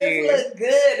look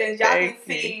good, and y'all can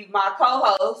see my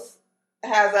co-host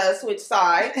has a switch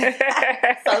side,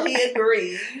 so he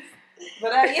agrees.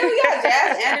 But we got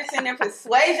Jazz Anderson and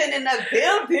Persuasian in the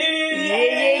building.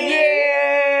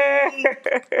 Yeah.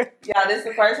 Y'all, this is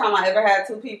the first time I ever had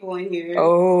two people in here.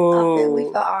 Oh. I feel we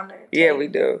feel honored. Yeah, we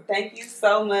do. Thank you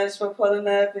so much for pulling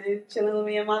up and chilling with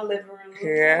me in my living room.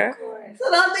 Yeah.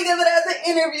 So don't think of it as an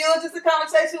interview, just a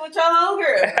conversation with your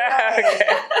homegirl.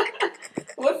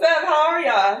 What's up? How are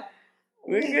y'all?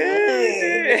 We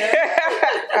good.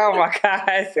 Oh my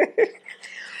gosh.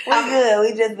 We good.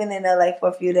 We just been in LA for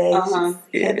a few days.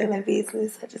 Handling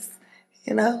business. I just,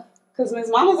 Because Miss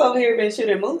Mama's over here been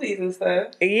shooting movies and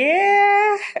stuff.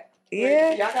 Yeah.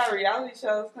 Y'all got reality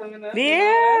shows coming up.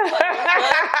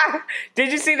 Yeah.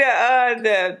 Did you see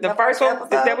the first one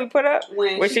that we put up?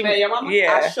 When she met your mama?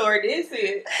 Yeah. I sure did see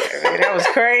it. That was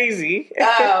crazy.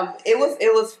 It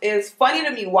was funny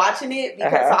to me watching it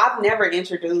because I've never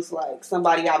introduced like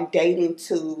somebody I'm dating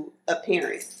to a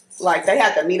parent. Like they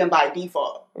had to meet them by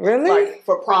default. Really? Like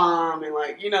for prom and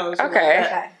like,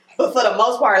 Okay. But for the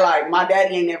most part, like my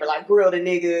daddy ain't never like grilled a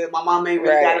nigga. My mom ain't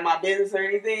really got in my business or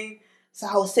anything. So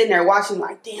I was sitting there watching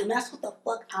like, damn, that's what the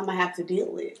fuck I'm gonna have to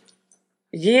deal with.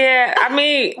 Yeah, I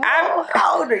mean,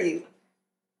 how old are you?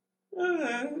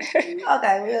 Okay,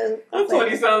 well, I'm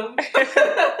 20-something.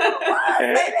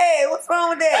 Hey, what's wrong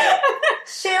with that?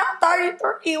 Shit, I'm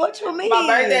 33. What you mean? My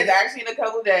birthday's actually in a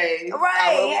couple days. Right.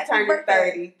 I will be turning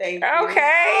 30. Thank you.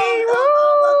 okay.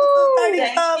 Welcome to the 30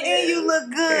 Thank Club. you. And you look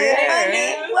good,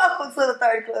 honey. Welcome to the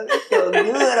 30 Club. You feel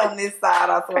good on this side.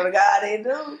 I swear to God, they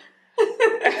do.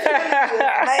 Amazing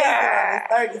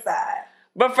on this 30 side.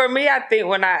 But for me, I think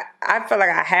when I feel like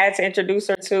I had to introduce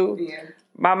her to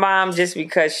my mom just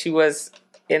because she was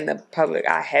in the public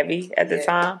eye heavy at the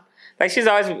time. Like she's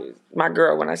always my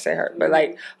girl when I say her, but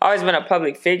like always been a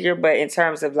public figure. But in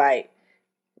terms of like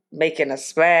making a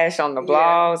splash on the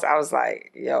blogs, I was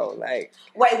like, yo, like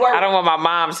I don't want my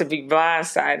mom to be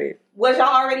blindsided. Was y'all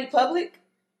already public?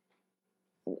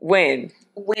 When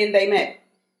they met?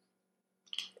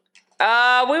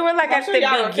 We were like at the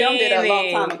beginning. Filmed it a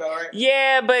long time ago, right?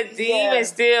 Yeah, but even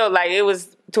still, like it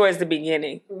was towards the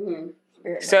beginning. Mm-hmm.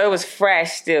 So it was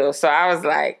fresh still. So I was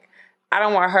like, I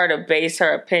don't want her to base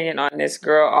her opinion on this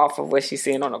girl off of what she's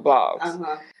seeing on the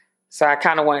blogs. So I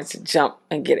kind of wanted to jump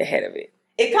and get ahead of it.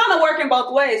 It kind of worked in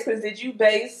both ways, because did you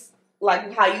base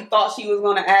like how you thought she was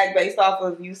going to act based off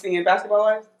of you seeing Basketball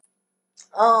Wives?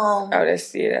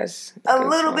 That's a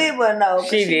little bit, but no.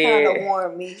 She kind of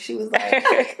warned me. She was like,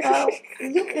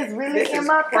 "You is really in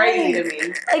my crazy face. To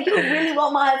me. Like you really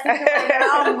want my attention right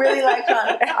now. I'm really like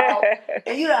trying to talk,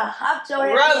 and you done hopped your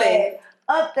head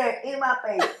up there in my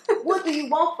face. What do you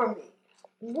want from me?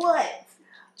 What?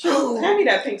 True. Hand me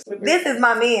that pink slipper. This is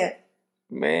my man.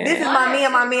 This is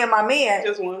my man.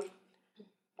 Just one.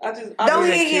 Don't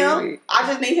hit him. I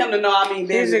just need him to know I mean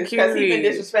business because he's been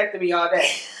disrespecting me all day.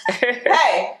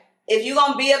 Hey, if you're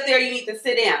gonna be up there, you need to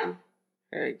sit down.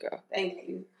 There you go. Thank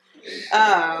you.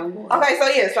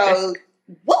 Okay, so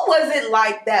what was it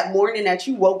like that morning that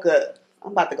you woke up?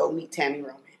 I'm about to go meet Tammy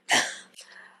Roman.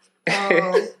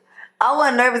 I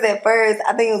wasn't nervous at first.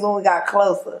 I think it was when we got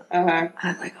closer. I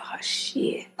was like, oh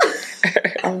shit,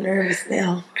 I'm nervous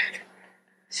now.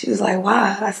 She was like,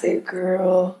 why? I said,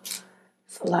 girl,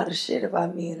 it's a lot of shit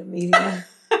about me in the media.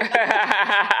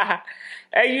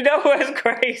 And you know what's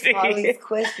crazy? All these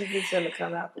questions is gonna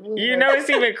come out. You know it's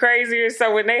even crazier?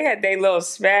 So when they had their little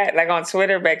spat, like on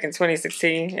Twitter back in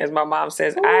 2016, as my mom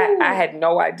says, I had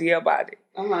no idea about it.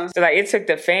 So like it took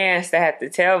the fans to have to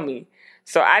tell me.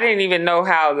 So I didn't even know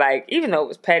how, like, even though it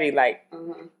was petty, like,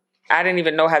 I didn't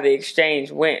even know how the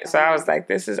exchange went. So I was like,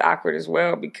 this is awkward as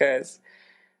well, because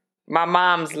my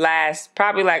mom's last,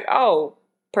 probably like,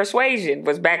 Persuasian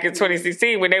was back in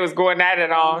 2016 when they was going at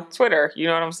it on Twitter. You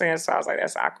know what I'm saying? So I was like,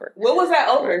 that's awkward. What was that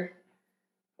over?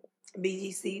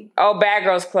 BGC. Oh, Bad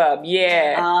Girls Club.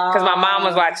 Yeah. Because my mom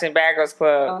was watching Bad Girls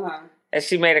Club. And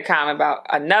she made a comment about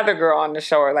another girl on the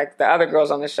show, or like the other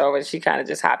girls on the show, and she kind of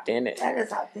just hopped in it. I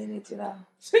just hopped in it, you know.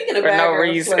 Speaking of for Bad no Girls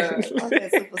reason. Club, I'm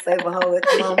that super saver hoe at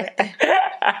the moment.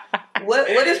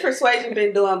 What has Persuasion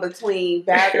been doing between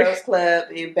Bad Girls Club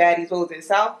and Baddies? What was it,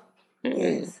 South?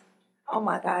 Yes. Oh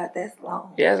my God, that's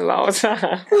long. Yeah, it's a long time.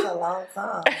 That's a long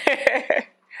time.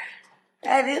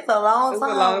 That is a long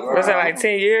time. Was that like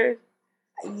 10 years?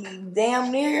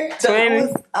 Damn near.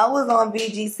 20? I was on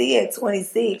BGC at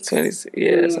 26. 26,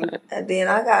 yeah, that's right. And then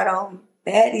I got on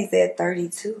Baddies at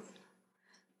 32.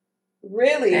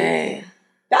 Really? Dang.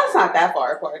 That's not that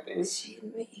far apart then. Shit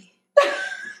me.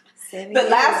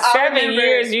 7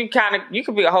 years, you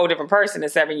could be a whole different person in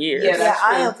 7 years. Yeah,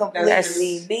 I am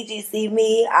completely BGC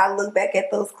me. I look back at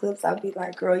those clips, I'll be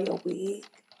like, girl, your wig,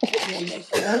 your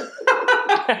makeup,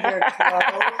 your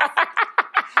clothes.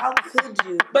 How could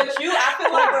you? But I feel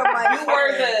like you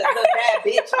were the bad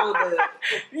bitch on the...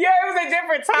 Yeah, it was a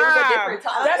different time.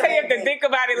 That's how you have to think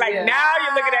about it. Like, now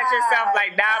you're looking at yourself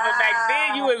like, nah, but back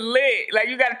then you was lit. Like,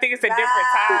 you got to think it's a different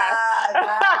time.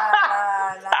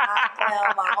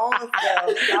 I my own self.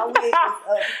 My wig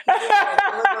was up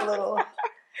here. A little...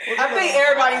 I think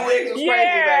everybody's wigs was crazy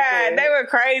back then. They were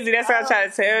crazy. That's what I'm trying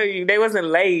to tell you. They wasn't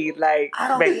laid like I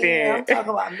don't back care. then. I'm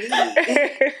talking about me.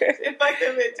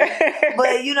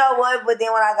 But you know what? But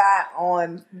then when I got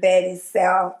on Betty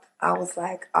South, I was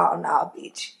like, oh, nah,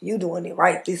 bitch. You doing it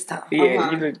right this time.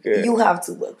 Yeah, you look good. You have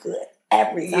to look good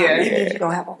every time. Even if you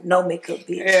don't have on no makeup,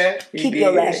 bitch. Yeah, keep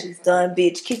your lashes done,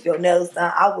 bitch. Keep your nails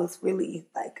done. I was really,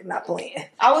 like, not playing.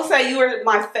 I would say you were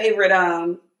my favorite,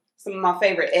 some of my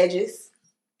favorite edges.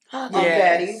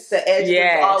 Baddies. The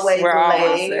edges always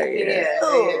laid.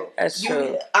 That's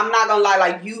true. I'm not gonna lie,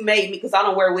 like you made me, because I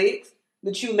don't wear wigs,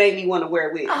 but you made me want to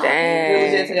wear wigs.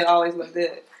 Damn. It always looked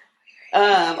good.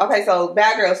 Okay, so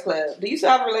Bad Girls Club. Do you still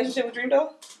have a relationship with Dream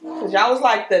Doll? Because y'all was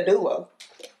like the duo.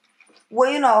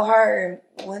 Well, you know, her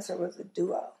and Winter was a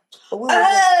duo. But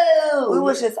we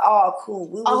was just all cool.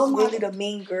 We was really the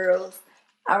mean girls.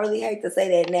 I really hate to say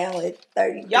that now at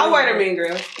 30. Y'all were the mean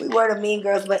girls. We were the mean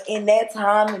girls, but in that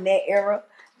time, in that era,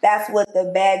 that's what the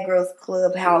Bad Girls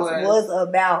Club House was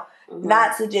about. Mm-hmm.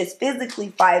 Not to just physically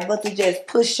fight, but to just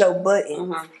push your buttons.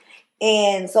 Mm-hmm.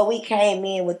 And so we came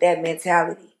in with that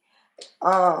mentality.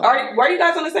 Were you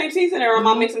guys on the same season, or am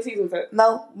I mixing seasons up?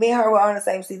 No, me and her were on the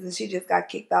same season. She just got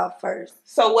kicked off first.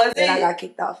 So then I got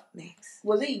kicked off next.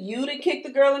 Was it you that kicked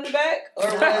the girl in the back? Or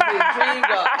was it Dream Girl?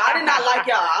 I did not like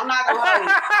y'all. I'm not going to hold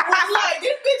you. I was like,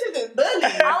 this bitch is a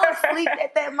bully. I was asleep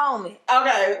at that moment.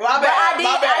 Okay, my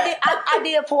bad. I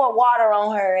did pour water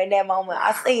on her in that moment.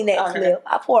 I seen that clip.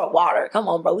 I poured water. Come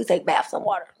on, bro. We take baths in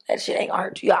water. That shit ain't gonna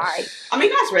hurt you. All right. I mean,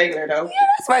 that's regular, though. Yeah,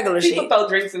 that's regular shit. People throw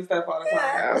drinks and stuff all the time.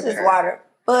 Yeah, it's just water.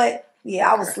 But, yeah,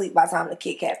 I was asleep by the time the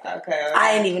kick happened. Okay.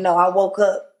 I didn't even know. I woke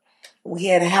up. We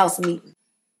had a house meeting.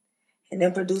 And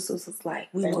then producers was like,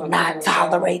 we will not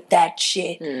tolerate that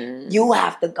shit. Mm. You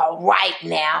have to go right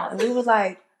now. And we was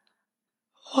like,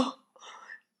 oh,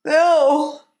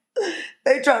 no.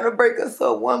 They trying to break us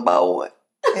up one by one.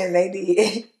 And they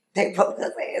did. They broke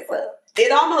us ass up.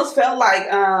 It almost felt like,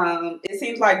 it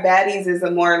seems like Baddies is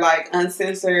a more like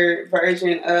uncensored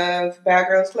version of Bad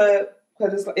Girls Club.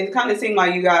 Because it kind of seemed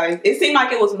like you guys, it seemed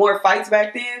like it was more fights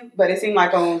back then. But it seemed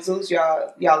like on Zeus,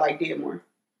 y'all like did more.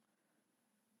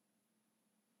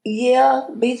 Yeah,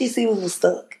 BGC was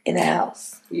stuck in the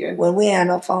house. Yeah. When we had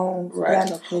no phones, we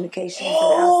had no communication to the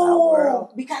outside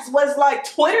world. Because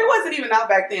Twitter wasn't even out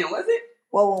back then, was it?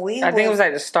 Well, I think it was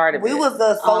like the start of it. We was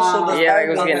the social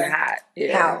disturbance it was getting hot.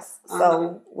 house.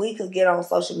 So we could get on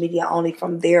social media only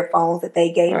from their phones that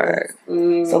they gave us.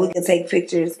 So we could take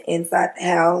pictures inside the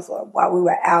house or while we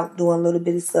were out doing a little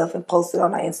bit of stuff and post it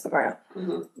on our Instagram.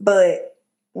 Mm-hmm. But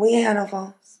we ain't had no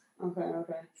phones. Okay.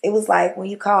 It was like when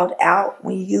you called out,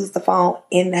 when you used the phone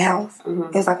in the house,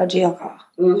 it was like a jail call.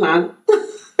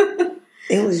 Mm-hmm.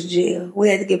 It was jail. We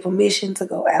had to get permission to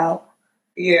go out.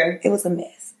 Yeah. It was a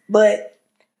mess. But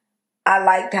I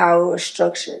liked how it was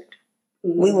structured.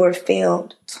 Mm-hmm. We were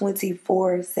filmed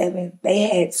 24/7. They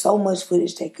had so much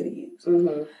footage they could have used.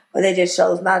 Mm-hmm. But they just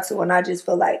chose not to. And I just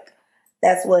feel like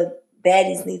that's what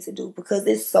baddies need to do because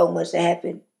there's so much that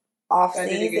happened off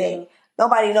season.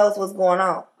 Nobody knows what's going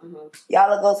on. Mm-hmm. Y'all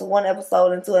will go to one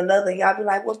episode and to another, and y'all be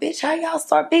like, well, bitch, how y'all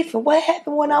start beefing? What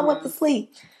happened when I went to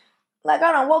sleep? Like,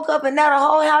 I done woke up and now the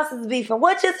whole house is beefing.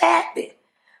 What just happened?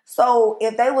 So,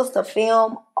 if they was to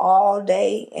film all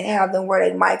day and have them wear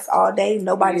their mics all day,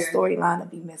 nobody's storyline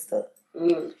would be messed up.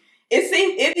 Mm.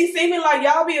 It be seeming like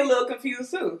y'all be a little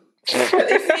confused, too.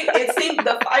 It seemed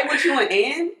the fight with you and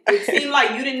Ann, it seemed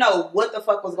like you didn't know what the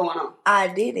fuck was going on. I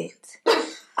didn't.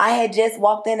 I had just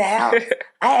walked in the house.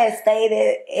 I had stayed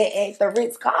at the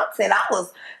Ritz-Carlton. I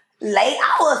was late.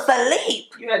 I was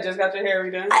asleep. You had just got your hair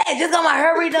redone? I had just got my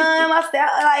hair redone.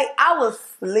 I was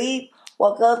asleep.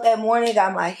 Woke up that morning,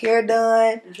 got my hair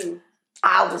done. Mm-hmm.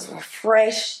 I was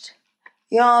refreshed.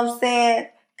 You know what I'm saying?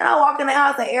 And I walk in the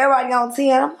house and everybody on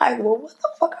 10. I'm like, well, what the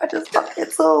fuck I just fucked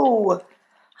into?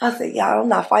 I said, y'all, I'm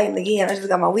not fighting again. I just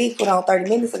got my wig put on 30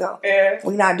 minutes ago. Yeah.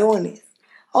 We're not doing this.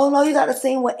 Oh, no, you got to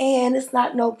sing with Ann. It's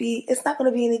not going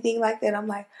to be anything like that. I'm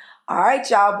like, all right,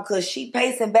 y'all, because she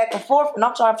pacing back and forth, and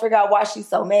I'm trying to figure out why she's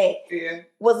so mad. Yeah.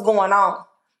 What's going on?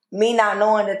 Me not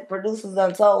knowing that the producers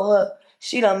done told her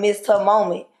she done missed her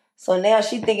moment. So now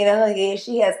she thinking in her head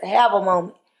she has to have a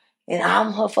moment. And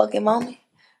I'm her fucking moment.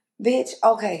 Bitch,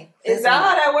 okay. Is that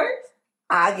how that works?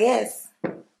 I guess.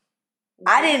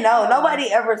 I didn't know.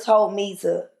 Nobody ever told me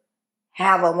to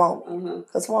have a moment.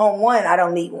 Because for one, I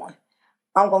don't need one.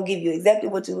 I'm going to give you exactly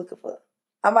what you're looking for.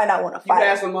 I might not want to fight. You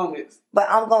have some moments.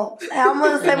 But I'm going to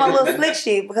say my little slick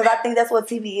shit because I think that's what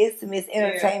TV is to me. It's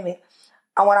entertainment. Yeah.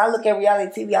 And when I look at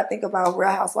reality TV, I think about Real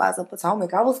Housewives of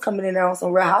Potomac. I was coming in there on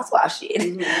some Real Housewives shit.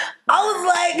 I was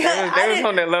like... They was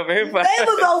on that Love and Hip Hop. They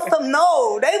was on some...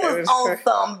 No, they was on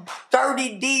some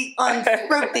dirty, deep,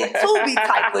 unscripted Tubi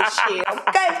type of shit,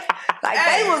 okay? Like,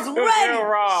 they was ready.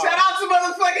 Shout out to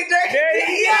motherfucking Dirty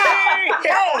D.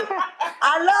 Yeah.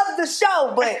 I love the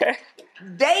show, but...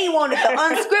 They wanted the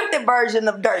unscripted version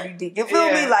of Dirty D. You feel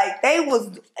me? Like, it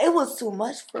was too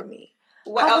much for me.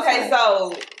 Well, okay,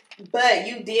 so... But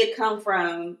you did come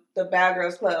from the Bad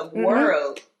Girls Club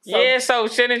world. So so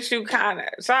shouldn't you kind of...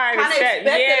 Sorry to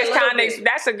say.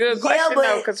 That's a good question,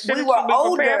 though, because shouldn't you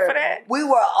be prepared for that? We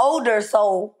were older,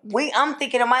 so I'm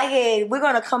thinking in my head, we're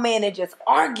going to come in and just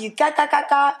argue.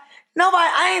 Nobody,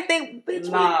 I ain't think, bitch,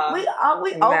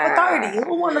 we over 30.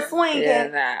 Who want to swing?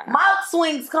 My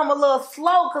swings come a little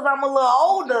slow because I'm a little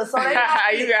older, so they not,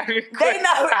 I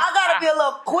got to be a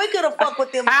little quicker to fuck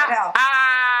with them now.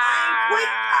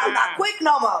 I'm not quick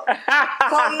no more.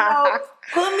 So,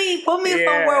 put me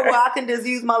somewhere where I can just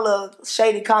use my little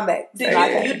shady comeback. Did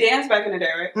you dance back in the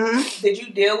day, right? Mm-hmm. Did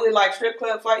you deal with like strip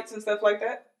club fights and stuff like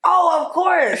that? Oh, of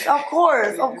course.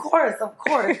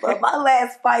 But my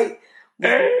last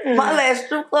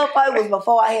strip club fight was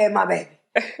before I had my baby.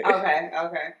 Okay.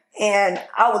 And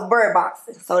I was bird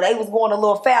boxing. So they was going a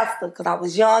little faster because I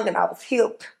was young and I was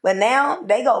hip. But now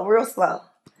they go real slow.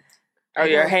 Oh,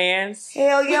 your hands?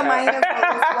 Hell yeah, my hands go real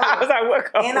slow. I was like,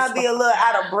 what goes and I be a little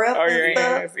out of breath and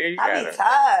stuff. Hands. Yeah, I be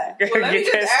tired. Well,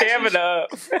 get that stamina up.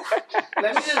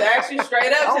 Let me just ask you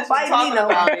straight up since we're talking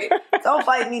about it. Don't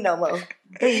fight me no more.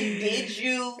 Did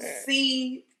you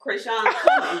see Krishan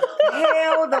coming?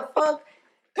 Hell the fuck.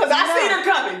 Because I seen her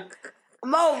coming.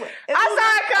 Mo, I saw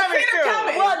it coming too.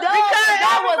 Well,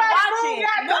 y'all was watching.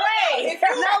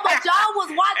 No, but y'all was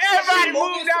watching. Everybody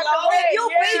moved out the way.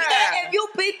 If you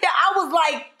peeked it, I was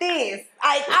like this.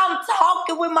 I'm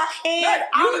talking with my hand.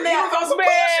 You was on some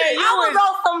bullshit. I was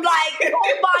on some like,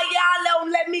 oh my y'all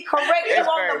don't let me correct you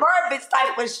on the verbiage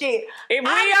type of shit. If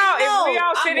we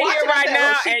all sitting here right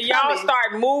now and y'all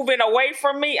start moving away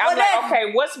from me, I'm like,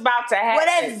 okay, what's about to happen? Well,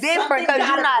 that's different because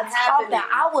you're not talking.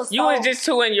 You was just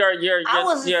two in your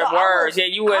words.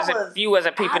 You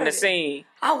wasn't peeping the scene.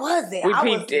 I wasn't. We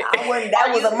peeped it. That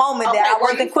was a moment that I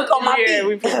wasn't quick on my feet. Yeah,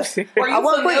 we peeped it. Were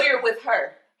you familiar with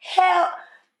her? Hell,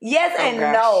 yes and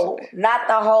no. Not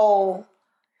the whole.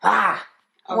 I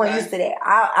wasn't used to that.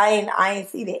 I ain't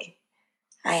see that.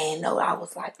 I ain't know. I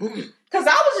was like, Because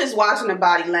I was just watching the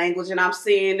body language and I'm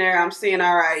seeing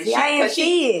all right. See, I ain't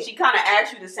see it. She kind of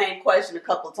asked you the same question a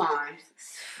couple times.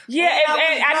 Yeah,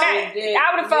 and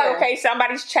I would have thought, okay,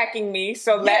 somebody's checking me,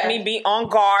 so let me be on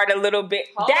guard a little bit.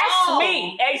 That's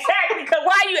me. Exactly, because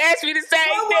why you ask me the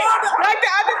same thing? Like the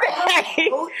other day.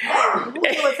 Who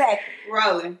you attacking?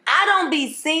 Rolling. I don't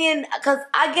be seeing, because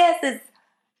I guess it's,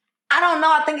 I don't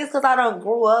know, I think it's because I don't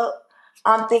grew up.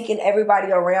 I'm thinking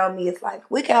everybody around me is like,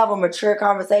 we can have a mature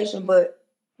conversation, but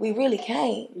we really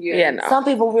can't. Yeah, no. Some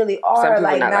people really are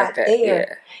like not there.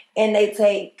 Yeah. And they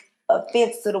take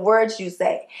offense to the words you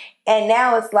say. And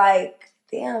now it's like,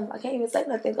 damn, I can't even say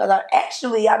nothing because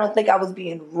I don't think I was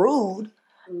being rude.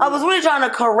 I was really trying to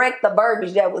correct the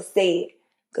verbiage that was said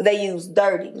because they used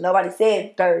dirty. Nobody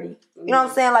said dirty. You know what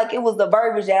I'm saying? Like, it was the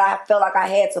verbiage that I felt like I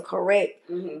had to correct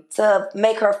to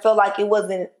make her feel like it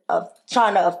wasn't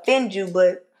trying to offend you,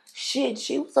 but shit,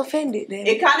 she was offended. Then.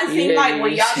 It kind of seemed like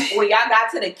when y'all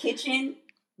got to the kitchen,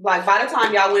 like by the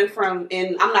time y'all went from,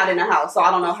 and I'm not in the house, so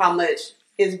I don't know how much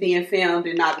is being filmed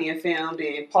and not being filmed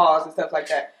and pause and stuff like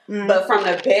that. But from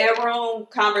the bedroom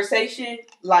conversation,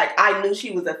 like I knew she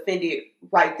was offended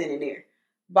right then and there.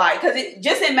 Because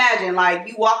just imagine, like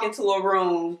you walk into a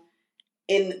room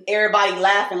and everybody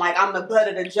laughing like I'm the butt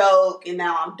of the joke and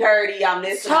now I'm dirty, I'm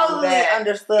this and I'm that. Totally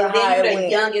understood and then you're the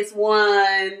youngest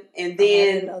one and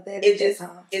then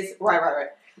it's right.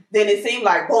 Then it seemed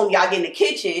like, boom, y'all get in the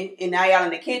kitchen, and now y'all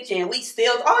in the kitchen, you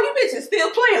bitches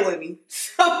still playing with me.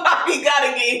 Somebody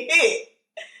gotta get hit.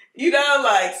 You know,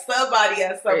 like, somebody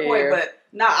at some point. But,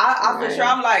 no, I for sure,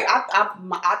 I'm like,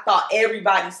 I thought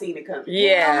everybody seen it coming.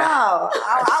 Yeah.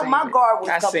 No, my guard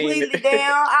was completely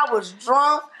down. I was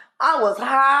drunk. I was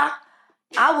high.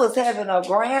 I was having a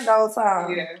grand old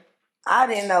time. Yeah. I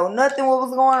didn't know nothing what was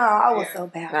going on. I was so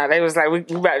bad. Nah, they was like, we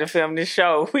about to film this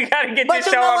show. We got to get this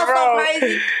show on the road. So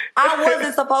crazy? I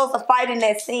wasn't supposed to fight in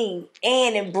that scene.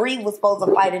 Ann and Bree was supposed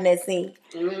to fight in that scene.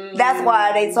 That's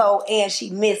why they told Ann she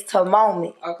missed her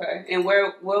moment. Okay. And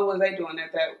what was they doing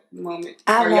at that moment?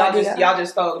 Or y'all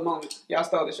just stole the moment? Y'all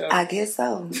stole the show? I guess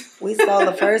so. We stole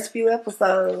the first few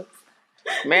episodes.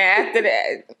 Man, after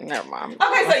that, never mind.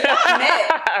 Okay, so y'all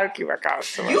met. I'll keep our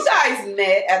calls. You guys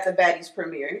met at the Baddies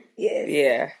premiere. Yes.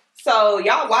 Yeah. So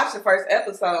y'all watched the first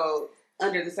episode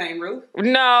under the same roof?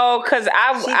 No, because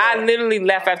I literally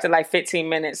left after like 15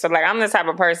 minutes. So like I'm the type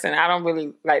of person, I don't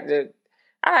really like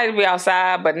I like to be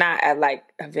outside, but not at like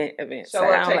events. Show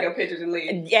up, take your pictures and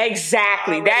leave.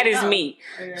 Exactly. That is me.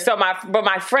 Okay. So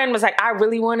my friend was like, I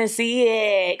really want to see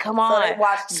it. Come on.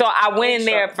 So I went in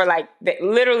there for like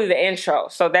literally the intro.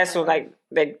 So that's what like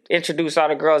they introduced all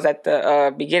the girls at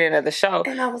the beginning of the show.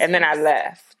 And then I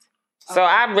left. So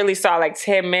I really saw like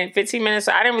 10 minutes, 15 minutes.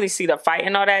 So I didn't really see the fight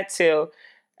and all that till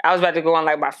I was about to go on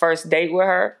like my first date with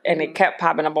her, and it kept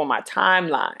popping up on my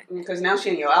timeline. Because now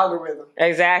she in your algorithm.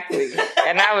 Exactly.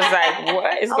 And I was like,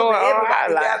 what is going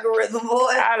on? Algorithm, boy.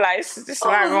 I was like, this is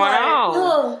not going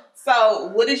on.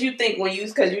 So what did you think when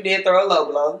because you did throw a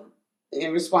low blow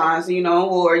in response,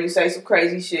 or you say some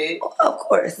crazy shit? Of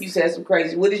course. You said some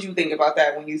crazy. What did you think about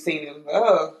that when you seen it?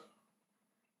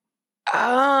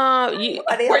 Were you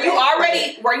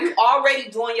already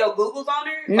doing your Googles on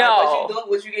her? No.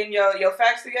 Was you getting your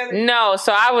facts together? No.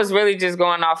 So I was really just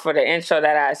going off for the intro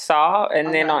that I saw,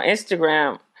 and then on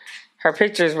Instagram, her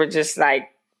pictures were just like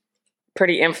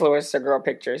pretty influencer girl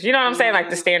pictures. You know what I'm saying? Like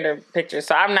the standard pictures.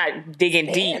 So I'm not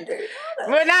digging deep.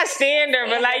 Well, not standard,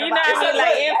 but like, you know what I mean?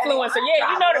 Like influencer.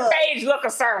 Yeah, you know the page look a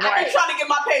certain way. I've been trying to get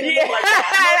my page to look like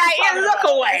that. Like, it look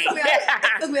away.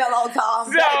 It took me a long time.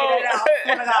 So,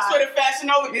 that's where the Fashion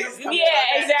Nova is.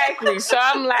 Yeah, exactly. So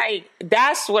I'm like,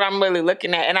 that's what I'm really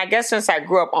looking at. And I guess since I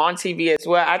grew up on TV as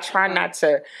well, I try not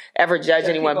to ever judge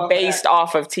anyone based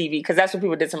off of TV, because that's what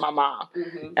people did to my mom.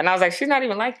 Mm-hmm. And I was like, she's not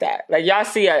even like that. Like, y'all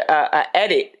see a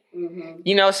edit,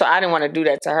 so I didn't want to do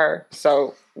that to her.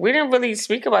 So we didn't really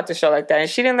speak about the show like that. And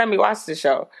she didn't let me watch the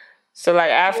show. So like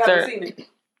after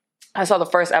I saw the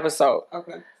first episode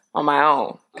on my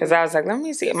own, because I was like, let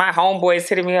me see. My homeboys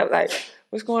hitting me up like,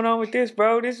 what's going on with this,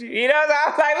 bro? So I was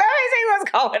like, let me see what's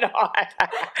going on.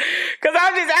 Because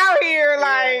I'm just out here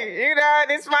like,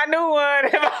 this is my new one.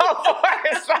 And my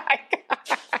homeboys like...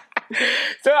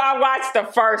 So I watched the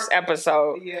first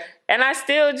episode, and I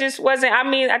still just wasn't. I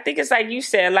mean, I think it's like you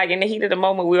said, like in the heat of the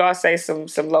moment, we all say some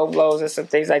low blows and some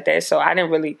things like that. So I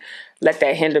didn't really let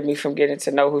that hinder me from getting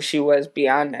to know who she was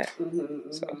beyond that.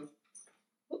 So.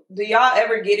 Do y'all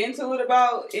ever get into it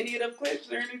about any of them clips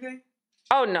or anything?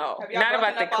 Oh no, not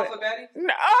about the clip. No,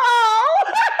 y'all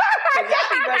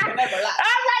be breaking up a lot.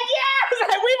 I'm like, yeah,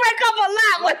 we break up a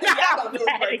lot with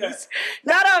baddies.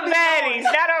 Not on baddies.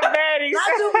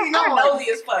 I'm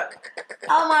nosy as fuck.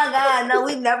 Oh my God, no,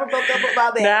 we never broke up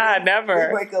about baddies. Nah, never.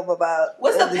 We break up about.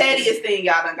 What's the pettiest thing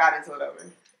y'all done got into it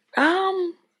over?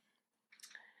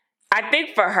 I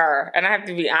think for her, and I have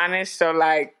to be honest. So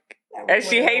like, and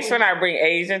she hates when I bring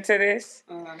age into this.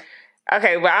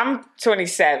 Okay, well, I'm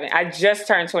 27. I just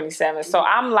turned 27. So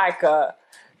I'm like a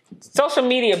social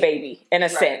media baby in a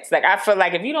sense. Like, I feel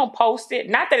like if you don't post it,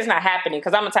 not that it's not happening,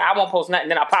 because I'm going to tell you, I won't post nothing,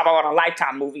 then I'll pop out on a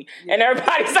Lifetime movie. And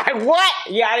everybody's like, what?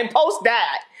 Yeah, I didn't post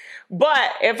that.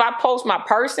 But if I post my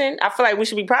person, I feel like we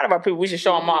should be proud of our people. We should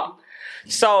show them off.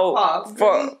 So,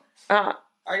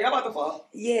 are y'all about to fall?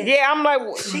 Yeah. Yeah, I'm like,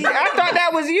 I thought that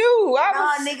was you.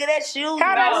 Nigga, that's you.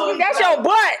 That's your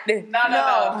butt.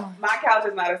 No. My couch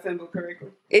is not assembled correctly.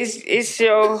 It's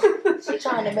your... She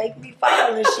trying to make me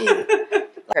fall and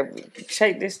shit.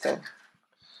 Shake this though.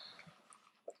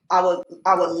 I would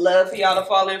love for y'all to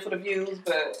fall in for the views,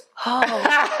 but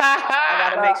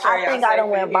I gotta make sure. I think I done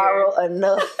went viral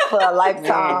enough for a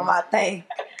lifetime.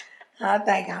 I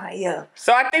think, yeah.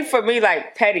 So I think for me,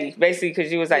 like petty, basically,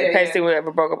 because you was like petty,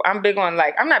 whatever broke up. I'm big on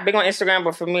I'm not big on Instagram,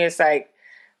 but for me, it's like,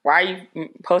 why are you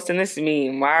posting this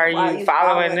meme? Why are you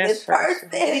following this person?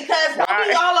 Because don't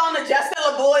be all on the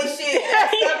Justilla boy shit.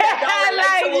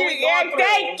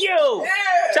 Thank you.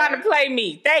 Yeah. Trying to play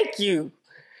me. Thank you.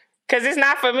 Because it's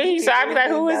not for me. So I'd be like,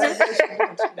 who is it?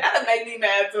 That'll make me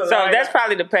mad too. So that's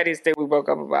probably the pettiest thing we broke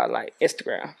up about, like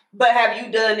Instagram. But have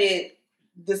you done it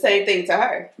the same thing to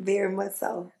her? Very much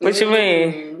so. What you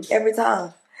mean? Every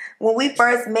time. When we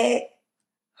first met,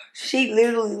 she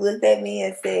literally looked at me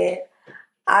and said,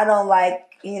 I don't like,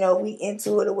 we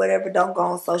into it or whatever. Don't go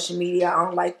on social media. I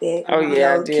don't like that. Oh,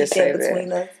 yeah, I did say that.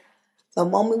 Between us. The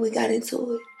moment we got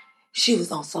into it, she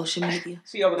was on social media.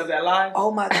 She opened up that live?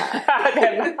 Oh, my God.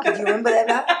 Did you remember that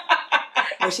live?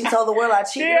 When she told the world I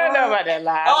cheated She don't on know her. about that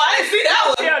lie. Oh, I didn't see that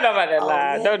one. She don't know about that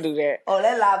lie. Yeah. Don't do that. Oh,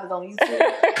 that live is on YouTube.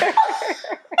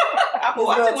 I'm This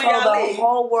watching girl when told y'all the leave.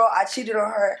 whole world I cheated on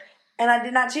her, and I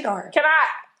did not cheat on her. Can I?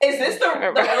 Is this the rumor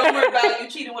about you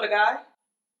cheating with a guy?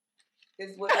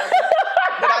 Is what? Did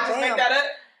I just make that up?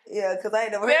 Yeah, because I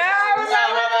ain't never. Yeah,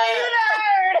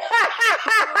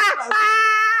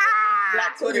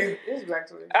 Black Twitter. It's Black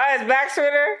Twitter. Oh, it's Black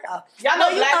Twitter? Y'all know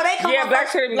they come on Black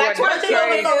Twitter be Black going Twitter You know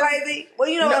crazy. what's so crazy? Well,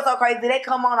 you know what's so crazy? They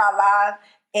come on our live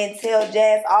and tell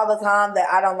Jazz all the time that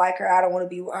I don't like her, I don't want to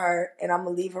be with her, and I'm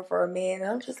gonna leave her for a man. And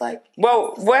I'm just like,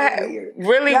 Well, what weird.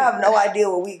 really? Y'all have no idea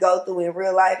what we go through in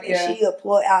real life, and she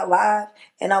applaud out live,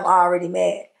 and I'm already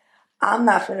mad. I'm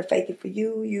not finna fake it for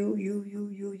you.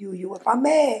 If I'm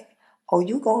mad,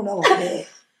 you gonna know I'm mad.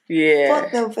 Yeah.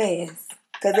 Fuck them fans,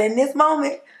 because in this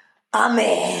moment, I'm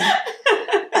mad.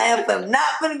 I am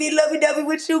not finna be lovey-dovey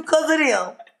with you because of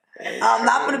them. I'm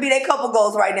not going to be their couple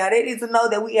goals right now. They need to know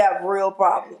that we have real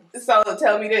problems. So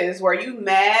tell me this. Were you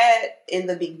mad in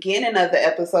the beginning of the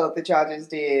episode that y'all just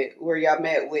did where y'all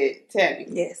met with Tammy?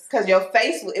 Yes. Because your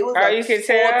face, it was like you could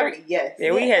tell? 4-3. Yes.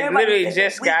 Yeah, we had literally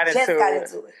just got into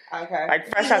it. Okay. Like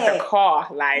fresh out the car.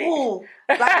 Like, ooh,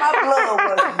 like my blood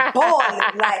was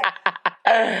boiling. Like,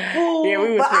 ooh, yeah,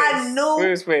 we was but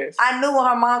pissed. I knew when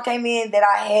her mom came in that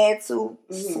I had to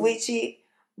switch it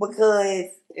because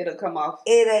it'll come off.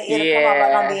 It'll come off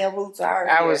like I'm being rude to her.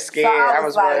 I was scared. So I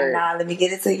was like, worried. nah, let me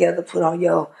get it together. Put on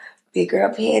your big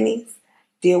girl panties.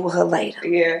 Deal with her later.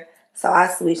 Yeah. So I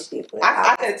switched it.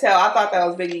 I could tell. I thought that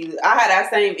was Biggie. I had that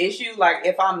same issue. Like,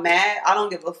 if I'm mad, I don't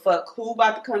give a fuck who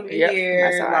about to come in here.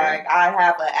 Like, I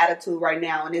have an attitude right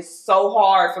now, and it's so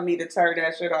hard for me to turn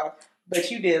that shit off.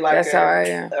 But you did like that's how I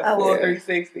am. A full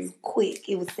 360. Quick.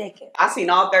 It was second. I seen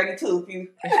all 32. All 32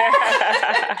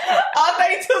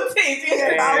 teams.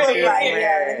 I was like,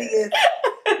 yeah.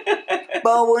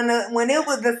 But when it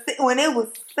was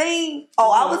seen,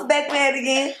 I was back mad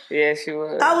again. Yeah, she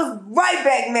was. I was right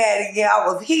back mad again. I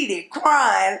was heated,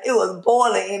 crying. It was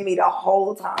boiling in me the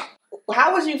whole time.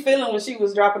 How was you feeling when she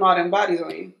was dropping all them bodies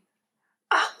on you?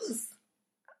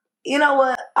 You know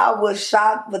what? I was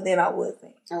shocked, but then I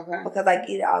wasn't. Okay. Because I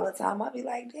get it all the time. I'd be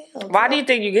like, damn. Why do you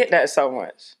think you get that so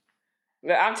much?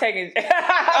 Look, I'm taking. Do you?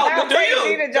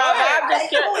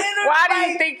 Why do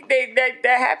you think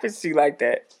that happens to you like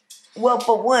that? Well,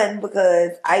 for one,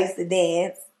 because I used to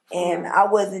dance, and I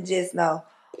wasn't just no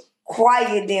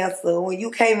quiet dancer. When you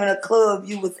came in a club,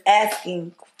 you was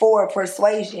asking for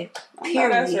Persuasian.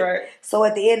 Period. That's right. So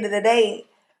at the end of the day,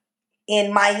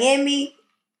 in Miami,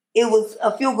 it was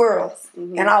a few girls,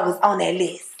 and I was on that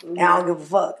list. And I don't give a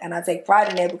fuck. And I take pride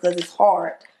in that because it's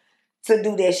hard to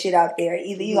do that shit out there.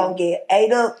 Either you going to get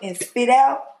ate up and spit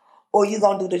out, or you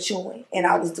going to do the chewing. And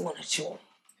I was doing the chewing.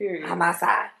 Period. On my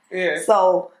side. Yeah.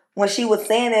 So when she was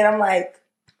saying that, I'm like,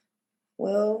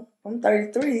 well, I'm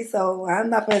 33, so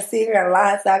I'm not going to sit here and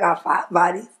lie and say I got 5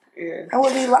 bodies. Yeah. I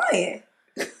wouldn't be lying.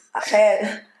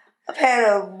 I've had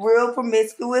a real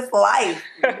promiscuous life.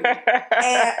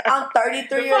 And I'm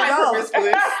 33 years old.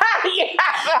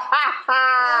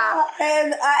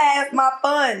 And I had my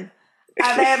fun.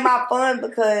 I've had my fun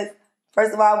because,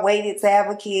 first of all, I waited to have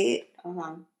a kid.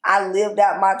 I lived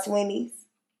out my 20s.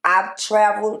 I've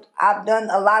traveled. I've done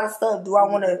a lot of stuff. Do I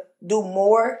want to do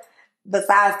more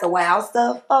besides the wild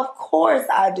stuff? Of course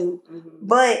I do.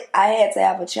 But I had to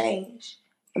have a change.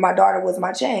 And my daughter was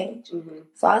my change.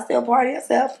 So I still party. I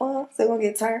still have fun. Still gonna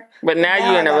get turned. But now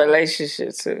you're in a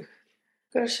relationship too.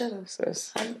 Girl, shut up.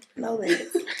 Sis. I know that.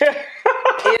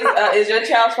 Is your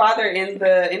child's father in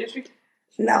the industry?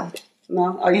 No.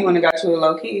 No? Oh, you wouldn't have got you a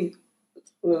low key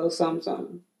little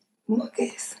something. I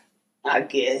guess. I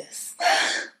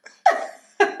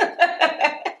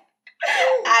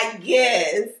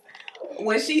guess.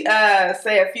 When she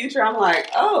say a future, I'm like,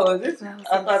 oh, is this?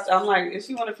 I'm like, is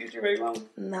she want a future baby mama?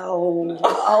 No.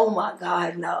 Oh my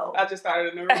God, no. I just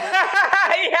started in the room. I'm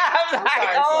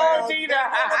like, oh, Gina.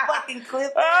 Fucking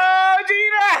clip. Oh,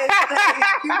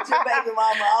 Gina. Future baby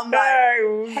mama. I'm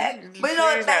like, but you know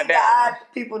what? Thank God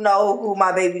people know who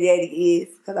my baby daddy is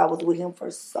because I was with him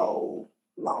for so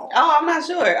long. Oh, I'm not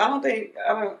sure. I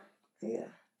don't. Yeah.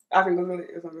 I can Google it.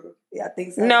 It's on Google. Yeah, I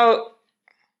think so. No.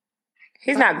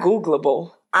 He's not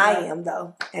Googleable. I am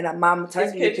though, and my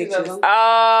maternity pictures.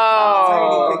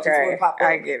 Oh, okay.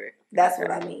 I get it. That's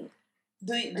what I mean.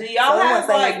 Do y'all have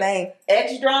like his name?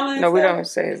 Ex drama? No, we don't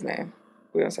say his name.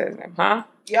 We don't say his name, huh?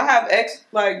 Y'all have ex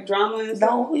like drama and stuff?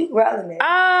 No, who you growling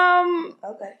at?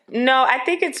 Okay. No, I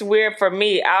think it's weird for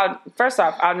me. First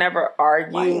off, I'll never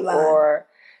argue or.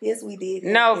 Yes, we did.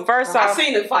 No, first off, I've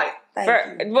seen the fight.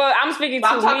 Well, I'm speaking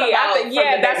to me.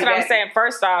 That's what I'm saying.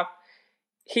 First off,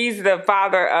 he's the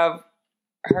father of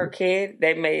her kid.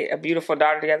 They made a beautiful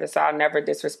daughter together, so I'll never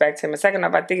disrespect him. And second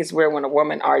off, I think it's weird when a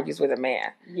woman argues with a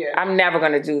man. Yeah. I'm never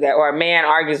going to do that. Or a man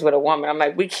argues with a woman. I'm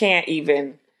like, we can't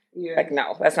even, like,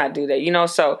 no, let's not do that. You know,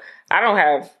 so I don't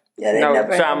have no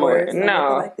drama.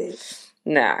 No. Like this.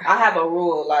 Nah. I have a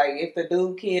rule, like, if the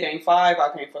dude kid ain't 5, I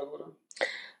can't fuck with him.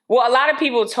 Well, a lot of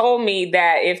people told me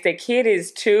that if the kid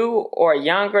is 2 or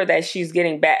younger, that she's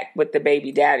getting back with the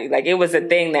baby daddy. Like, it was a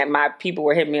thing that my people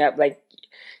were hitting me up, like,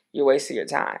 you're wasting your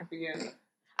time. Yeah.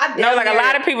 No, like a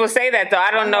lot of people say that though.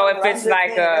 I don't know if it's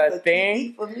like a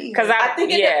thing. Because I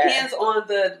think it depends on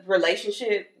the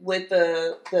relationship with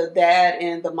the dad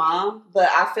and the mom. But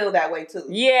I feel that way too.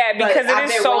 Yeah, because it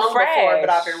is so fresh. Before, but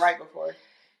I've been right before.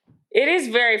 It is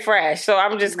very fresh. So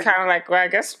I'm just kind of like, well, I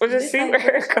guess we'll just see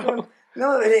where it goes.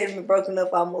 No, it had been broken up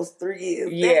almost 3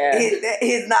 years. Yeah. That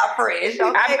is not fresh. Okay?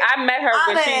 I met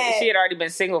her when she had already been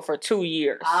single for 2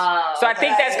 years. Oh, so I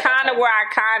think that's kind of where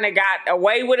I kind of got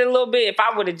away with it a little bit. If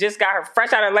I would have just got her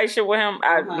fresh out of a relationship with him,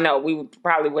 no, we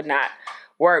probably would not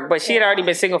work. But she had already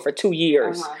been single for 2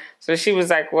 years. So she was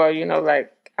like, well, you know,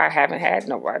 like, I haven't had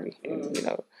nobody, you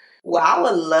know. Well, I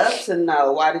would love to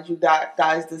know, why did you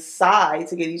guys decide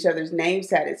to get each other's names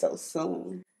tatted so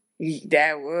soon?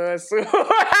 That was soon.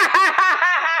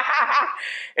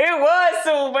 It was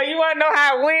soon, but you want to know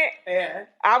how it went? Yeah.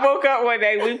 I woke up one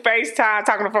day, we FaceTime,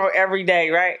 talking on the phone every day,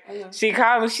 right? She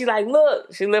called me, she like,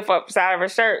 look, she lift up the side of her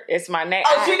shirt. It's my name.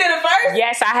 Oh, she did it first?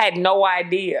 Yes, I had no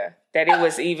idea that it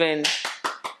was even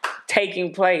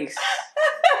taking place.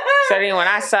 So then when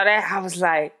I saw that, I was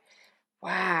like,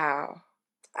 wow.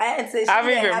 I'm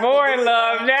even more in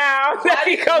love now. Let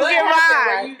me go get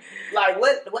mine. Like,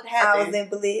 what happened? I was in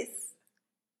bliss.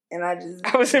 And I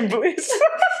was in bliss.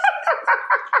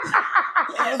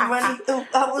 I was running through.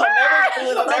 I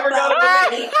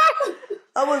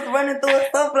was running through a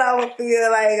sunflower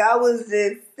field. Like, I was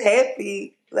just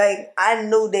happy. Like, I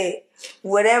knew that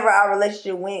whatever our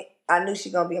relationship went, I knew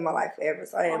she gonna be in my life forever.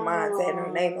 So I didn't mind saying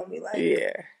her name on me. Like,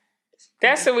 yeah.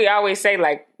 That's what we always say,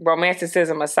 like,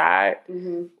 romanticism aside,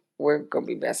 we're going to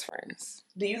be best friends.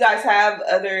 Do you guys have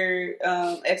other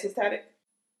exes tatted?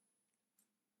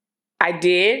 I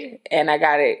did, and I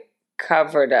got it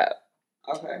covered up.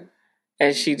 Okay.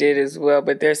 And she did as well,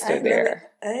 but they're still there.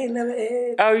 I ain't never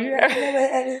had. Oh, yeah. I never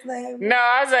had his name. No,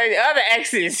 I was like, other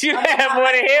exes. You have more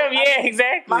than him. Yeah,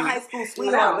 exactly. My high school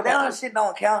sweetheart, but that shit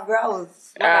don't count, girl. I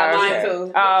was mine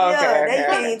too. Oh, okay. They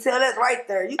can't tell. That's right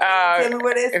there. You can't tell me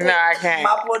where that's at. No, I can't.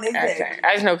 My point is that.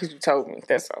 I just know because you told me.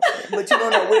 That's all. But you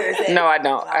don't know where it's at. No, I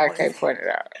don't. I can't point it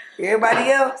out.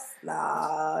 Everybody else?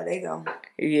 Nah, they don't.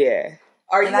 Yeah.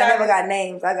 I never got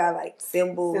names. I got like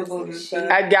symbols and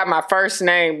shit. I got my first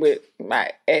name with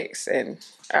my ex, and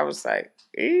I was like,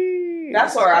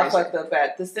 that's where I fucked up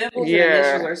at. The symbols and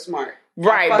initials are smart.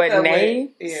 Right, but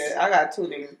names? I got 2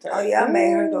 names. Oh, yeah, I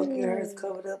made her go get hers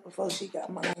covered up before she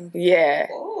got mine. Yeah.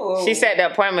 Ooh. She set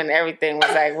the appointment and everything.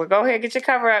 Was like, well, go ahead, get your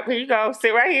cover up. Here you go.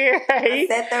 Sit right here. I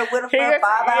sat there with her for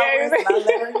 5 hours, and I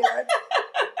let her hear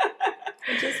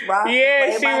it. Just rock.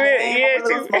 Yeah, she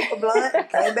really. Smoke a blunt,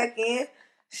 came back in.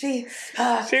 She really,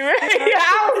 I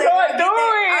was going through it.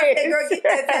 I said, girl, get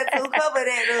that tattoo, cover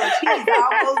that up. She's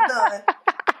almost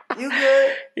done. You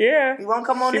good? Yeah. You won't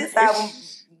come on this album.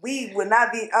 We would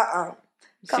not be,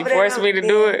 She forced me to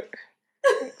do it.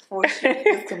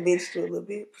 Just convinced you a little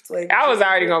bit. I was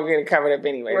already going to get it covered up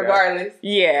anyway. Regardless. Though.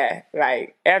 Yeah.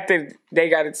 Like, after they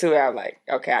got it too, I was like,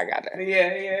 okay, I got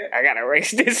to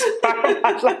erase this part of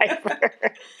my life.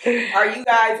 Are you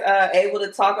guys able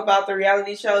to talk about the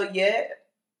reality show yet?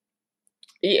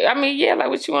 Yeah, I mean, like,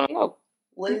 what you want to know?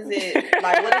 What is it?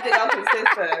 Like, what is it going to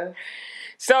consist of?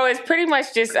 So it's pretty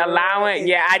much just allowing.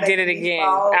 Yeah, I did it again.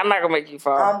 I'm not gonna make you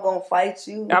fall. I'm gonna fight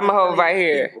you. I'm gonna hold right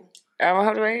here. I'm gonna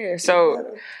hold right here.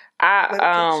 So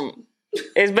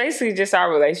it's basically just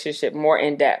our relationship more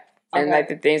in depth and like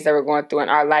the things that we're going through in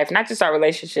our life. Not just our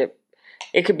relationship.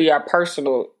 It could be our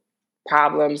personal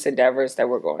problems, endeavors that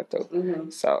we're going through. Mm-hmm.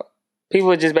 So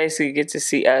people just basically get to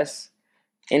see us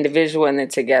individual and then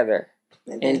together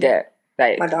in depth.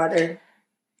 Like my daughter.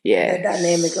 Yeah. The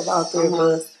dynamic of all 3 of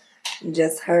us.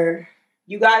 Just her.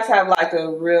 You guys have like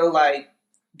a real like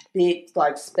big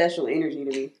like special energy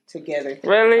to me together.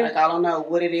 Really? Like I don't know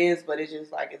what it is, but it's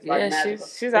just like it's like magical.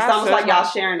 She's it's almost like y'all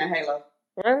sharing a halo.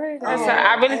 Really?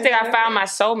 I really think I found my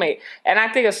soulmate, and I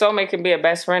think a soulmate can be a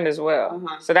best friend as well.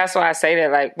 So that's why I say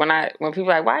that. Like when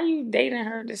people are like, why are you dating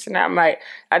her? This and that. I'm like,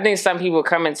 I think some people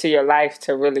come into your life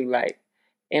to really like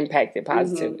impact it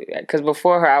positively. Because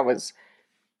before her, I was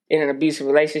in an abusive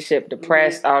relationship,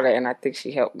 depressed, all that, and I think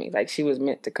she helped me. Like, she was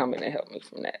meant to come in and help me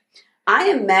from that. I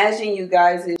imagine you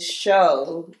guys'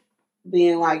 show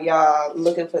being like, y'all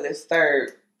looking for this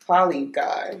third poly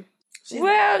guy.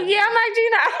 Well, yeah, I'm like,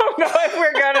 Gina, I don't know if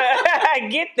we're gonna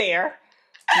get there,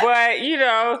 but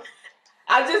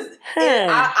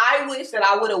I wish that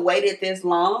I would have waited this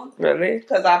long. Really?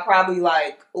 Because I probably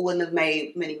wouldn't have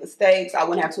made many mistakes. I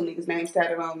wouldn't have two niggas' names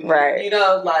tatted on me. Right.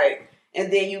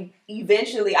 And then you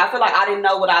eventually, I feel like I didn't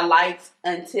know what I liked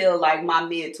until my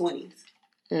mid-20s.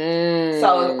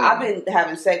 So I've been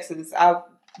having sex since I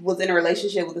was in a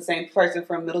relationship with the same person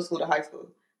from middle school to high school.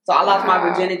 So I lost my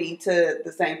virginity to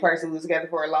the same person we was together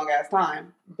for a long ass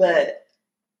time. But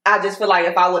I just feel like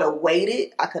if I would have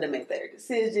waited, I could have made better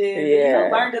decisions. Yeah.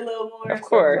 Learned a little more. Of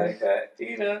course. Like that,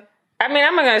 I mean,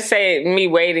 I'm not going to say me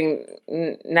waiting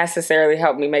necessarily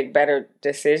helped me make better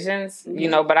decisions,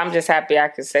 but I'm just happy I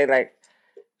could say,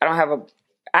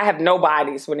 I have no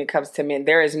bodies when it comes to men.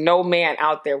 There is no man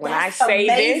out there when I say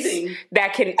this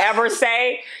that can ever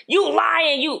say, you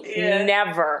lying,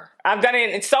 never. I've done it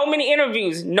in so many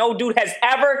interviews. No dude has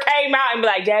ever came out and be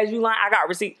like, Jazz, you lying, I got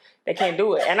receipt. They can't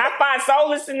do it. And I find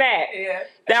solace in that. Yeah.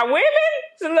 Now women,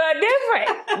 it's a little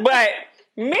different. But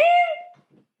men,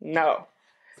 no.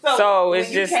 So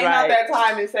it's just came out that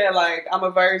time and said, I'm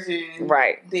a virgin.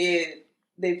 Right. Did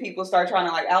people start trying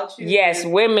to out you? Yes,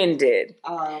 women did.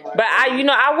 But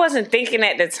I wasn't thinking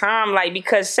at the time,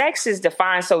 because sex is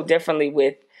defined so differently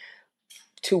with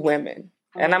two women.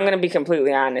 And I'm going to be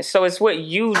completely honest. So it's what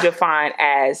you define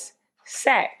as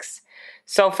sex.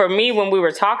 So for me, when we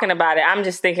were talking about it, I'm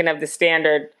just thinking of the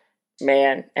standard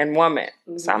man and woman.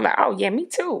 Mm-hmm. So I'm like, oh yeah, me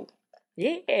too.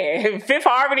 Yeah. Fifth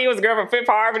Harmony was a girl from Fifth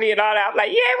Harmony and all that. I'm like,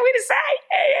 yeah, we the same.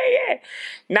 Yeah.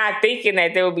 Not thinking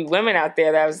that there would be women out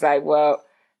there that was like, well,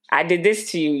 I did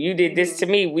this to you. You did this to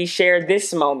me. We shared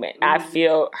this moment. I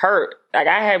feel hurt. I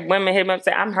had women hit me up and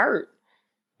say, I'm hurt.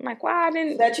 I'm like, why I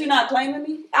didn't... That you not claiming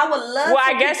me? I would love Well,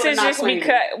 I guess it's just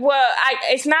because... Well,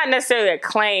 it's not necessarily a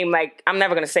claim. I'm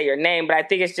never going to say your name, but I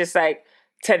think it's just to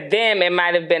them, it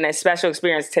might have been a special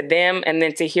experience to them. And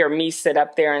then to hear me sit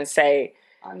up there and say,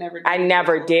 I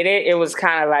never did it. It was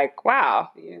kind of like, wow,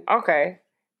 okay,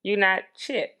 you not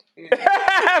shit. Yeah.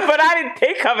 But I didn't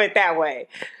think of it that way.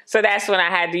 So that's when I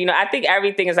had to, I think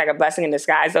everything is a blessing in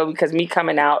disguise though, because me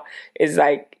coming out is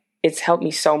it's helped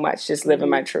me so much just living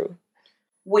my truth.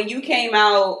 When you came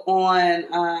out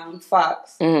on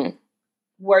Fox,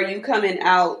 were you coming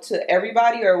out to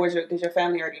everybody or did your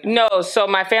family already know? No, so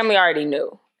my family already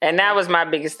knew. And that was my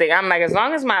biggest thing. I'm like, as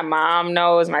long as my mom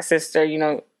knows, my sister,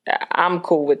 I'm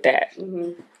cool with that.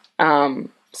 Mm-hmm.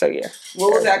 So yeah.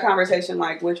 What was that conversation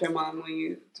like with your mom when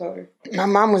you told her? My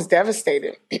mom was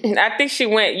devastated. I think she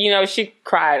went, she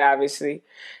cried obviously.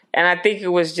 And I think it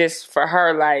was just for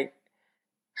her,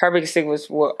 her biggest thing was,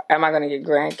 well, am I going to get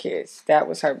grandkids? That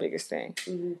was her biggest thing.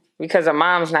 Mm-hmm. Because her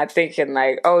mom's not thinking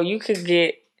oh, you could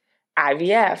get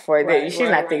IVF or she's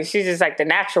not thinking. She's just the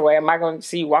natural way. Am I going to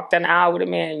see you walk down the aisle with a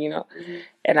man, Mm-hmm.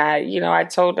 And I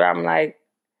told her, I'm like,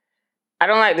 I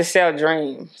don't like to sell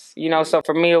dreams, So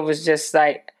for me, it was just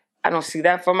I don't see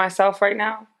that for myself right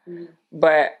now. Mm-hmm.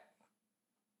 But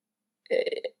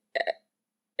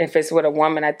if it's with a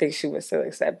woman, I think she would still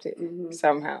accept it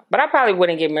somehow. But I probably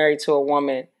wouldn't get married to a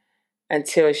woman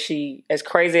until she, as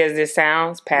crazy as this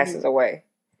sounds, passes away.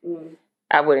 Mm-hmm.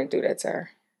 I wouldn't do that to her.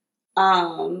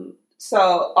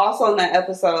 So also in that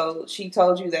episode, she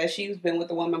told you that she's been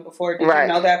with a woman before. Did you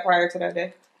know that prior to that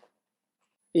day?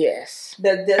 Yes.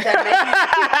 Does that make you...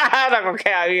 I'm not gonna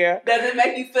count, yeah. Does it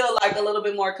make you feel a little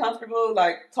bit more comfortable,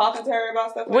 talking to her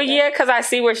about stuff like that? Well, yeah, because I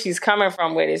see where she's coming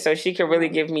from with it, so she can really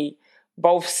give me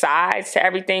both sides to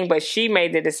everything, but she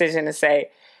made the decision to say,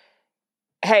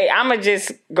 hey, I'm gonna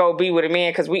just go be with a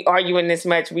man because we arguing this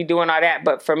much, we doing all that,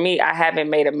 but for me, I haven't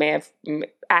met a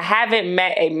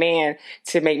man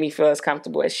to make me feel as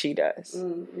comfortable as she does.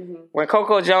 Mm-hmm. When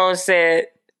Coco Jones said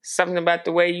something about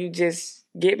the way you just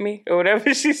get me or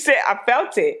whatever she said, I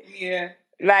felt it. Yeah.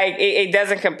 It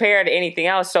doesn't compare to anything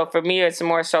else. So for me, it's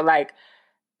more so I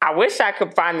wish I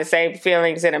could find the same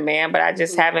feelings in a man, but I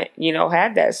just haven't,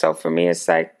 had that. So for me, it's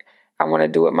I want to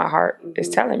do what my heart is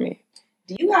telling me.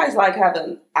 Do you guys have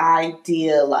an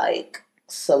ideal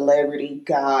celebrity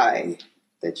guy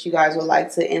that you guys would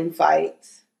like to invite?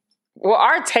 Well,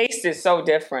 our taste is so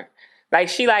different.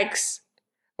 She likes...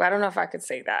 Well, I don't know if I could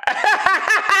say that.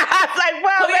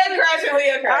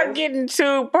 I'm getting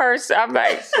too personal. I'm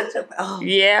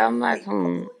yeah, I'm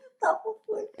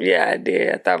Yeah, I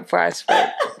did. I thought before I spoke.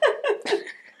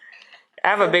 I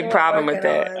have a big problem with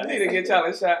that. I need to get y'all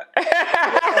a shot.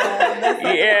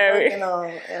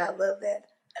 Yeah. And I love that.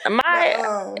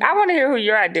 I want to hear who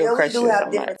your ideal crush is. We do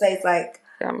have different tastes.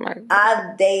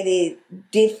 I've dated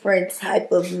different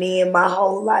type of men my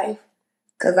whole life.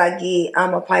 Because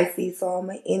I'm a Pisces, so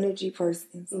I'm an energy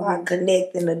person. So I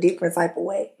connect in a different type of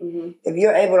way. Mm-hmm. If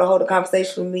you're able to hold a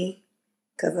conversation with me,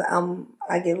 because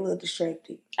I get a little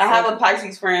distracted. I have a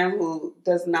Pisces friend who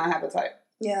does not have a type.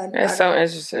 Yeah, that's so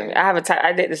interesting. I have a type.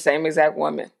 I date the same exact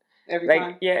woman every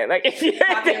time. Yeah, like if you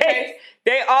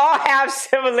they all have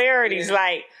similarities,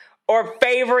 like or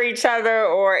favor each other,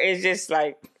 or it's just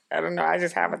like I don't know. I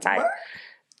just have a type.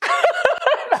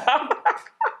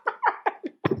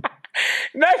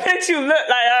 Not that you look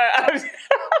like.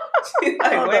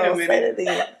 Like wait a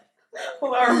minute.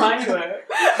 Well, I remind you of.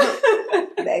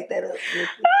 Back that up.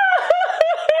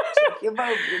 Check your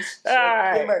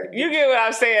verbiage. You get what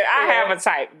I'm saying. I have a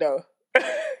type though.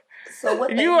 So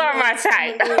what you are my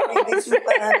type. That you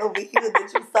find over here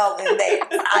that you saw in that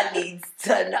I need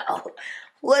to know.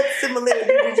 What similarity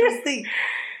did you see?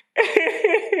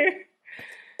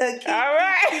 All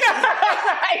right.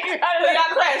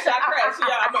 Y'all crash.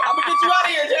 I'm gonna get you out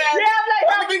of here, Jazz. Yeah, I'm like,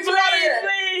 I'm gonna get you out of here.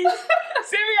 Please.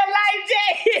 Send me a light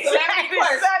jacket. Celebrity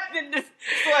crush.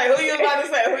 Wait, who you about to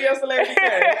say? Who your celebrity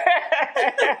crush?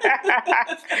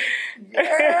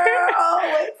 Girl,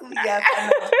 wait till we got to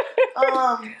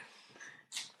know.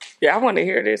 Yeah, I want to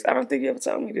hear this. I don't think you ever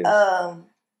told me this.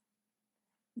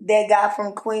 That guy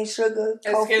from Queen Sugar.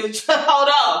 Hold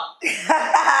on.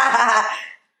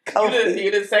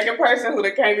 You're the second person who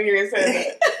came in here and said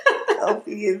that. Kofi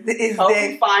is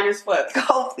Kofi fine as fuck.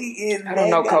 Kofi is I don't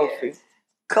know Kofi.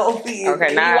 Kofi is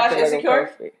okay. Now you watch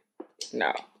Insecure? Kofi.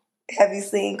 No. Have you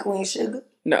seen Queen Sugar?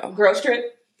 No. Girl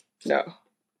Trip? No.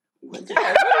 What are you doing?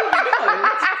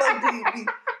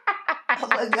 Oh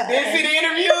my God. Didn't see the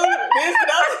interview?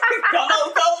 Don't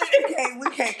know Kofi? We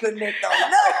can't connect on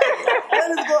nothing.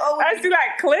 Let us go over. I see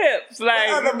like clips. Like,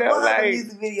 what other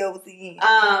music video was he in?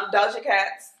 Doja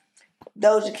Cat's.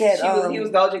 Doja Cat. He was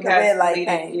Doja Cat's Red Light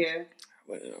leading. Thing. Yeah. I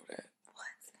wouldn't know that. What?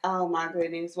 Oh my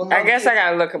goodness. Well, I guess I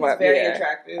gotta look him up. Very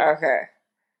attractive. Okay.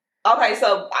 Okay,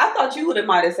 so I thought you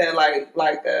might have said like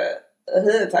a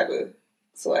hood type of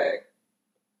swag.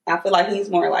 I feel like he's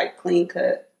more like clean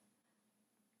cut.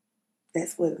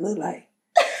 That's what it look like.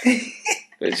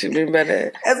 What you mean by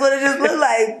that? That's what it just look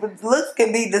like. But looks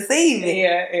can be deceiving.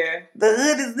 Yeah. The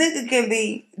hoodest nigga can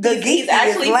be he's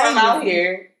actually from out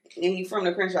here, and he's from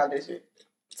the Crenshaw district.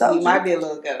 So he might be a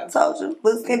little ghetto. Told you,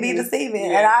 looks can be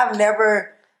deceiving, and I've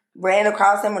never ran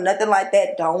across him or nothing like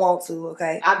that. Don't want to.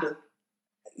 Okay, I do.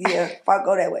 Yeah, if I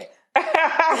go that way. God,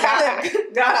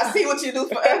 I see what you do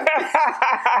for us.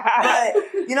 But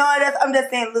you know, I'm just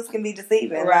saying, looks can be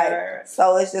deceiving, right?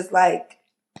 So it's just like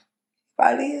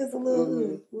probably is a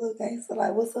little gangster.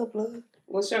 Like, what's up, blood?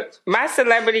 What's your my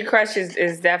celebrity crush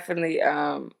is definitely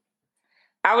I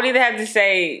would either have to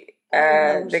say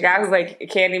the guy who's like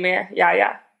Candyman.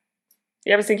 Yeah.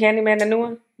 You ever seen Candyman, the new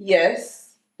one?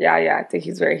 Yes. Yeah. I think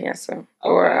he's very handsome. Okay.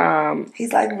 Or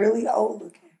he's like really old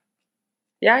looking.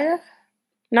 Yeah.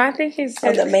 No, I think he's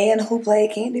the man who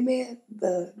played Candyman,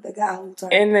 the guy who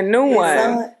turned in the new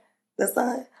one. The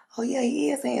son. Oh yeah,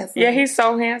 he is handsome. Yeah, he's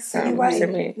so handsome. You're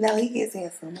right. No, he is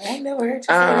handsome. I ain't never heard you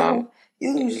say that.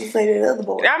 You usually say that other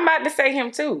boy. I'm about to say him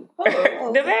too.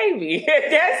 Oh. The baby.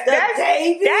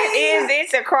 Baby.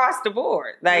 It's across the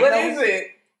board. Like, what is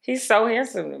it? He's so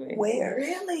handsome to me. Where?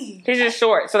 Really? He's just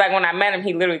short. So like when I met him,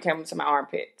 he literally came into my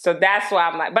armpit. So that's why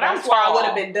I'm like, but that's I'm tall. Why I would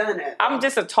have been done it. I'm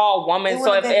just a tall woman.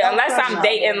 So unless I'm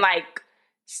dating like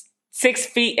 6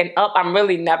 feet and up, I'm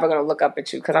really never gonna look up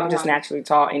at you because I'm just naturally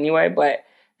tall anyway. But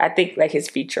I think like his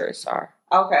features are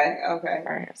okay.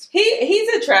 He's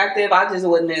attractive. I just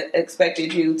wouldn't have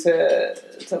expected you to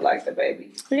like the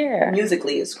baby. Yeah,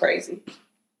 musically it's crazy.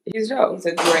 He's dope. He's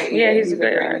a great he's a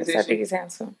great artist. Musician. I think he's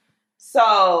handsome.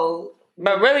 So,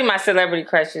 but really, my celebrity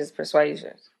crush is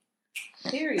Persuasian.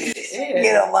 Period.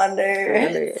 Get on my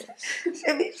nerves.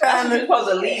 Should be trying to supposed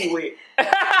to lead with.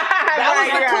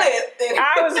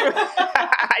 That was the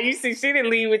clip. You see, she didn't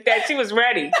lead with that. She was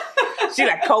ready. She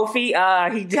like Kofi.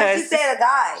 He does. She said a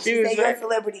guy. She said you're a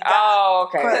celebrity guy. Oh,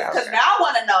 okay. Because now I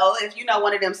want to know if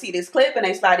one of them see this clip and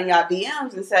they slide in y'all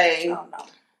DMs and say, "Oh no,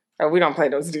 we don't play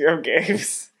those DM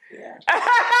games." Yeah.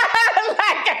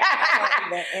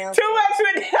 Too much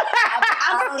with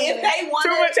if they want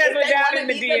too much has been down in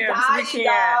the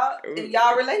DMs. In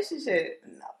y'all relationship.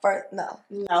 No.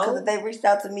 Because if they reached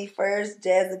out to me first,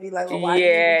 Jazz would be like, "Well, why?"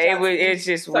 It's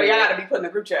just so weird. y'all got to be putting a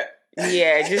group chat.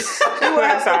 Yeah, just put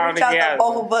us all together.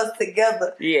 Both of us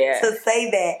together. Yeah. To say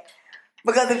that.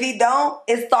 Because if he don't,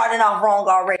 it's starting off wrong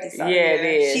already. So it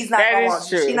is. She's not gonna want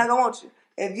you. She's not gonna want you.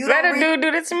 If you let a dude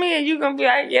do that to me, and you gonna be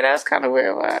like, yeah, that's kind of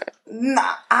weird. What?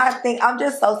 Nah, I think I'm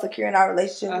just so secure in our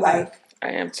relationship. Like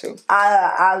I am too.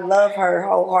 I love her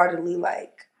wholeheartedly.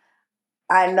 Like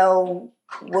I know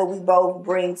what we both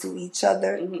bring to each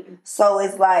other. Mm-hmm. So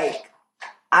it's like,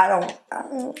 I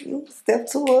don't, you step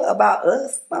to her about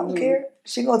us. I don't care.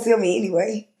 She gonna tell me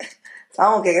anyway. So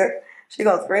I don't care. She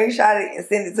gonna screenshot it and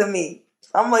send it to me.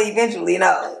 I'm gonna eventually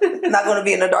know. Not gonna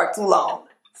be in the dark too long.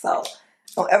 So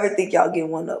don't ever think y'all get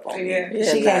one up on me.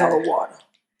 Yeah, she can't hold water.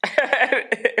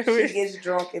 She gets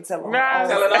drunk and tell it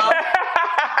all.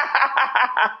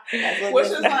 What's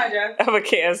your sign, Jeff? I'm a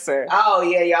Cancer. Oh,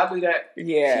 yeah, y'all do that.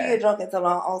 Yeah. She get drunk and tell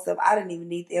her own self, I didn't even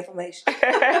need the information. Now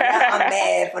I'm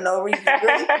mad for no reason.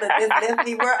 Girl, you could have just left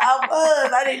me where I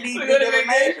was. I didn't need the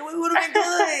information. We would have been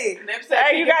good.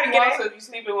 Hey, you gotta get it. So if you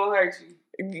sleep, it won't hurt you.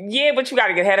 Yeah, but you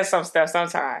gotta get ahead of some stuff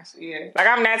sometimes. Yeah. Like,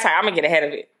 I'm that type. I'm gonna get ahead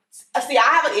of it. See, I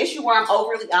have an issue where I'm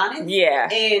overly honest. Yeah.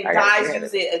 And guys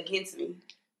use it against me.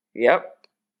 Yep.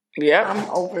 I'm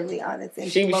overly honest.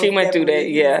 And she went through that,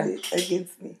 yeah.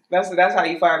 Against me. That's how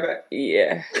you fire back.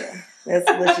 Yeah. That's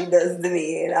what she does to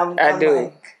me. And I'm do.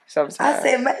 Like, sometimes. I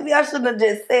said, maybe I should have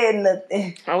just said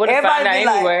nothing. I would have found out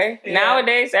anyway. Like,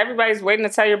 Nowadays, everybody's waiting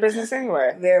to tell your business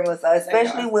anyway. Very much so.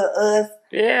 Especially with us.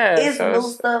 Yeah. It's new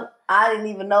stuff I didn't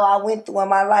even know I went through in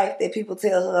my life that people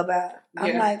tell her about.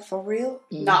 I'm like, for real?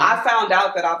 No, I found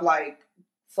out that I've like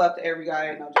fucked every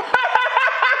guy I know.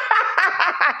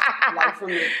 Like from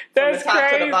the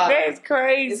top to the bottom. That's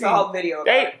crazy. It's a whole video.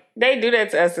 They do that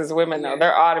to us as women though.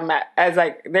 They're automatic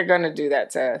they're gonna do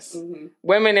that to us. Mm-hmm.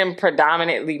 Women in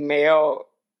predominantly male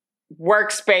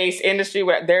workspace industry,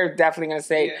 they're definitely gonna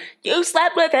say, "You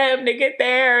slept with him to get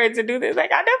there and to do this."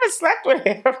 Like, I never slept with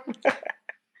him.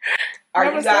 Are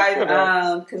you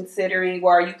guys considering?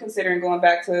 Or are you considering going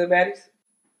back to baddies?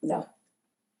 No,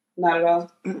 not at all.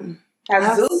 Mm-mm.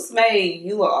 Has Zeus made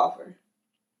you an offer?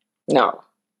 No.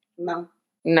 I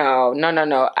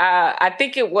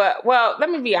think it was. Well,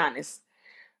 let me be honest.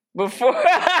 Before,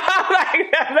 let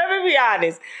me be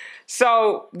honest.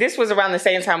 So this was around the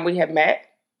same time we had met,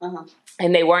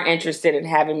 and they weren't interested in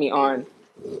having me on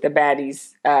the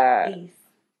baddies.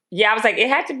 Yeah, I was like, it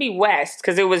had to be West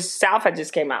because it was South had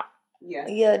just came out.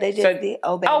 Yeah, they just did.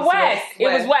 West. It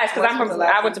was West because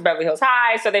I went to Beverly Hills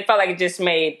High, so they felt like it just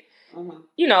made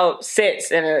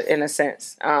sense in a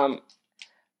sense.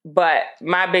 But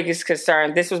my biggest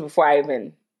concern, this was before I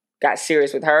even got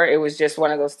serious with her. It was just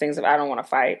one of those things of I don't want to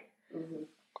fight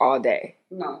all day.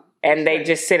 No. And they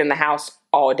just sit in the house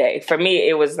all day. For me,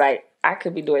 it was like, I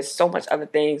could be doing so much other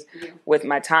things with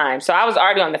my time. So I was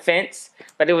already on the fence,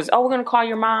 but it was, we're going to call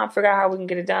your mom, figure out how we can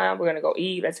get it done. We're going to go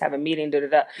eat. Let's have a meeting,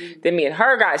 da-da-da. Then me and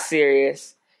her got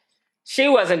serious. She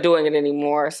wasn't doing it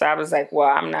anymore. So I was like, well,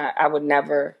 I would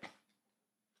never.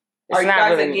 Are you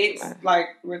guys against, like,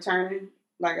 returning?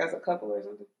 Like as a couple or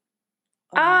something?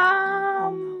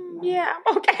 Yeah,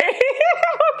 I'm okay.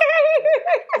 I'm okay.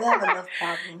 We have enough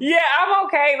problems. Yeah, I'm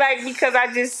okay. Like, because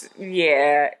I just,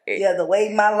 the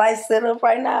way my life's set up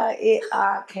right now,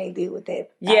 I can't deal with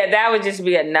that. Yeah, that would just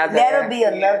be another. That'll be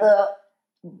another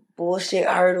bullshit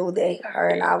hurdle that her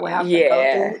and I will have to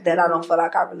go through. That I don't feel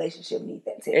like our relationship needs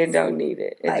that. It don't need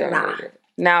it. It don't need it.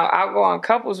 Now I'll go on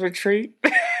couples retreat.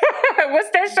 What's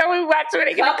that show we watch where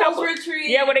they get couples retreat?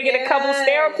 Yeah, where they get a couples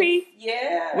therapy.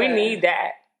 Yeah, we need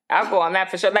that. I'll go on that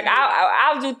for sure. Like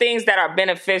I'll do things that are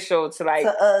beneficial to like to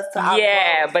us, to our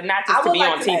growth. But not just to be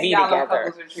on TV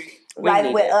together.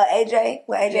 Like with AJ,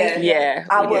 yeah,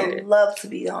 I would love to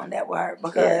be on that with her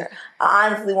because I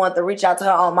honestly want to reach out to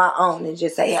her on my own and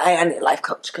just say, "Hey, I need a life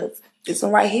coach," because this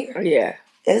one right here,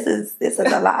 this is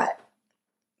a lot.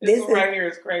 This one right here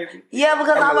is crazy. Yeah,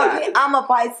 because I'm a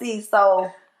Pisces,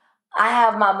 so I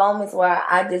have my moments where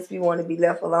I just want to be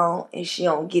left alone, and she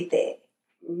don't get that.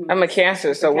 I'm a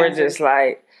Cancer, so we're just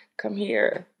like, come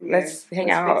here, let's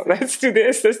hang out, let's do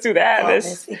this, let's do that.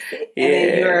 And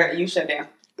then you shut down.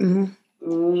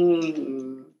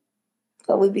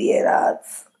 So we be at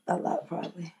odds a lot,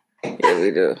 probably. Yeah,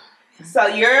 we do. So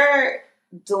you're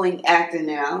doing acting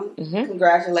now.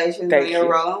 Congratulations on your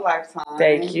role in Lifetime.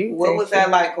 Thank you. What was that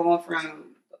like going from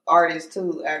artist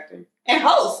to actor? And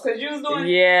host, because you was doing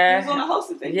a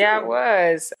hosting thing. Yeah, too. I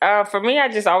was. For me, I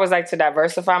just always like to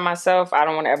diversify myself. I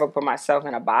don't want to ever put myself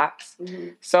in a box.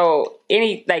 So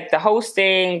the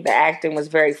hosting, the acting was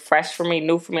very fresh for me,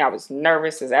 new for me. I was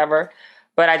nervous as ever,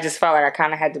 but I just felt like I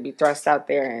kind of had to be thrust out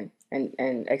there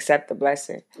and accept the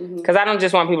blessing. Because I don't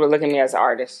just want people to look at me as an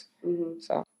artist.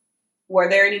 So, were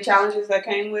there any challenges that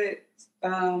came with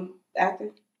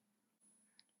acting?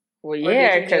 Well,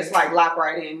 yeah, because just like lock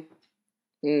right in.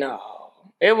 No.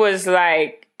 It was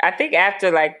like, I think after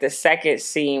like the second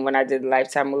scene when I did the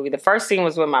Lifetime movie, the first scene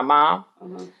was with my mom.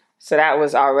 So that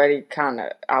was already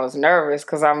I was nervous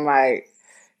because I'm like,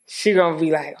 she gonna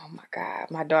be like, oh my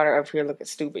God, my daughter up here looking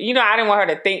stupid. You know, I didn't want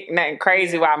her to think nothing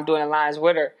crazy while I'm doing the lines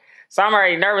with her. So I'm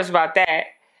already nervous about that.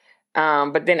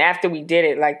 But then after we did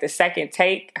it, like the second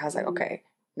take, I was like, okay,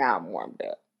 now I'm warmed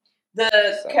up.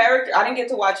 The character, I didn't get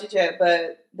to watch it yet,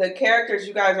 but the characters,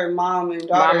 you guys are mom and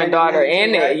daughter. Mom and daughter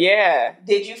in it, yeah.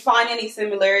 Did you find any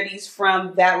similarities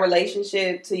from that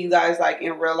relationship to you guys, like,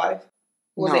 in real life?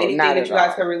 Was it anything that you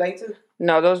guys could relate to?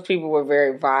 No, those people were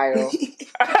very vile.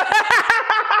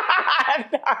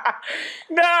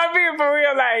 No, I'm being for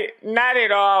real, like, not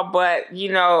at all. But,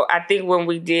 you know, I think when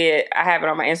we did, I have it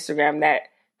on my Instagram that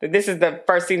this is the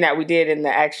first thing that we did in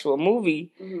the actual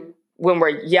movie. Mm-hmm. When we're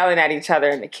yelling at each other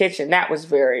in the kitchen, that was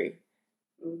very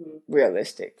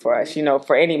realistic for us. You know,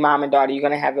 for any mom and daughter, you're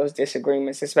going to have those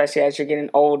disagreements, especially as you're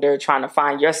getting older, trying to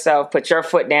find yourself, put your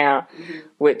foot down,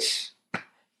 which,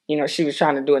 you know, she was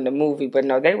trying to do in the movie. But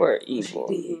no, they were evil.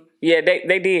 Yeah,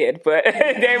 they did. But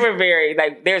they were very,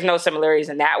 like, there's no similarities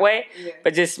in that way. Yeah.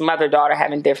 But just mother-daughter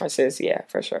having differences, yeah,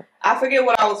 for sure. I forget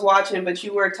what I was watching, but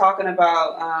you were talking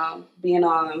about being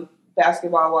on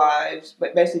Basketball Wives,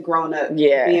 but basically growing up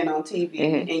being on TV,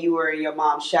 and you were in your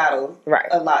mom's shadow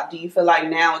a lot. Do you feel like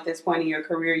now at this point in your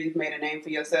career you've made a name for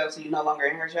yourself, so you're no longer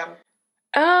in her shadow?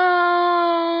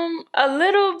 A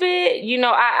little bit. You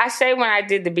know, I say when I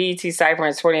did the BET Cypher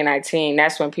in 2019,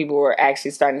 that's when people were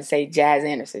actually starting to say Jazz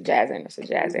Anderson, Jazz Anderson,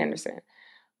 Jazz Anderson.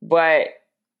 But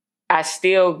I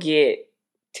still get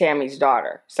Tammy's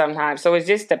daughter sometimes, so it's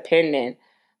just dependent.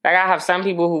 Like, I have some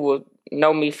people who will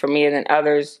know me for me, and then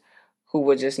others who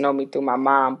would just know me through my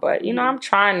mom. But, you know, I'm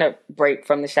trying to break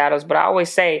from the shadows. But I always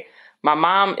say my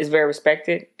mom is very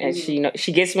respected, and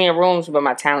she gets me in rooms, but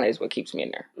my talent is what keeps me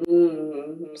in there.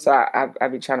 Mm-hmm. So I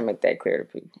be trying to make that clear to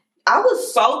people. I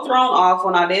was so thrown off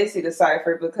when I did see the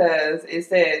cipher because it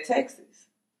said Texas.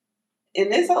 And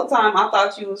this whole time, I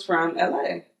thought you was from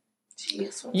L.A.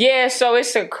 Yeah, so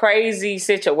it's a crazy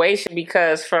situation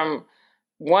because from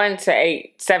 1 to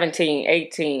 17,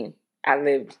 18, I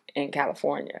lived in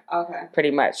California. Okay.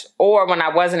 Pretty much. Or when I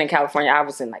wasn't in California, I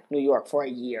was in like New York for a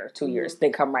year, 2 years,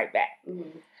 then come right back.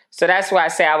 Mm-hmm. So that's why I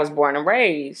say I was born and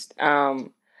raised.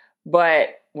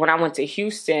 But when I went to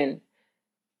Houston,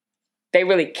 they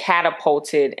really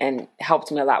catapulted and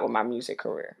helped me a lot with my music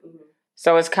career. Mm-hmm.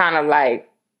 So it's kind of like,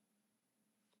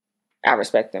 I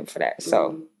respect them for that.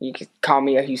 So you can call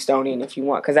me a Houstonian if you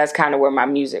want, because that's kind of where my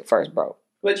music first broke.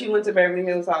 But you went to Beverly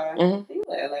Hills High. Mm-hmm. You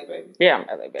LA, baby. Yeah, I'm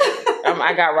LA, baby.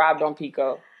 I got robbed on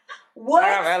Pico. What?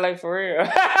 I'm LA for real.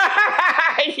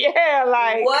 Yeah,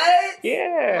 like. What?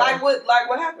 Yeah. Like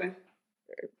what happened?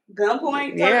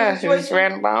 Gunpoint? Yeah, she just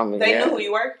ran about me. They knew who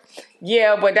you were?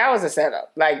 Yeah, but that was a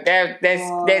setup. Like,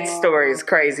 that story is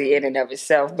crazy in and of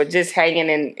itself. But just hanging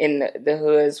in the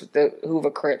hoods with the Hoover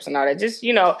Crips and all that. Just,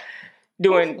 you know,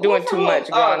 doing too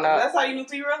much growing up. That's how you knew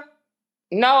T-Row?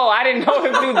 No, I didn't know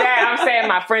him through that. I'm saying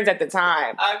my friends at the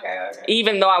time. Okay.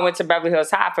 Even though I went to Beverly Hills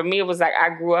High, for me, it was like I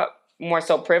grew up more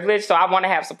so privileged, so I want to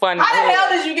have some fun. How the hell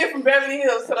did you get from Beverly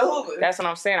Hills to the Hoover? That's what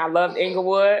I'm saying. I loved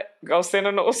Inglewood, Go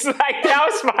Sentinels. Like, that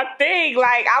was my thing.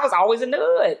 Like, I was always in the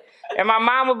hood. And my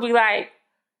mom would be like,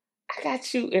 I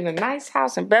got you in a nice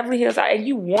house in Beverly Hills, and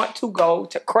you want to go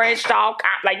to Crenshaw.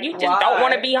 Like, you just don't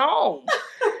want to be home.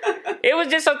 It was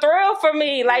just a thrill for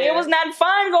me. Like, it was nothing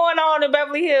fun going on in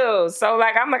Beverly Hills. So,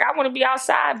 like, I'm like, I want to be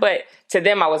outside. But to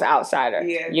them, I was an outsider.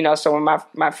 Yeah. You know, so when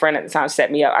my friend at the time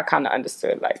set me up, I kind of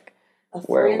understood, like,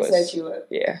 where it was. A friend set you up?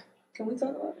 Yeah. Can we talk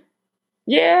about it?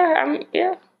 Yeah,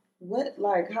 yeah. What,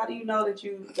 like, how do you know that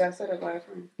you got set up by a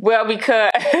friend? Well,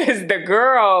 because the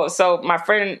girl, so my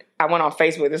friend, I went on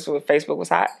Facebook. This was when Facebook was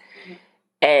hot. Mm-hmm.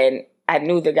 And I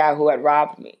knew the guy who had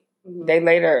robbed me. Mm-hmm. They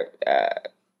later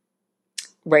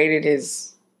raided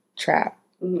his trap.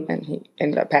 Mm-hmm. And he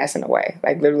ended up passing away.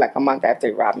 Like, literally like a month after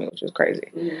he robbed me, which was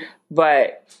crazy. Mm-hmm.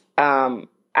 But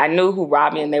I knew who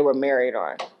robbed me, and they were married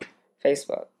on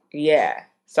Facebook. Yeah.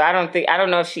 So I don't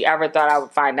know if she ever thought I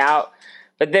would find out.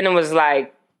 But then it was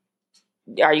like,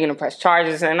 are you going to press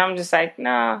charges? And I'm just like,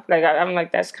 nah. Like, I'm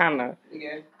like, that's kind of,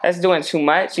 that's doing too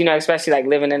much. You know, especially like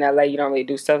living in LA, you don't really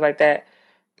do stuff like that.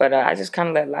 But I just kind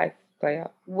of let life play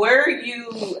out. Were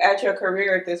you at your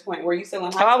career at this point? Were you still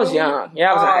in high school? I was young.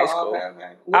 Yeah, I was in high school.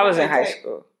 Okay. I was in high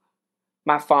school.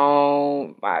 My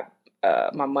phone,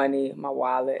 my money, my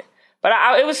wallet. But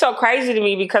it was so crazy to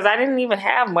me because I didn't even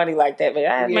have money like that. But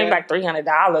I had maybe like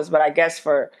 $300. But I guess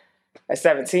for a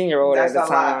 17-year-old at the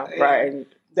time, right? And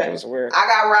that was weird. I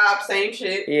got robbed, same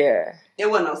shit. Yeah. It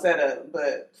wasn't no setup,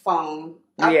 but phone.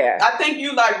 I think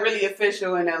you like really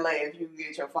official in LA if you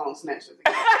get your phone snatched.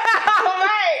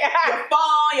 Right. Your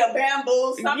phone, your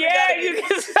bamboo, something. Yeah, you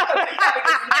can.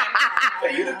 For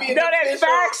you to be no, that's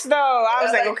facts though. I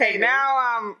was like, okay,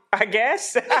 now I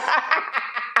guess.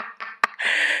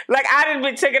 Like I done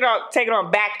been taking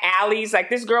on back alleys. Like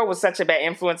this girl was such a bad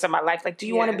influence in my life. Like, do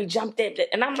you want to be jumped in?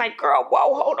 And I'm like, girl,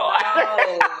 whoa, hold on.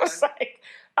 No. I was like,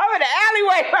 I'm in the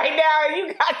alleyway right now, and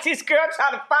you got this girl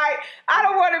trying to fight. I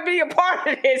don't want to be a part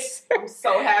of this. I'm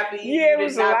so happy. Yeah, it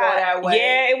was not go that way.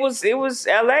 Yeah, it was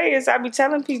LA, as I be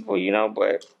telling people,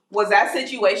 but. Was that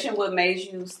situation what made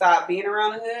you stop being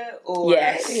around the hood? Or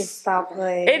yes. Stop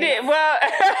playing. It did. Well,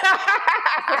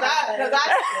 because I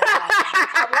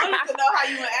wanted to know how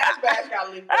you and Ashbash got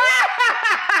linked up.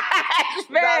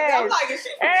 I'm like, is she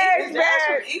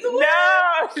from Inglewood?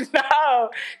 No.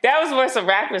 That was more some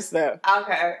rapping stuff.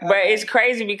 Okay. But it's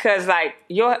crazy because like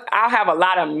I'll have a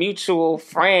lot of mutual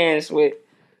friends with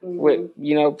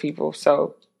people.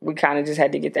 So we kind of just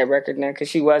had to get that record done because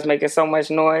she was making so much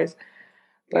noise.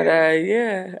 But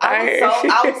yeah,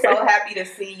 I was so happy to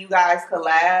see you guys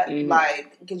collab,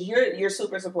 like because you're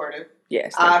super supportive.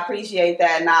 Yes, I appreciate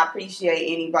that, and I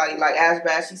appreciate anybody like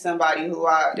Ashbash. She's somebody who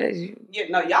y'all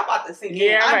about to sing.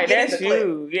 Yeah, I'm right. That's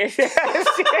you. Yes,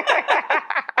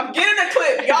 I'm getting the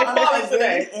clip. Y'all falling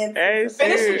today.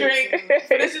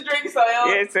 Finish the drink, so y'all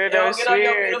get on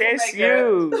your beautiful that's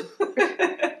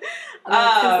makeup.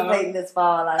 I'm anticipating this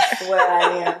fall. I swear I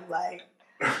am. Like.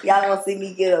 Y'all gonna see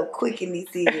me get up quick in these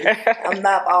seasons. I'm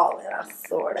not balling. I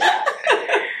sort of.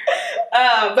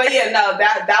 But yeah, no,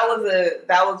 that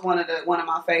was one of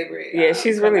my favorite. Yeah,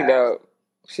 she's really dope.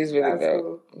 She's really dope.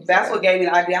 Cool. That's what gave me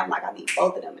the idea. I'm like, I need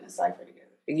both of them in a cipher together.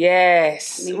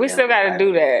 Yes, we still got to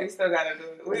do that. We still got to do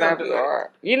it. We gonna do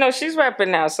it. She's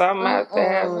rapping now, so I'm out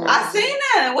there. I seen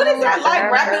that. What is that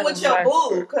like rapping with your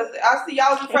boo? Because I see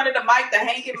y'all was in front of the mic, the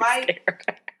hanging mic.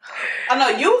 I know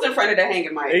you was in front of the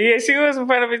hanging mic. Yeah, she was in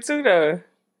front of it too, though.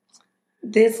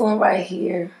 This one right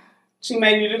here. She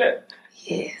made you do that?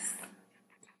 Yes.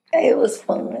 It was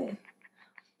fun.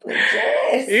 But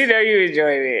yes. You know you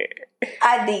enjoyed it.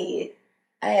 I did.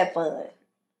 I had fun.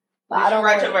 But I don't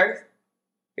write your verse?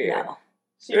 Yeah. No.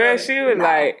 She was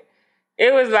like,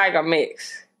 it was like a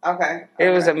mix. Okay. It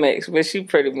was a mix, but she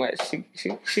pretty much,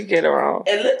 she get her own.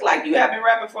 It looked like you have been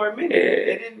rapping for a minute. Yeah.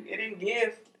 It didn't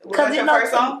give. Was that your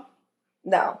first song?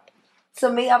 No. To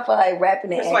me, I feel like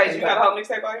rapping and acting. You got a whole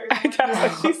mixtape out here?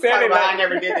 She said it. I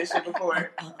never did this shit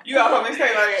before. You got a whole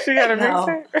mixtape out here? She got a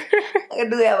mixtape? I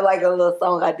do have like a little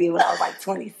song I did when I was like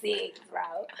 26, bro.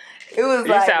 It was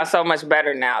you sound so much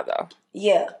better now, though.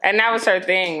 Yeah. And that was her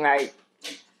thing, like.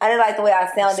 I didn't like the way I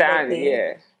sounded back then.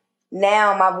 Yeah.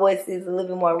 Now my voice is a little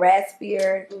bit more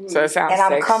raspier. So it sounds and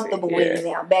I'm sexy. Comfortable with it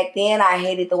now. Back then, I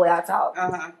hated the way I talked.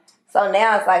 Uh-huh. So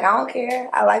now it's like, I don't care.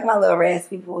 I like my little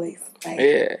raspy voice. Like,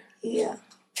 yeah.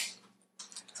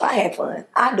 So I had fun.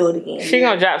 I'll do it again. She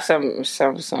gonna drop some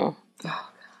song. Oh,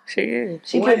 she is.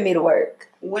 She put me to work.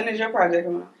 When is your project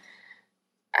coming out?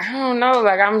 I don't know.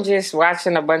 Like, I'm just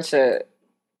watching a bunch of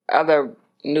other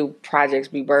new projects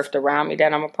be birthed around me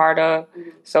that I'm a part of. Mm-hmm.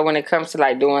 So when it comes to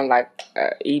like doing like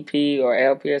EP or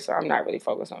LP or so, I'm not really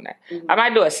focused on that. Mm-hmm. I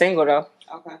might do a single though.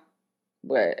 Okay.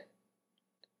 But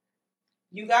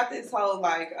you got this whole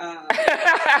like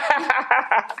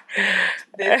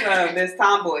this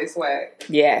tomboy swag.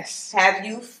 Yes. Have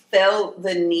you felt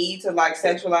the need to like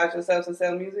sexualize yourself to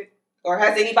sell music? Or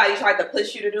has anybody tried to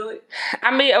push you to do it?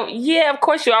 I mean, yeah, of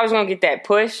course you're always going to get that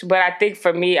push. But I think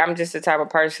for me, I'm just the type of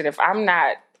person, if I'm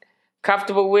not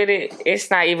comfortable with it, it's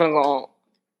not even going to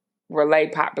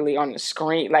relate properly on the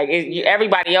screen. Like,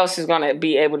 everybody else is going to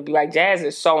be able to be like, Jazz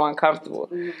is so uncomfortable.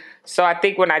 Mm-hmm. So I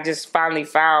think when I just finally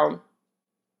found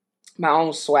my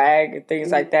own swag and things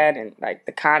like that, and like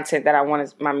the content that I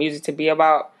wanted my music to be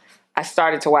about, I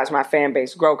started to watch my fan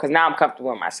base grow because now I'm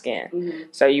comfortable in my skin. Mm-hmm.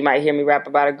 So you might hear me rap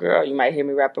about a girl, you might hear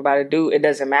me rap about a dude. It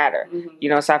doesn't matter.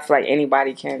 Mm-hmm. So I feel like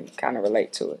anybody can kind of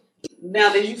relate to it.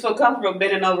 Now, did you feel comfortable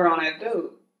bending over on that dude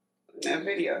in that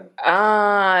video?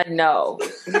 No.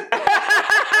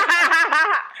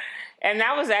 And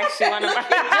that was actually one of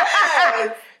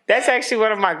my... That's actually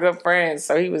one of my good friends.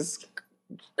 So he was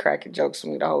cracking jokes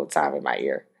with me the whole time in my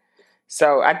ear.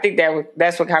 So I think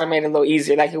that's what kind of made it a little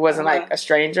easier. Like, it wasn't like a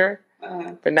stranger.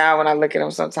 But now when I look at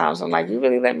him sometimes, I'm like, you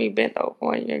really let me bend over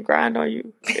on you and grind on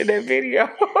you in that video.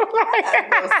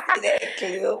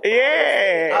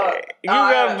 Yeah. You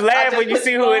gonna laugh when you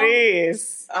see who it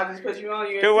is. I'll just put you on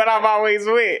you. Do what I'm always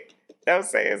with. Don't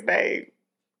say his name.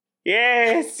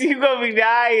 Yes, you gonna be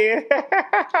dying.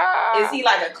 Is he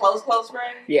like a close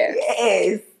friend?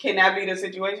 Yes. Can that be the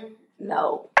situation?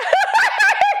 No.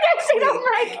 She don't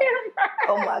like him.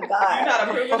 Oh my God. You're not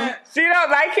approving that? She don't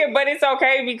like him, but it's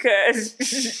okay because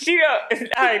she don't.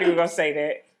 I ain't even gonna say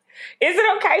that. Is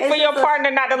it okay for your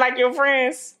partner not to like your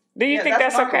friends? Do you think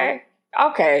that's okay?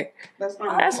 Okay.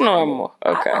 That's normal.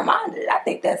 Okay. I don't mind it. I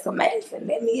think that's amazing.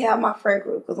 Let me have my friend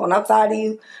group. Because when I'm tired of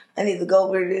you, I need to go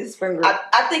over to this friend group.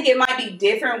 I think it might be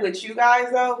different with you guys,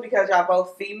 though, because y'all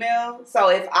both female. So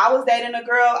if I was dating a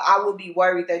girl, I would be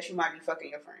worried that you might be fucking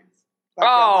your friends. Like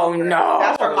no.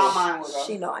 That's where my mind would go.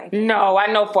 She know I ain't. No, I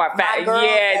know for a fact. Girl,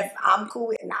 yeah. I'm cool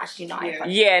with. Nah, she know I ain't.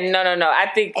 Yeah, no. I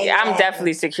think I'm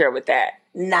definitely secure with that.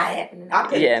 Not happening.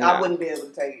 I wouldn't be able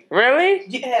to take it. Really?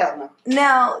 Yeah, hell no.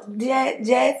 Now,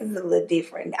 Jazz is a little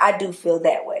different. I do feel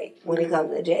that way when it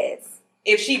comes to Jazz.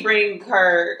 If she bring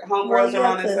her homegirls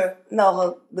around and stuff?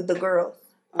 No, with the girls.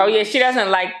 Oh yeah, she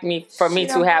doesn't like me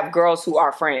to have girls who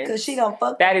are friends. Because she don't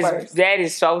fuck that them is first. That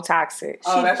is so toxic.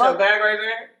 Oh, that's your bag right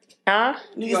there? Huh?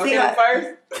 You see her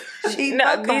first? She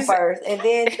fuck them first, and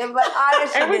then they're like, "Oh, that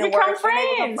shit and we didn't become work."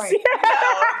 friends. No,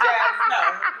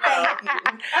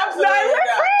 absolutely we're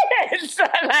friends.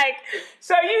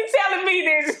 So you telling me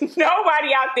there's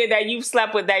nobody out there that you've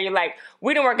slept with that you're like,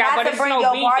 we didn't work out, but it's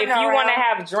no beef. If you want to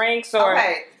have drinks or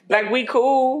like we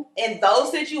cool. In those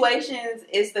situations,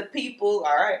 it's the people.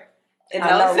 All right. I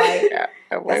know, right?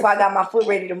 That's why I got my foot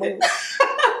ready to move.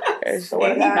 So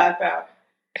he knocked out.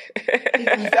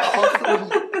 In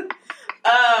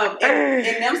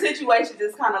them situations,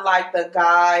 it's kind of like the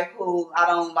guy who I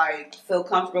don't like feel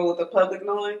comfortable with the public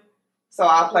knowing. So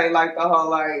I play like the whole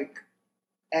like,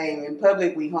 hey, in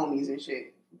public we homies and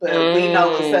shit, but we know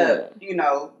what's up, you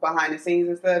know, behind the scenes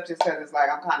and stuff. Just because it's like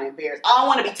I'm kind of embarrassed. I don't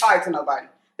want to be tied to nobody.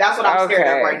 That's what I'm scared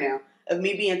of right now. Of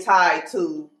me being tied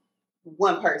to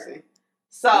one person.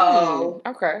 So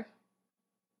okay.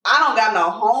 I don't got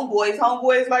no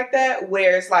homeboys like that,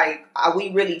 where it's like, are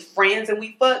we really friends and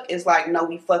we fuck? It's like, no,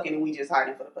 we fucking and we just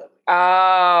hiding for the public.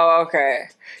 Oh, okay.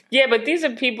 Yeah, but these are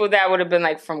people that would have been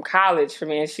like from college for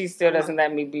me, and she still doesn't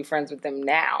let me be friends with them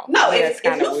now. No, if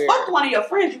you fucked one of your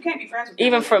friends, you can't be friends with them.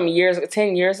 Even from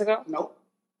 10 years ago? Nope.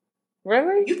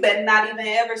 Really? You better not even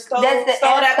ever stole that bitch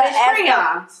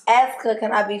crayons. Ask her,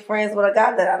 can I be friends with a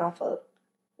guy that I don't fuck?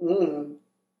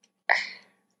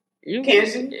 You can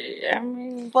she? I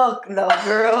mean, fuck no,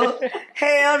 girl.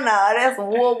 Hell no. That's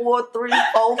World War 3,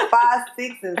 4, 5,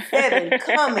 6, and 7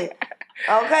 coming.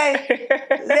 Okay?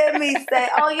 Let me say,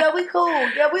 oh yeah, we cool.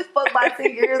 Yeah, we fucked about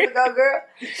 10 years ago, girl.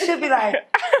 She'll be like,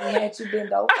 had you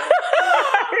been over?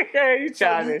 Yeah, you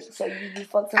childish. So you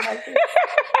fucked him like that?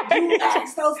 You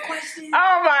ask those questions?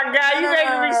 Oh my God, you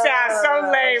making me sound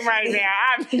so lame right now.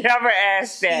 I've never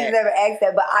asked that. She's never asked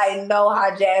that, but I know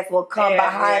how Jazz will come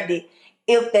behind it.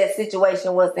 If that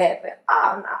situation was to happen,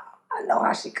 oh no, I know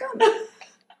how she coming.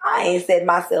 I ain't set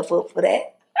myself up for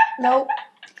that. Nope.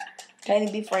 Can't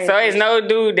even be friends. So there's no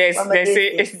dude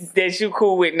that you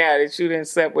cool with now that you didn't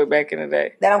slept with back in the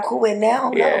day? That I'm cool with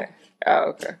now? Yeah. No.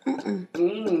 Oh, okay.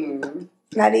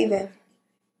 Not even.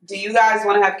 Do you guys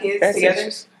want to have kids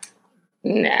together?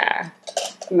 Nah.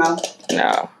 No.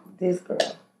 This girl,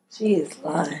 she is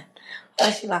lying. Why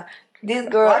she lying? This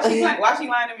girl. Why she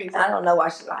lying to me? I don't know why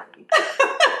she lying to me.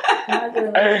 I'm not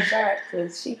gonna make a shot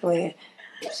because she playing.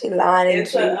 She lying and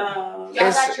shit. Y'all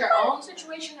got your own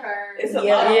situation or? It's a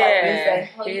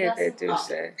they do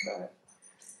say.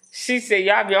 She said,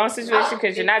 y'all have your own situation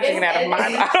because you're not drinking out of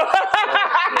mine.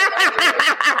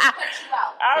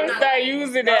 I'm gonna start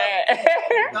using that.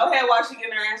 Go ahead while she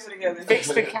getting her answer together. Fix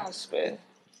the couch, man.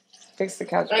 Fix the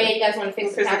couch. Oh yeah, you guys want to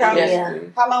fix the couch? Yeah.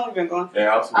 How long we been going?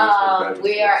 Yeah,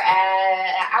 we are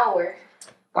at an hour.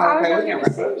 Okay, we can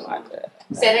wrap it like that.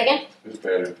 Say it again. It's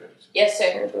better. Yes,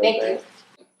 sir. Thank you.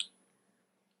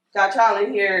 Got y'all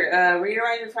in here.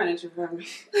 Rearrange your furniture for me.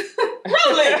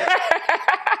 Really?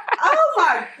 Oh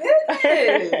my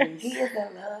goodness. He is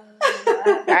in love.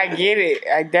 I get it.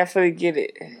 I definitely get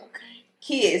it. Okay.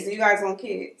 Kids. Do you guys want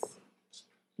kids?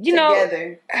 You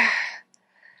together? Know,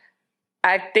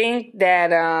 I think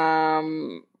that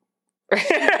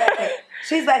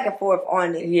she's back and forth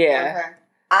on it. Yeah. Okay.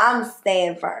 I'm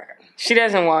staying for her. She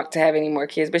doesn't want to have any more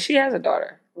kids, but she has a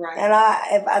daughter. Right. And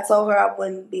if I told her I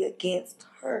wouldn't be against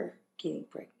her getting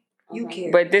pregnant. You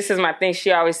care. But this is my thing.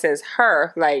 She always says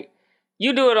her, like,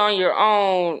 you do it on your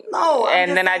own. No,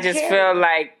 and then I just feel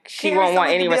like she won't want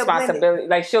any responsibility.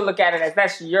 Like, she'll look at it as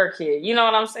that's your kid. You know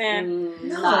what I'm saying?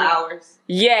 No. Not ours.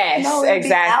 Yes, no, it'd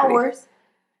exactly. Be ours.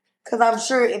 Because I'm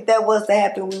sure if that was to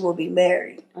happen, we will be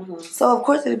married. So, of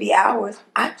course, it'd be ours.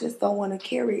 I just don't want to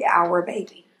carry our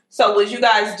baby. So, would you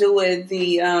guys do it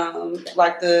the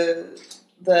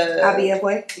IVF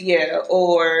way? Yeah,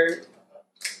 or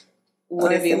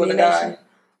would it be with a guy?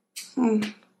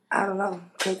 I don't know.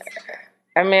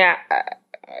 I mean,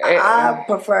 I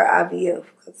prefer IVF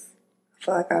because I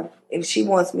feel like if she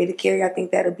wants me to carry, I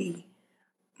think that'll be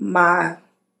my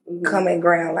common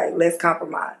ground. Like, let's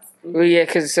compromise. Well, yeah,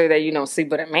 because so that you don't sleep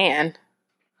with a man.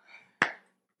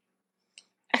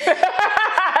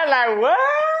 Like, what?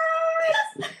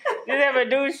 You never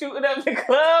do shooting up the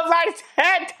club like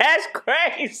that? That's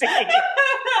crazy.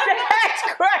 That's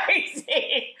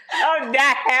crazy. I'm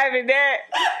not having that.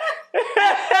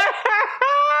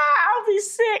 I'll be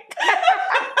sick.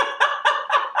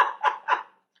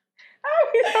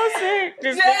 I'll be so sick.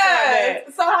 Just yeah.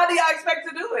 So how do y'all expect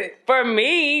to do it? For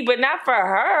me, but not for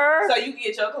her. So you can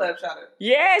get your club shot up.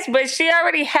 Yes, but she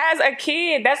already has a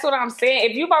kid. That's what I'm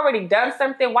saying. If you've already done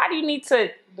something, why do you need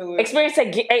to experience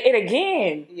it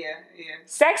again? Yeah.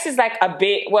 Sex is like a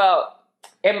bit,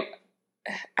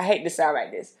 I hate to sound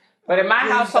like this, but in my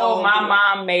household, my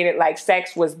mom made it like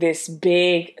sex was this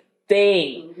big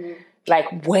thing. Mm-hmm.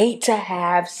 Like, wait to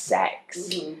have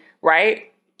sex,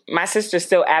 right? My sister's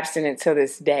still abstinent to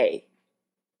this day.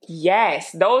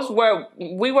 Yes,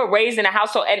 we were raised in a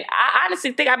household, and I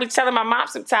honestly think I be telling my mom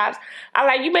sometimes, I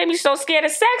like, you made me so scared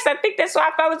of sex. I think that's why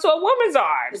I fell into a woman's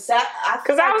arms.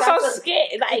 Because I was so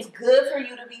scared. Like, it's good for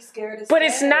you to be scared of sex. But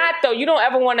it's not, though. You don't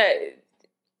ever want to...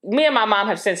 Me and my mom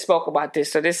have since spoke about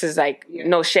this, so this is like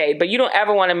no shade, but you don't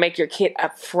ever want to make your kid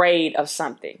afraid of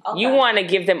something. Okay. You want to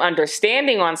give them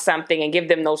understanding on something and give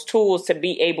them those tools to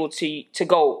be able to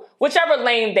go whichever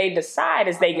lane they decide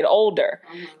as they get older.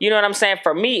 You know what I'm saying?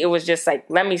 For me, it was just like,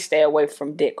 let me stay away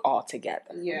from dick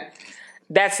altogether. Yeah.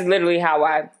 That's literally how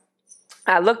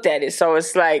I looked at it. So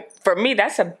it's like, for me,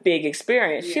 that's a big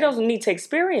experience. Yeah. She doesn't need to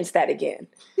experience that again.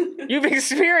 You've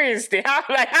experienced it. I'm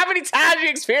like, how many times you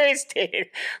experienced it?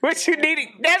 What you needed?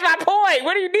 That's my point.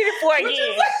 What do you need it for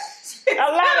again?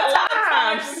 A lot of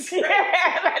times.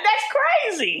 Yeah, that's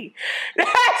crazy.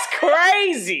 That's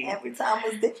crazy. Every time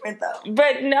was different, though.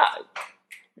 But no.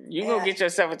 You gonna get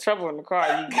yourself in trouble in the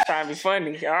car. You trying to be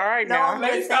funny. All right, no, now. I'm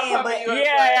just saying, but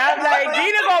I'm like,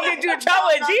 Gina gonna get you in trouble,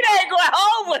 and Gina ain't going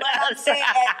home with us. I'm saying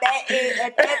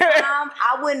at that time,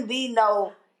 I wouldn't be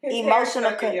no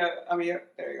emotional. There you go.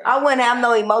 I wouldn't have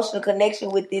no emotional connection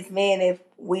with this man if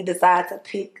we decide to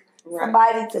pick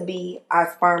somebody to be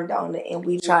our sperm donor, and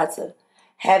we try to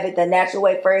have it the natural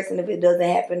way first. And if it doesn't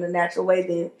happen the natural way,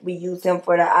 then we use him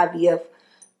for the IVF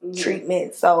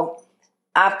treatment. So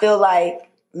I feel like,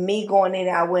 me going in,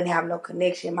 I wouldn't have no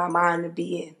connection in my mind to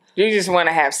be in. You just want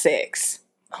to have sex.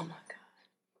 Oh my God.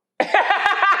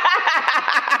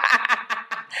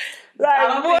 Like, I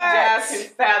don't think Jazz can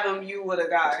fathom you with a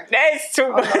guy. That's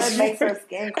too much. It makes her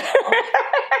skin crawl.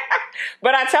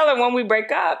 But I tell her when we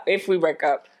break up, if we break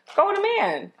up, go with a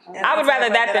man. I would rather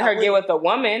that than her get with a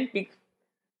woman.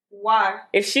 Why?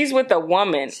 If she's with a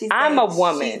woman, I'm a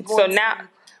woman. So now...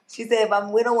 She said, if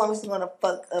I'm with a woman, she's going to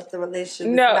fuck up the relationship.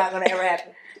 It's not going to ever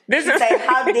happen. She said,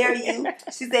 how dare you?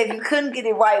 She said, if you couldn't get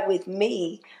it right with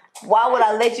me, why would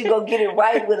I let you go get it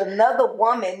right with another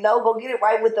woman? No, go get it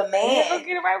right with a man. Yeah, go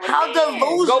get it right with how a man.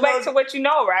 Delusional, go back to what you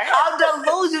know, right? How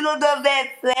delusional does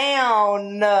that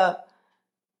sound? Go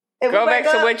back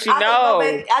to what you know.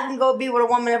 I can go be with a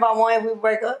woman if I want if we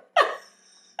break up.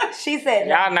 She said,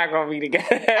 y'all not gonna be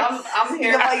together. I'm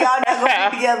here. Y'all not gonna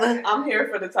be together. I'm here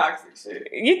for the toxic shit.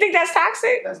 You think that's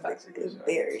toxic? That's toxic.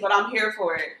 Very. But I'm here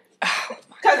for it.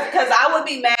 Because I would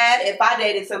be mad if I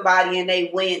dated somebody and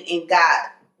they went and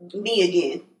got me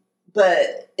again,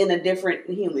 but in a different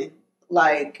human.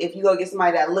 Like, if you go get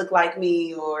somebody that look like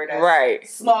me or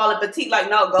that's small and petite, like,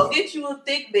 no, go get you a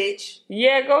thick bitch.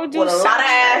 Yeah, go do with a something. lot of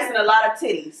ass and a lot of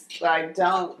titties. Like,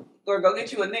 don't. Or go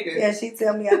get you a nigga. Yeah, she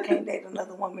tell me I can't date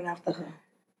another woman after her.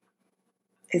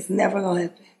 It's never gonna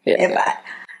happen. Yeah.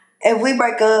 If we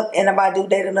break up and if I do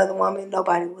date another woman,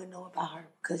 nobody would know about her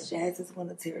because Jazz is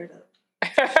gonna tear it up.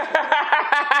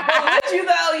 But with you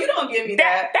though, you don't give me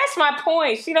that. That's my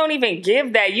point. She don't even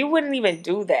give that. You wouldn't even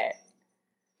do that.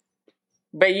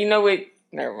 But you know what?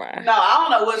 Never mind. No, I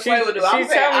don't know what Sway would do. She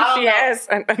tells me she has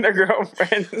another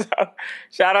girlfriend. So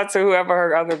shout out to whoever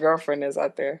her other girlfriend is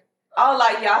out there. Oh,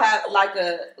 like y'all have right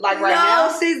now?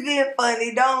 No, she's being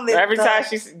funny. Don't listen. Every time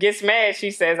she gets mad,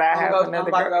 she says, "I have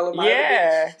another girl."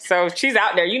 Yeah, so she's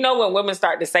out there. You know, when women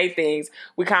start to say things,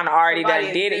 we kind of already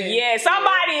done did it. Yeah,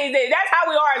 somebody is there. That's how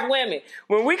we are as women.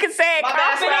 When we can say it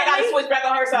confidently, I gotta switch back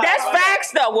on her side. That's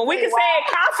facts, though. When we can say it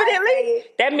confidently,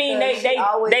 that means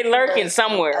they lurking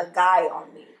somewhere. A guy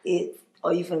on me. You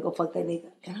finna go fuck that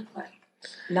nigga? And I'm like,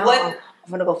 no. What? I'm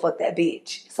gonna go fuck that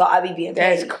bitch. So I be being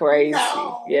petty. That's crazy.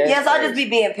 No. Yes, I just be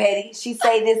being petty. She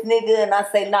say this nigga and I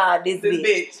say, nah, this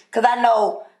bitch. Because I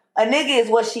know a nigga is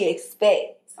what she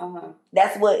expects.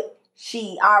 That's what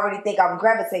she already think I'm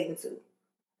gravitating to.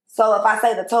 So if I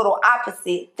say the total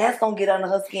opposite, that's gonna get under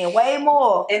her skin way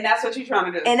more. And that's what you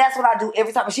trying to do. And that's what I do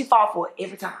every time. And she fall for it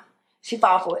every time. She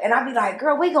fall for it. And I be like,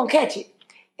 girl, we gonna catch it.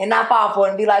 And I fall for it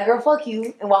and be like, girl, fuck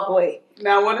you, and walk away.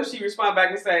 Now, what if she respond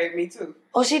back and say, me too?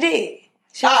 Oh, she did.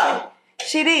 She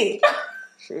did.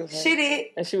 She did.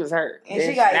 And she was hurt. And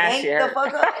she got yanked the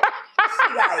fuck up.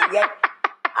 She got yanked.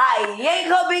 I yanked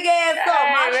her big ass up.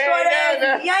 My short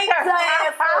ass yanked her ass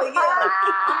up. Yeah.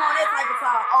 I'm on that type of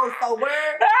time. Oh, so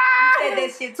word? You said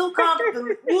that shit too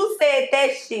comfortable. You said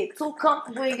that shit too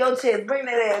comfortable in your chest. Bring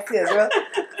that ass here, girl.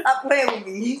 Stop playing with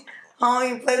me. I don't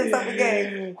even play this other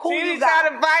game. Who she you was got?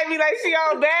 trying to fight me like she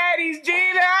on baddies,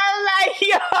 Gina. I'm like,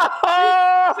 yo.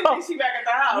 She thinks she back at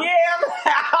the house. Yeah,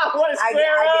 I want to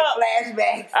square up. I get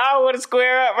flashbacks. I want to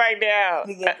square up right now.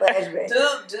 We get flashbacks.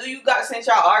 Do you got, since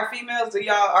y'all are females, do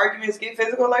y'all arguments get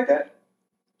physical like that?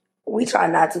 We try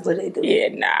not to, but they do. Yeah,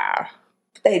 nah.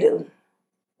 They do.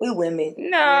 We women.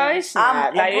 No, it's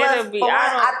not. Like, it'll be.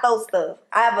 I throw stuff.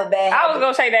 I have a bad habit. I was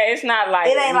gonna say that it's not like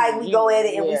it ain't like we go at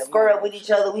it and we square up with each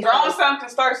other. We throwing something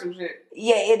to start some shit.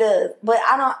 Yeah, it does. But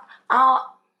I'm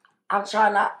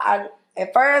trying not.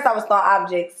 At first, I was throwing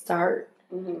objects to hurt.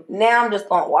 Mm-hmm. Now I'm just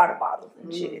throwing water bottles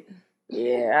and shit.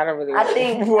 Yeah, I don't really. I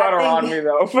think water on me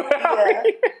though. Yeah.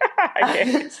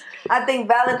 I think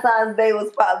Valentine's Day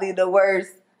was probably the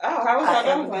worst. Oh, how was your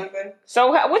Valentine's Day? So,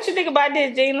 what you think about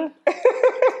this, Gina?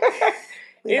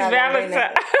 It's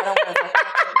Valentine's.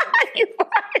 You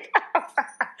brought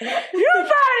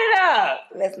it up.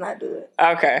 Let's not do it.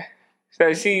 Okay.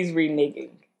 So she's reneging.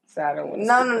 So I don't want to.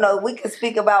 No. We can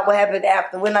speak about what happened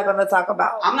after. We're not going to talk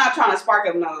about. I'm not trying to spark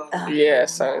up no. Yeah,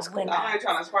 so it's cool. I'm not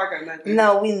trying to spark up nothing.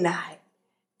 No, we not.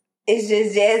 It's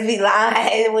just Jazz be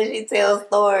lying when she tells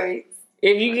stories.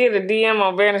 If you get a DM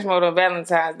on Vanish Mode on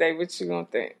Valentine's Day, what you gonna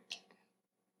think?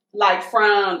 Like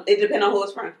it depends on who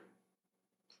it's from.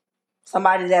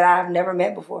 Somebody that I've never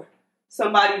met before.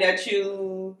 Somebody that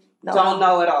you don't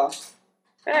know at all.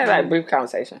 Yeah, like brief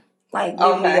conversation. Like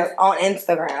give me on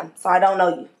Instagram, so I don't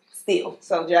know you still.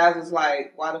 So Jazz was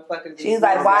like, "Why the fuck is this?" She's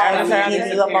like, "Why is he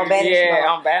hitting you up on Vanish Mode?" Yeah,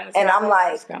 on Vanish Mode. And I'm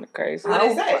like, "It's kind of crazy." What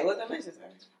did they say? What the message say?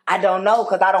 I don't know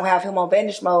because I don't have him on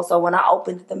Vanish Mode. So when I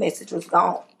opened it, the message was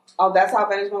gone. Oh, that's how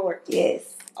Vanish Mode works?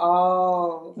 Yes.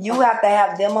 Oh. You have to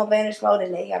have them on Vanish Mode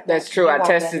and they have to That's true. I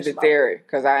tested the theory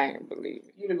because I ain't believe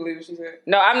it. You didn't believe what she said?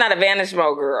 No, I'm not a Vanish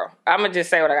Mode girl. I'm going to just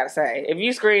say what I got to say. If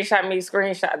you screenshot me,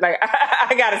 like,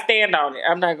 I got to stand on it.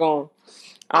 I'm not going to.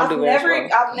 I've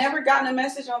never gotten a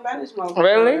message on Vanish Mode before.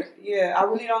 Really? Yeah, I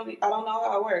don't know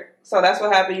how it works. So that's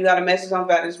what happened. You got a message on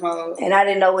Vanish Mode. And I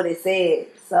didn't know what it said.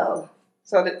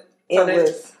 It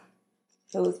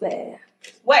was bad.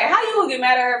 Wait, how you gonna get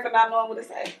mad at her for not knowing what to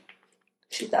say?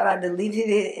 She thought I deleted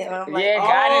it. And I'm like,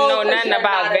 I didn't know nothing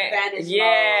about Vanish Mode.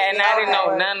 Yeah, and I didn't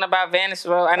know nothing about Vanish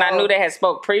Mode. And I knew they had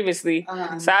spoke previously.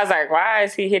 Uh-huh. So I was like, why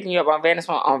is he hitting you up on Vanish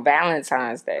Mode on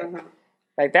Valentine's Day? Uh-huh.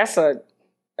 Like, that's a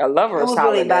lover's holiday. It was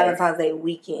really Valentine's Day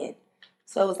weekend.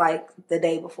 So it was like the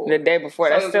day before. The day before.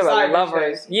 So that's still a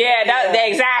lover's. Yeah, that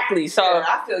exactly. So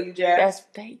I feel you, Jazz.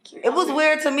 Thank you. It was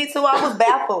weird to me, too. I was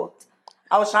baffled.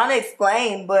 I was trying to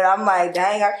explain, but I'm like,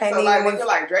 dang, I can't even. Like, was it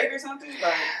like Drake or something?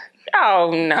 Like,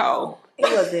 oh no, it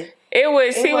wasn't. He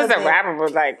was a rapper,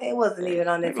 but like it wasn't even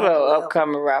on that. Little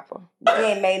upcoming rapper. He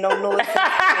ain't made no noise.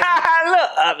 Little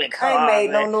up and come. I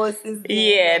ain't made no noise since then.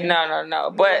 Yeah,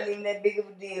 no. But it wasn't even that big of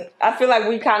a deal. I feel like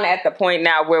we kind of at the point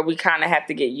now where we kind of have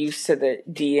to get used to the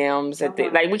DMs.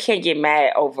 Like we can't get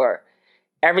mad over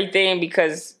everything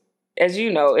because, as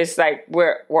you know, it's like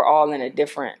we're all in a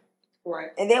different.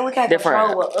 Right. And then we can't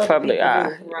control what other public people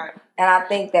do. Right. And I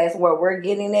think that's where we're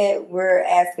getting at. We're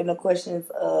asking the questions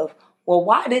of, well,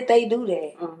 why did they do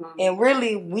that? Mm-hmm. And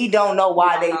really, we don't know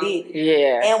why they did it.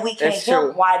 Yeah. And we can't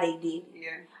help why they did it.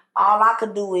 Yeah. All I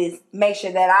could do is make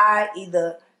sure that I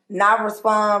either not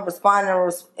respond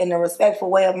in a respectful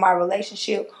way of my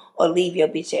relationship, or leave your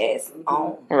bitch ass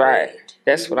on. Right.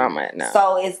 That's what I'm at now.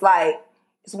 So it's like,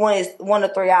 it's one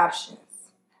of three options.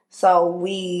 So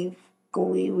we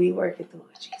working through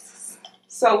it, Jesus.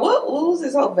 So what was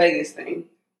this whole Vegas thing?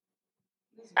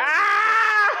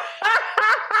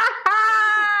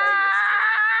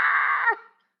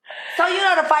 So you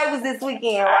know the fight was this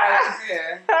weekend, right?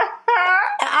 Yeah.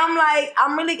 And I'm like,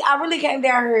 I really came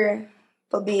down here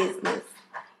for business,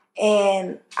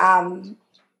 and I'm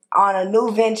on a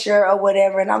new venture or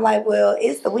whatever. And I'm like, well,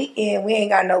 it's the weekend. We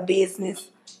ain't got no business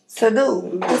to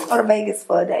do. Let's go to Vegas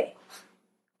for a day.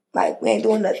 Like, we ain't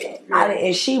doing nothing. Yeah.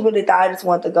 And she really thought I just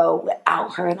wanted to go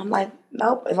without her. And I'm like,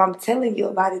 nope. If I'm telling you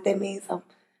about it, that means I'm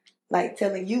like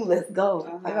telling you, let's go.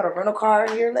 Uh-huh. I got a rental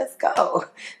car here. Let's go.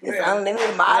 It's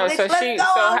unlimited mileage. Let's go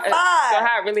outside. So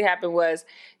how it really happened was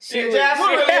she had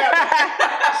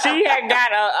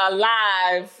got a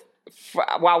live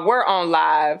while we're on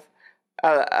live.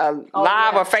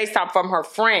 live or FaceTime from her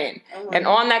friend. And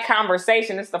on that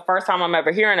conversation, it's the first time I'm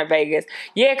ever hearing of Vegas.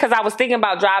 Yeah, because I was thinking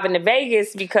about driving to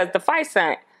Vegas because the fight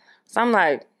sank. So I'm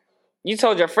like, you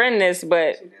told your friend this,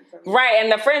 but... Right,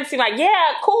 and the friend seemed like,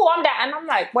 yeah, cool, I'm down. And I'm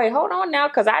like, wait, hold on now,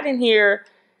 because I didn't hear...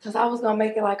 Because I was going to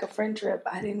make it like a friend trip.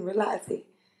 I didn't realize it.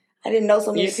 I didn't know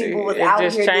so many people was it out here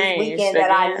just this changed weekend that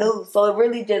I knew. So it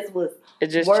really just was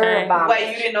word about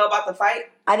Wait, you didn't know about the fight?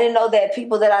 I didn't know that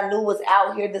people that I knew was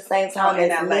out here the same time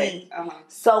as me.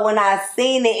 So when I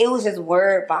seen it, it was just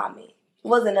word vomit. It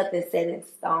wasn't nothing set in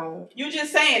stone. You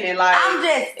just saying it like I'm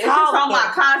just it's just on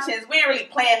my conscience. We ain't really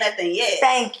playing nothing yet.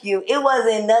 Thank you. It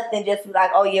wasn't nothing just like,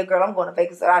 oh yeah, girl, I'm going to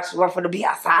Vegas so I should work for to be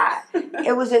outside.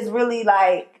 It was just really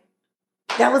like,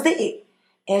 that was it.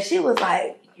 And she was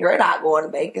like, you're not going to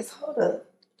Vegas. Hold up.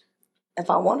 If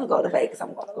I want to go to Vegas,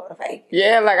 I'm going to go to Vegas.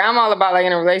 Yeah, like I'm all about like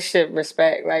in a relationship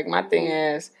respect. Like my thing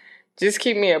is just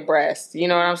keep me abreast. You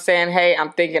know what I'm saying? Hey,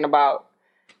 I'm thinking about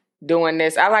doing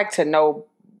this. I like to know.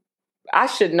 I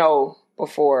should know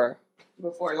before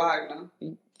live,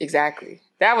 no? Exactly.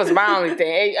 That was my only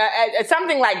thing.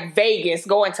 Something like Vegas,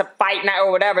 going to fight night or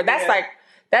whatever. That's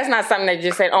that's not something that you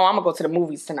just said, oh, I'm going to go to the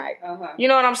movies tonight. You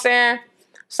know what I'm saying?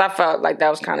 So I felt like that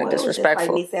was kind of disrespectful.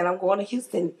 It was just like me saying, I'm going to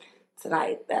Houston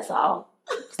tonight. That's all.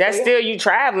 That's still you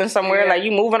traveling somewhere. Like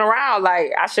you moving around.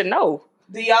 Like I should know.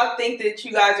 Do y'all think that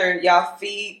you guys y'all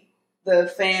feed the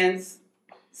fans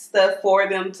stuff for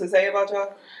them to say about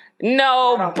y'all?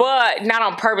 No, but not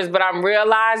on purpose. But I'm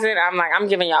realizing I'm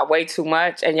giving y'all way too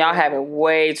much, and y'all having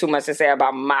way too much to say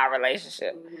about my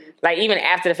relationship. Like even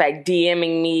after the fact,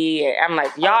 DMing me, I'm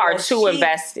like, y'all are too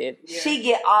invested. She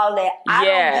get all that. I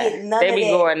don't get none they of be that.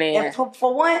 Going in. And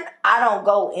for one, I don't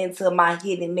go into my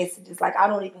hidden messages. Like I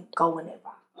don't even go in that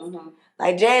box.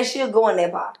 Like Jazz, she'll go in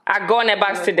that box. I go in that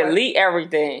box to delete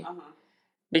everything.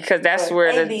 Because that's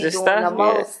where the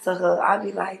stuff is. To her, I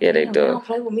be like, yeah, they do. They don't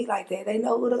play with me like that. They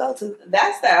know who to go to.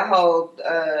 That's that whole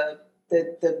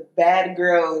the bad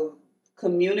girl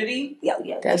community.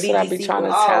 Yeah. That's what I be trying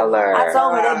to tell her. I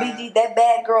told her that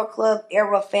bad girl club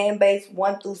era fan base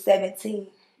 1 through 17.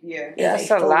 Yeah, that's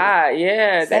a lot.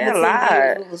 Yeah, they a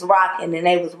lot. We was rocking, and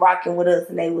they was rocking with us,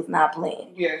 and they was not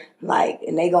playing. Yeah, like,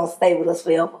 and they gonna stay with us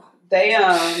forever.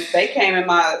 They came in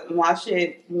my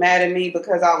shit mad at me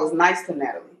because I was nice to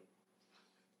Natalie.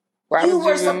 You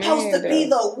were supposed to be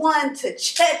the one to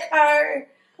check her.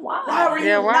 Why were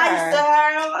you nice to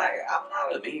her? I'm like,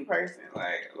 I'm not a mean person.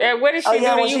 Like, yeah, what did she do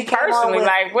to you personally?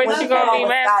 Like, what she gonna be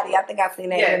mad? I think I seen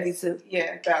that interview too.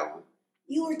 Yeah, that one.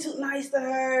 You were too nice to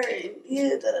her, and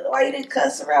why you didn't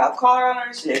cuss her out, call her on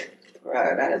her shit?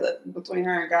 Bro, that is between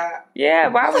her and God. Yeah,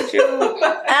 why would you? And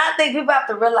I think people have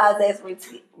to realize that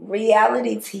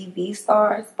reality TV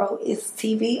stars, bro, it's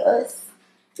TV us.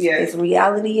 Yeah. It's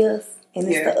reality us, and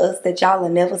it's the us that y'all will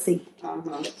never see.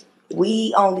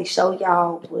 We only show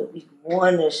y'all what we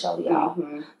want to show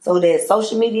y'all. So that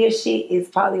social media shit is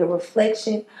probably a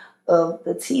reflection of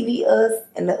the TV us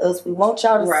and the us we want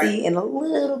y'all to see, and a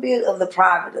little bit of the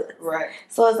private us. Right.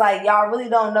 So it's like y'all really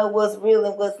don't know what's real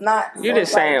and what's not. You the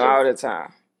same all the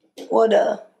time. What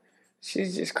up?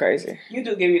 She's just crazy. You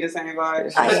do give me the same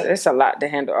vibe. It's a lot to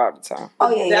handle all the time.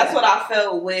 Oh yeah, that's what I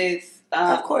felt with.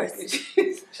 Of course.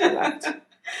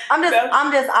 I'm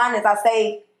just honest.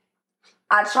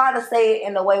 I try to say it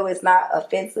in a way where it's not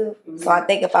offensive. So I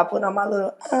think if I put on my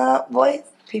little voice,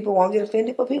 people won't get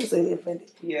offended, but people still get offended.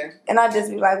 Yeah. And I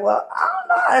just be like, well, I don't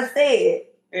know how to say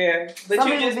it. Yeah. But some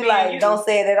you people just be like, don't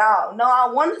say it at all. No, I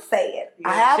want to say it. Yeah.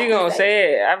 I have she to gonna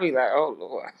say it. I be like, oh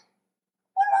Lord. What am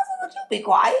I supposed to be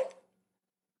quiet?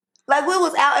 Like we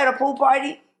was out at a pool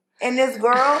party, and this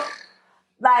girl,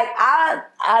 like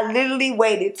I literally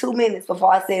waited 2 minutes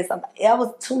before I said something.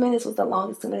 2 minutes was the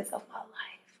longest 2 minutes of my life.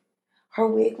 Her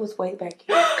wig was way back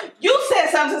here. You said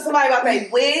something to somebody about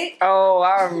that wig? Oh,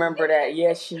 I remember that.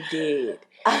 Yes, you did.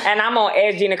 And I'm on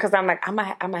edge, Gina, because I'm like, I'm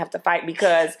gonna have to fight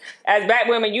because as black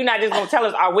women, you're not just gonna tell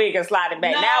us our wig and slide it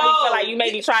back. No. Now we feel like you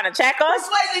may be trying to check us.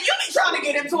 Persuasian, you be trying to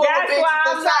get into it. That's why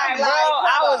I'm like, bro,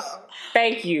 I was.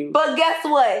 Thank you. But guess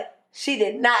what? She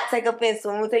did not take offense. So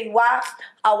I'm gonna tell you why.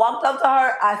 I walked up to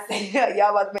her. I said,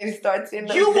 "Y'all about to make me start tearing."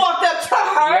 You walked up to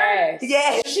her. Yes.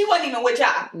 Yes. She wasn't even with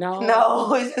y'all.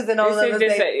 No. It's just another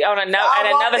section. On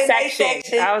another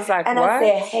section. I was like, and what? I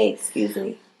said, "Hey, excuse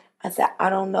me." I said, "I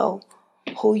don't know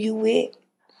who you with,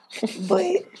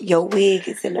 but your wig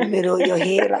is in the middle of your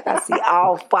head. Like I see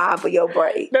all 5 of your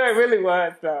braids." No, it really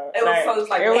was though. It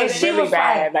was really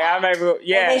bad. Like I remember,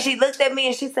 yeah. And then she looked at me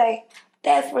and she said,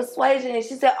 that's Persuasian. And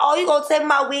she said, oh, you gonna take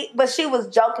my wig? But she was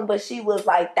joking, but she was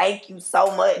like, thank you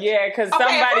so much. Yeah, because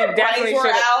somebody definitely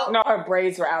should have. No, her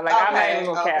braids were out. Like, I'm not even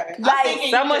gonna cap. Like,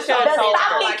 someone should have told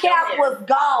her. The stocking cap was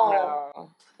gone. No.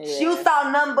 Yeah. You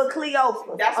saw nothing but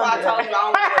Cleophas. That's why I told you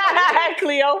I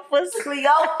Cleophas.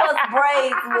 Cleophas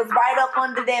braids was right up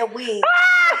under that wig.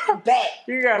 Back.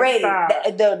 You gotta ready.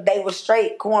 stop. They were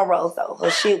straight cornrows, though. Her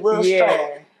shit was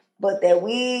straight. But that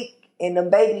wig and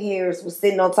them baby hairs was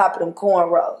sitting on top of them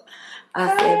cornrows.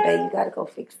 I said, babe, you gotta go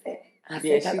fix that. I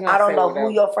said, I don't know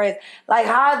who your friends. Like,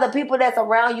 how the people that's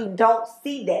around you don't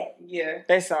see that? Yeah.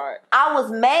 They saw it. I was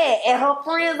mad at her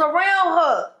friends around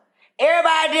her.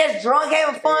 Everybody just drunk,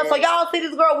 having fun. So y'all see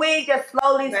this girl wig just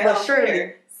slowly but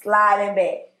surely sliding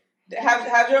back.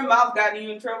 Have your mouth gotten you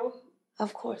in trouble?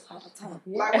 Of course, all the time.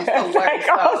 Like, what's the worst?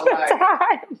 all the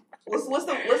time. What's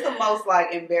the most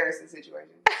like embarrassing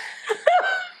situation?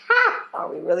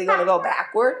 Are we really gonna go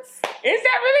backwards? Is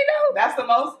that really though? That's the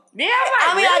most. Yeah, like,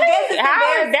 I mean, really? I guess it's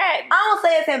embarrassing. That? I don't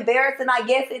say it's embarrassing. I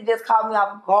guess it just caught me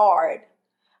off guard.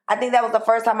 I think that was the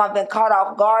first time I've been caught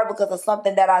off guard because of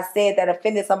something that I said that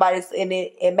offended somebody, and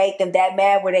it made them that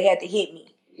mad where they had to hit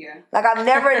me. Yeah. Like, I've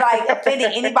never like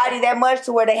offended anybody that much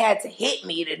to where they had to hit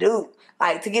me to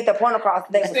get the point across.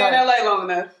 Stay in LA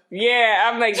long enough. Yeah,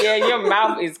 I'm like, yeah, your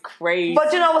mouth is crazy.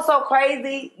 But you know what's so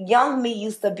crazy? Young me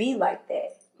used to be like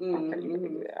that.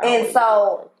 Mm-hmm. And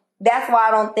so that's why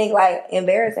I don't think like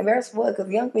embarrassed what? Because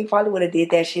young me probably would have did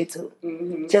that shit too.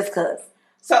 Mm-hmm. Just cause.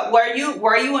 So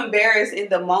were you embarrassed in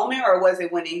the moment, or was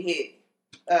it when it hit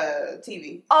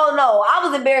TV? Oh no, I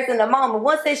was embarrassed in the moment.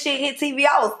 Once that shit hit TV,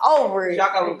 I was over it.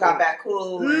 Y'all got back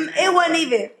cool. It wasn't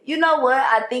even. You know what?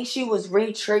 I think she was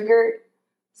re-triggered,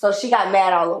 so she got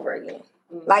mad all over again.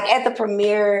 Mm-hmm. Like at the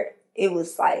premiere, it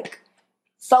was like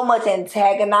so much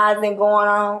antagonizing going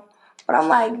on. But I'm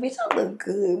like, bitch, I look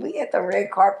good. We at the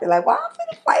red carpet. Like, why I'm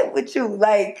finna fight with you?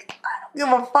 Like, I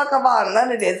don't give a fuck about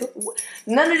none of this.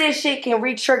 None of this shit can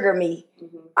re-trigger me.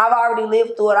 Mm-hmm. I've already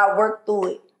lived through it. I worked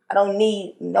through it. I don't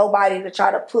need nobody to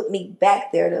try to put me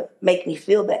back there to make me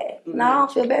feel bad. Mm-hmm. No, I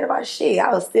don't feel bad about shit.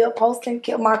 I was still posting,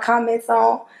 kept my comments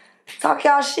on, talk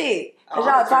y'all shit. Because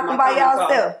y'all talking about y'all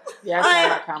self. Yeah,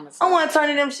 I want to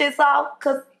turn them shits off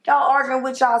because y'all arguing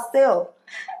with y'all self.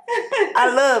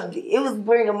 I loved it. It was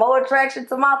bringing more attraction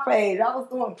to my page. I was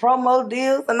doing promo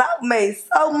deals, and I made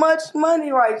so much money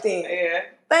right there. Yeah.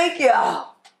 Thank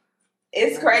y'all.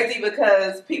 It's crazy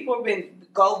because people have been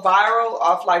go viral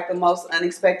off like the most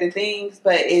unexpected things,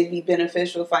 but it'd be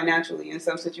beneficial financially in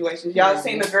some situations. Y'all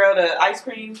seen the girl, the ice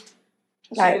cream?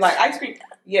 She like ice cream.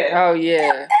 Yeah. Oh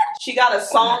yeah. She got a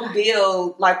song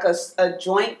deal, like a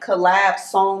joint collab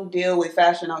song deal with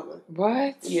Fashion Nova.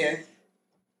 What? Yeah.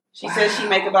 She says she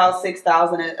make about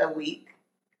 $6,000 a week.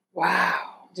 Wow.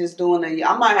 Just doing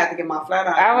I might have to get my flat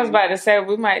iron. I was about to say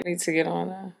we might need to get on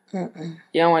that.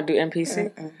 You don't want to do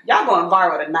NPC? Y'all going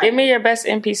viral tonight. Give me your best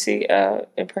NPC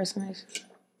impersonation.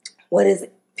 What is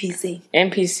it? PC?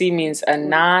 NPC means a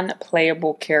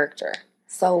non-playable character.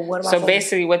 So what? So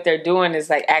basically, what they're doing is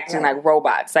like acting like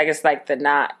robots. Like it's like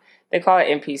they call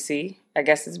it NPC. I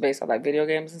guess it's based on like video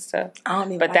games and stuff. I don't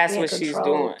even. But that's what she's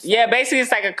doing. So. Yeah, basically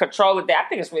it's like a controller. I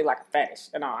think it's really like a fetish.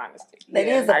 In all honesty, that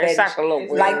is a fetish. It's like a little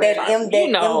weird. Like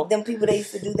that. Them people that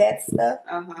used to do that stuff.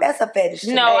 That's a fetish.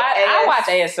 No, I watch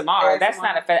ASMR. That's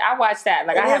not a fetish. I watch that.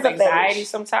 Like I have anxiety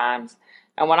sometimes,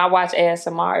 and when I watch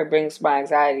ASMR, it brings my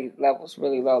anxiety levels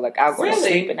really low. Like I'll go to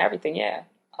sleep and everything. Yeah.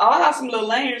 I have some little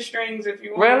lanyard strings if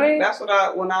you want. Really? That's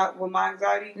what with my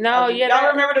anxiety. No, y'all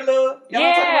remember the little?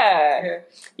 Yeah,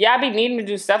 I be needing to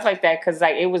do stuff like that because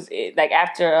like it was like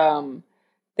after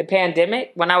the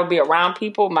pandemic when I would be around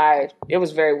people, it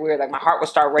was very weird. Like my heart would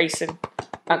start racing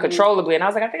uncontrollably, and I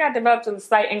was like, I think I developed a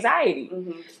slight anxiety.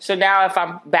 Mm-hmm. So now if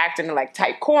I'm backed into like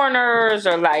tight corners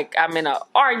or like I'm in an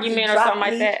argument or something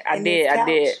like that, I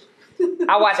did.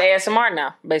 I watch ASMR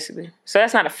now, basically. So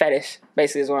that's not a fetish,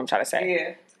 basically, is what I'm trying to say.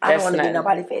 Yeah. I don't want to be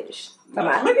nobody fetish. Look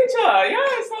at y'all. Y'all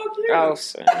are so cute. Oh,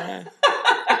 so,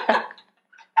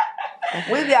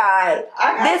 we be alright.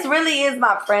 This really is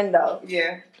my friend, though.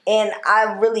 Yeah. And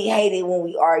I really hate it when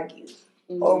we argue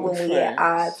or when we at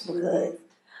odds because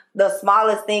the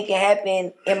smallest thing can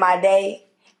happen in my day,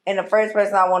 and the first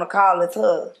person I want to call is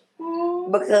her.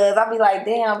 Because I be like,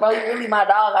 damn, bro, you really my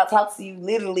dog. I talk to you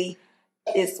literally.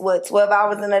 It's 12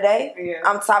 hours in a day? Yeah.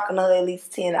 I'm talking to her at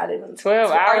least 10 out of them.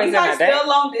 12 hours in a day? Are you guys still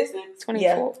long distance? 24.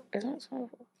 Yeah. Isn't it 24?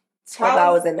 12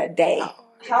 hours in a day.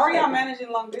 How are y'all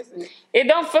managing long distance? It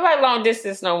don't feel like long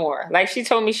distance no more. Like she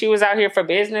told me she was out here for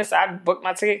business. I booked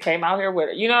my ticket, came out here with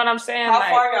her. You know what I'm saying? How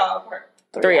far y'all apart?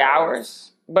 3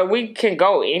 hours. But we can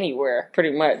go anywhere,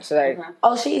 pretty much. Like,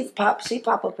 oh, she pop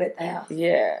up at the house.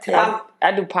 Yeah,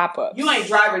 I do pop ups. You ain't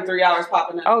driving 3 hours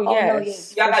popping up. Oh, yes. No,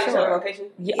 yes. Y'all got each other location?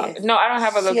 Yeah. Yes. No, I don't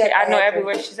have a location. I know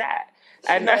everywhere she's at.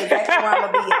 I know exactly where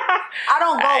I'm gonna be. I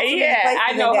don't go to many places.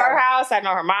 I know her house. I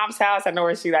know her mom's house. I know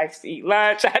where she likes to eat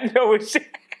lunch. I know where she. You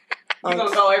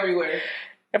gonna go everywhere.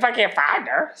 If I can't find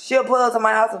her, she'll pull up to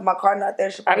my house if my car not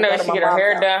there. I know she get her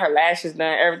hair done, her lashes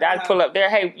done, everything. I pull up there.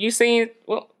 Hey, you seen?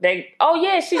 Well, oh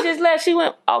yeah, she just left. She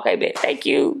went. Okay, bitch. Thank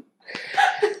you.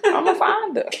 I'm gonna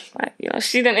find her. Like,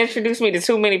 she done introduced me to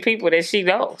too many people that she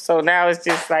knows. So now it's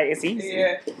just like it's easy.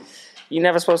 Yeah. You're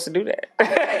never supposed to do that.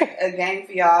 Okay, a game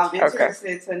for y'all. I'm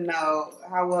interested to know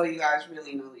how well you guys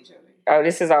really know each other. Oh,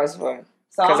 this is always fun.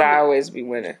 Because I always be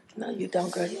winning. No, you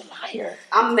don't, girl. You're a liar.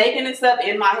 I'm making this up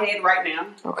in my head right now.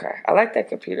 Okay. I like that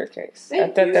computer case. Thank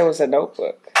I thought you. that was a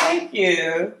notebook. Thank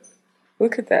you.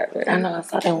 Look at that, man. I know. I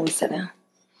saw that when we sat down.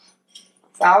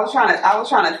 So I was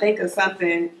trying to think of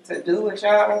something to do with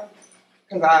y'all.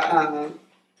 Because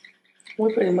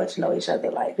we pretty much know each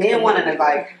other. Like, then one of the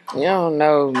like. You don't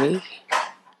know me.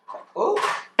 Ooh.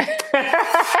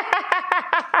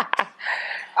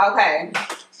 Okay.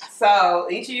 So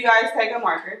each of you guys take a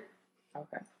marker.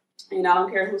 Okay. And I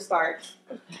don't care who starts.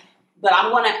 But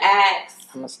I'm going to ask.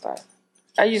 I'm going to start.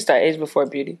 I used to age before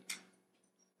beauty.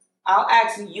 I'll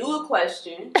ask you a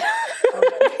question.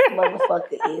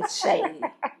 Motherfucker is shady.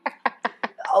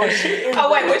 Oh, she is.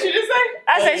 Oh, wait, what you just say?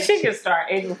 I said she can start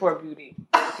age before beauty.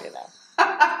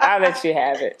 I'll let you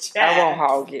have it. I won't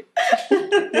hog it.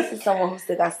 This is someone who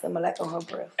still got Similac on her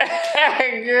breath.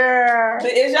 Girl.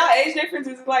 But is y'all age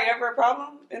differences like ever a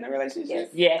problem in a relationship?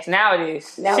 Yes, now it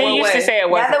is. Now she used to say it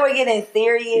wasn't. Now that we're getting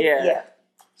serious, yeah.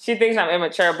 She thinks I'm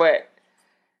immature, but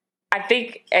I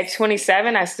think at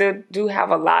 27, I still do have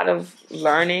a lot of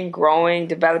learning, growing,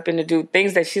 developing to do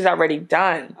things that she's already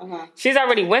done. Uh-huh. She's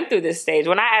already went through this stage.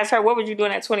 When I asked her, what were you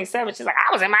doing at 27? She's like,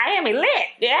 I was in Miami lit.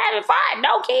 Yeah, having fun.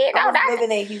 No kid. No nothing.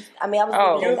 Living in Houston. I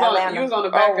was living in Atlanta. You was on the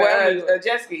back of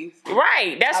jet skis.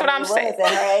 Right. That's what I'm saying.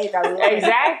 At her age,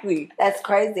 exactly. That's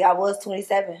crazy. I was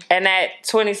 27. And at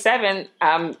 27,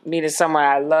 I'm meeting someone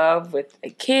I love with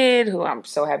a kid who I'm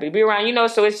so happy to be around.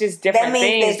 So it's just different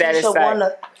things that it's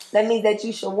like. That means that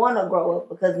you should want to grow up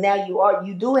because now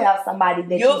you do have somebody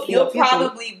that you'll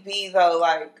probably be though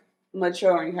like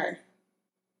maturing her.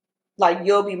 Like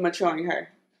you'll be maturing her.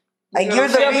 Like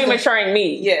she'll be maturing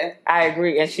me. Yeah, I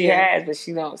agree, and she has, but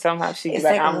she don't. Somehow she's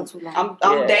like, I'm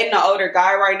dating an older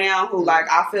guy right now who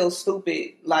like I feel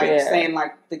stupid like saying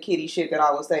like the kiddie shit that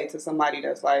I would say to somebody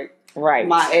that's like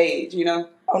my age,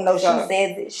 Oh no, she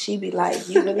said that she be like,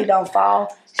 you really don't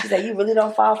fall. She said, you really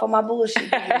don't fall for my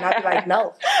bullshit. And I be like,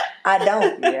 no, I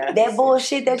don't. Yeah, that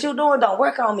bullshit that you doing don't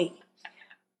work on me.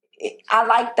 I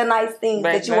like the nice things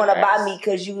that you want to buy me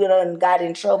because you done got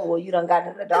in trouble or you done got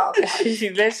in the dog.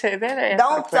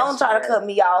 Don't try to cut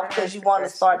me off because you want to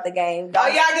start the game. Oh,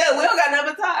 y'all good. We don't got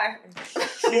another time.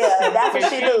 Yeah, that's what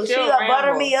she do. She'll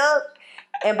butter me up.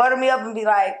 And butter me up and be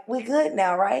like, we good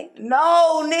now, right?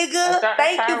 No, nigga.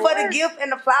 Thank you for the gift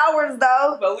and the flowers,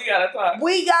 though. But we gotta talk.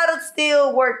 We gotta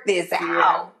still work this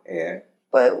out. Yeah.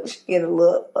 But she get a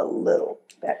little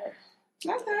better.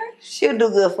 Okay. She'll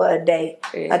do good for a day.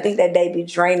 Yeah. I think that day be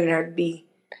draining her to be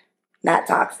not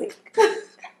toxic.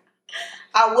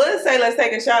 I would say let's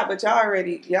take a shot, but y'all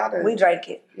done. We drank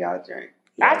it. Y'all drank.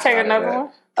 I'll take another one.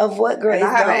 Of what, Grace?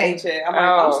 I haven't ate yet.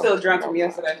 I'm still drunk from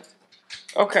yesterday.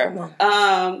 Okay. Y'all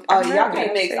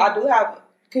can't mix. I do have.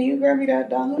 Can you grab me that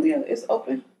Don Julio? It's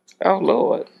open. Oh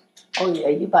Lord. Oh yeah,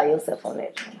 you by yourself on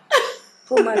that.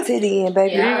 Put my titty in,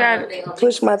 baby. Yeah, you gotta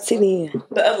push my titty in.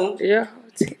 The other one. Yeah.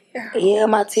 Yeah,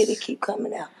 my titty keep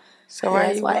coming out. So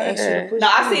that's why I asked you to push. No,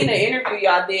 I seen the interview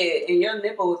y'all did, and your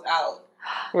nipple was out.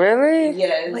 Really?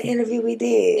 Yes. What interview we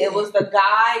did? It was the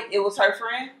guy. It was her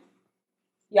friend.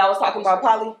 Y'all was talking about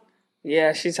Polly.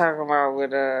 Yeah, she's talking about with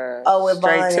with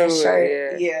straight to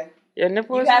shirt. Yeah. Your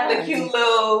nipple you is got the cute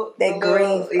little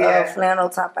green flannel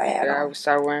top I had. Yeah, I would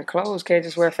start wearing clothes. Can't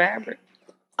just wear fabric.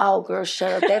 Oh, girl,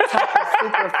 shut up. That top is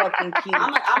super fucking cute.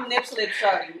 I'm nip slip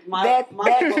shorty. You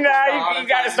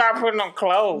got to start putting on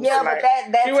clothes. Yeah, but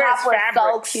that top was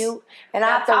so cute. And I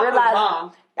have to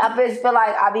realize, I just feel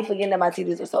like I be forgetting that my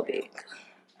titties are so big.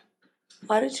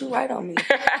 Why did you write on me? Do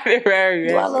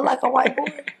I look like a white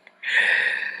boy?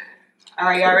 All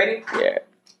right, y'all ready? Yeah.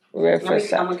 I'm going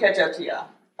to catch up to y'all.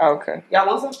 Okay. Y'all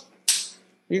want some?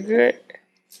 You good?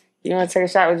 You want to take a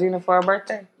shot with Gina for her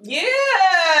birthday? Yeah,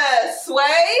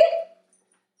 Sway.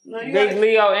 No, Big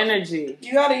Leo energy.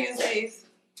 You got to use these.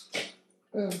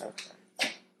 Okay.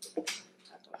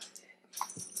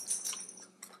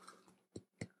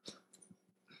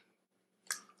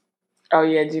 Oh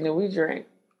yeah, Gina, we drink.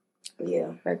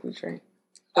 Yeah. Like we drink.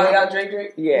 Oh, y'all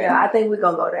drink? Yeah, I think we're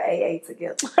going to go to AA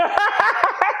together.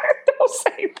 Don't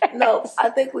say that. No, I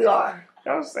think we are.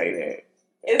 Don't say that.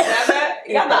 Is that bad?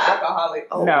 Y'all not alcoholics.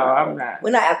 Oh, no, I'm not.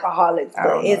 We're not alcoholics,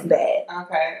 but it's bad.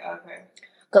 Okay.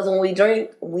 Because when we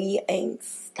drink, we ain't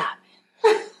stopping.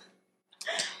 It's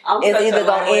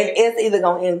either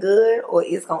gonna end good or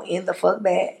it's gonna end the fuck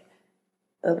bad.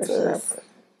 Up to us.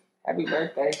 Happy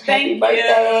birthday. Thank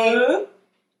birthday. you.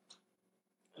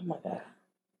 Oh my God.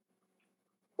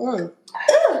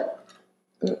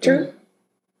 True.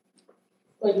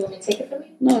 What, you want me to take it from you?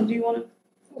 No, do you want to?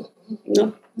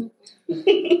 No.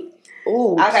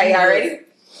 Ooh. Okay, y'all ready?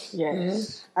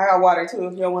 Yes. I got water too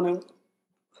if y'all want to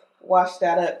wash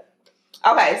that up.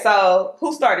 Okay, so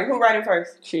who started? Who writing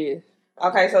first? She is.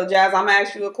 Okay, so Jazz, I'm going to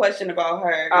ask you a question about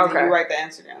her. And then you write the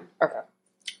answer down. Okay.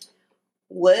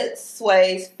 What's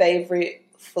Sway's favorite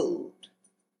food?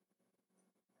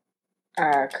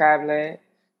 Crab leg.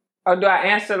 Oh, do I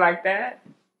answer like that?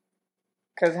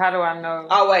 Because how do I know?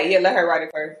 Oh, wait. Yeah, let her write it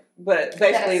first. But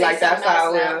basically, like, that's how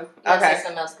I will. Okay. Say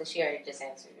something else because she already just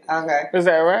answered it. Okay. Is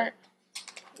that right?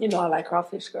 You know I like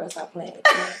crawfish, girl. Stop playing.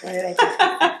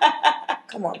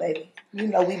 Come on, baby. You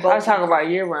know we both. I was talking about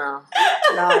year round.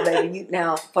 No, baby.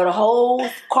 Now, for the whole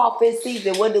crawfish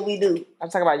season, what do we do? I'm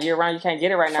talking about year round. You can't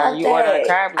get it right now. Fuck You that. order a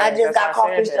crab leg. I just got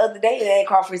crawfish the other day. It ain't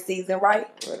crawfish season, right?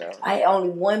 Whatever. I had only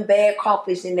one bad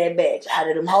crawfish in that batch. Out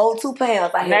of them whole 2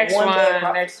 pounds, I had one bad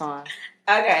crawfish. Next one.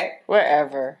 Okay.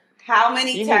 Whatever. How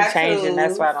many you tattoos? You need changing.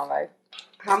 That's why I don't like.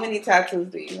 How many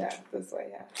tattoos do you have? This way,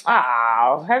 yeah.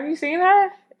 Oh, have you seen her?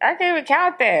 I can't even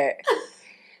count that.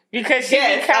 Because she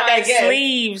be counting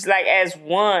sleeves like as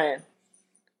one.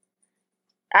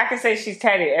 I can say she's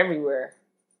tatted everywhere.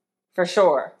 For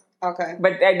sure. Okay.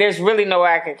 But there's really no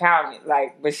way I can count it.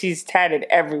 Like, but she's tatted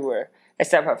everywhere.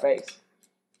 Except her face.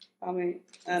 I mean,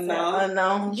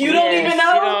 unknown. You don't even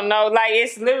know? You don't know. Like,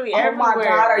 it's literally everywhere. Oh my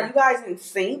God, are you guys in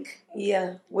sync?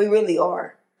 Yeah, we really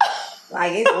are.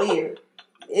 Like, it's weird.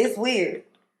 It's weird.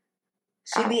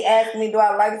 She be asking me, do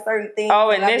I like certain things?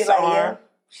 Oh, and this arm. Yeah.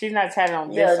 She's not tatted on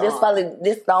this arm.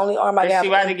 This the only arm I got. She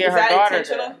about to get her daughter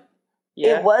there.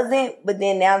 Yeah. It wasn't, but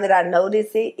then now that I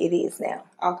notice it, it is now.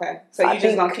 Okay. So you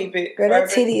just gonna keep it? Girl, that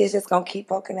titty is just gonna keep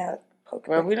poking out.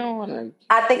 Well, we don't want to.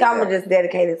 I think I'm gonna just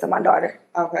dedicate it to my daughter.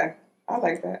 Okay. I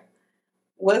like that.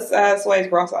 What's Sway's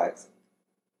bra size?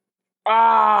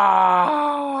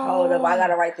 Oh. Hold up. I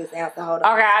gotta write this answer. Hold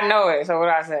on. Okay, I know it. So what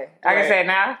do I say? I can say it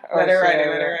now? Let her write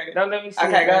it. Don't let me see it.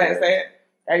 Okay, go ahead. Say it.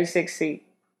 36 feet.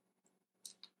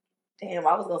 Damn,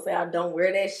 I was gonna say I don't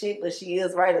wear that shit, but she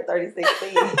is right at 36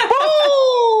 feet.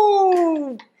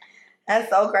 Ooh! That's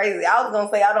so crazy. I was gonna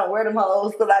say I don't wear them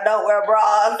hoes because I don't wear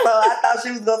bras, so I thought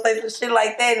she was gonna say some shit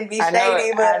like that and be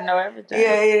shady. But I know everything.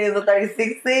 Yeah, it is a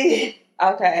 36 feet.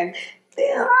 Okay.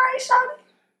 Damn, all right, shawty.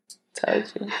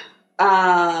 Told you.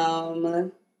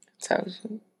 Told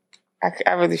you.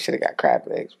 I really should have got crab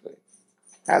legs, but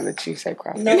I'll let you say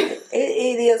crab legs. No, it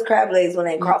is crab legs when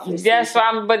they crawfish. Yes,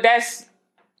 but that's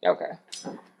okay.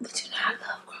 But you know I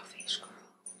love crawfish, girl.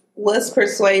 What's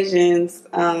Persuasion's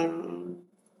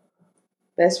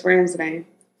best friend's name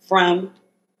from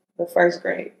the first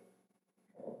grade?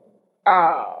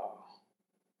 Oh,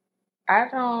 I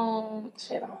don't.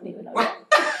 Shit, I don't even know that.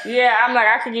 Yeah, I'm like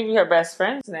I could give you her best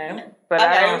friend's name, but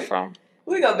I don't from.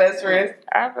 We go best friends.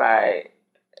 I'm like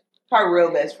her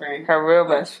real best friend. Her real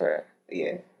best friend.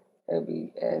 Yeah. It'll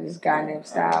be this guy named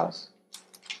Styles.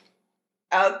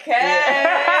 Okay.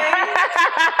 Yeah.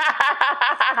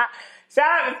 Shout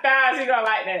out to Styles. He gonna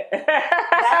like that.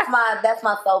 That's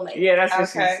my soulmate. Yeah, that's what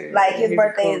she said. Like his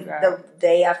birthday is the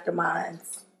day after mine.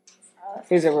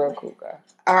 He's a real cool guy.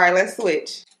 All right, let's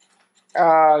switch.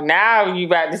 Now you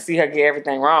about to see her get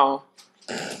everything wrong.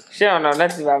 She don't know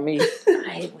nothing about me. I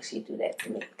hate when she do that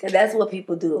to me. Because that's what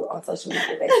people do on social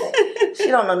media. They say, she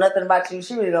don't know nothing about you.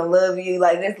 She really don't love you.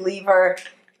 Like, just leave her.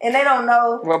 And they don't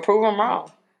know. Well, prove them wrong.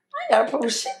 I ain't got to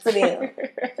prove shit to them.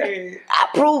 I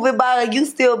prove it by you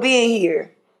still being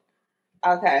here.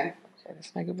 Okay.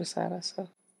 This nigga beside herself.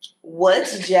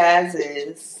 What's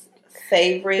Jazz's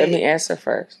favorite... Let me answer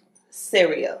first.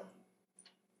 ...cereal?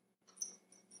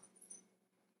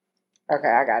 Okay,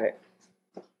 I got it.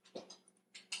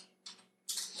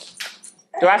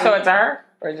 Do I show it to her?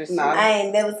 Or just no? I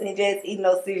ain't never seen Jazz eat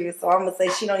no cereal, so I'm going to say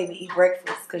she don't even eat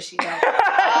breakfast because she don't. No,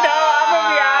 I'm going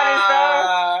to be honest,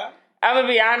 though. I'm going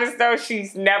to be honest, though.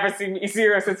 She's never seen me eat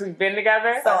cereal since we've been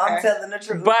together. So I'm telling the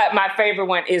truth. But my favorite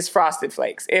one is Frosted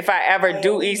Flakes. If I ever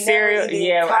do eat cereal,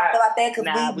 yeah. Talked about that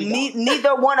because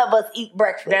neither one of us eat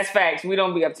breakfast. That's facts. We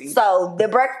don't be up to eat. So the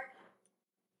breakfast...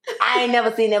 I ain't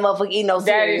never seen that motherfucker eat no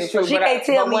cereal. That is true. So she can't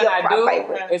tell me your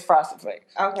favorite. It's Frosted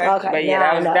Flakes. Okay. But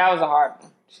yeah, that was a hard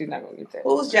one. She's not gonna get that.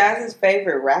 Who's Jazz's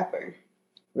favorite rapper?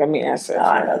 Let me answer. Oh,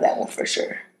 I know that one for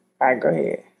sure. All right, go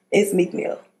ahead. It's Meek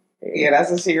Mill. Yeah,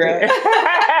 that's what she wrote.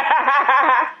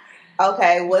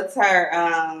 Okay, what's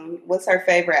her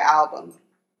favorite album?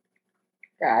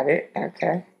 Got it.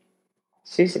 Okay.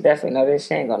 She should definitely know this.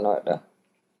 She ain't gonna know it though.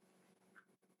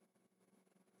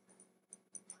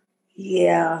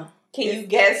 Yeah. Can you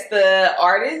guess the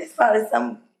artist? It's probably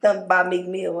something by Meek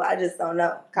Mill. I just don't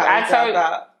know. I told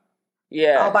you.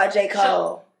 Yeah. Oh, by J.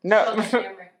 Cole. No.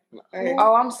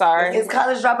 Oh, I'm sorry. Is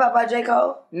College Dropout by J.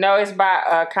 Cole? No, it's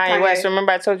by Kanye West.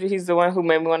 Remember I told you he's the one who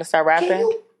made me want to start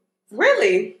rapping?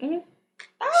 Really? Mm-hmm.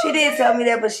 She did tell me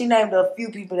that, but she named a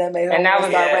few people that made her want to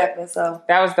start rapping. So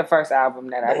that was the first album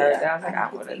that I heard. I was like,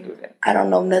 I want to do that. I don't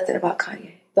know nothing about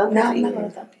Kanye. I'm not going to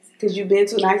talk. Because you've been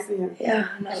too nice to him. Yeah,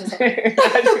 I know.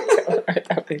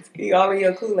 You all in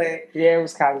your Kool-Aid. Yeah, it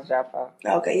was College Dropout.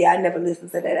 Okay, yeah, I never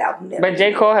listened to that album. But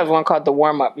J. Cole has one called The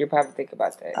Warm Up. You probably think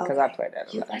about that because I played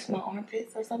that a lot. You like my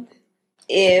armpits or something?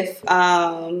 If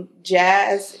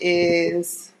Jazz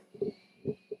is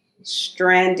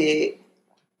stranded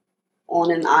on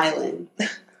an island,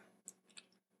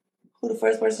 who the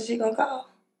first person she gonna call?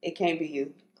 It can't be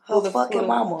you. Her fucking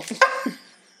mama.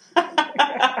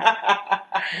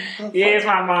 Yeah, it's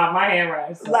my mom. My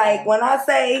handwriting. Like when I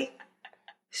say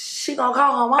she gonna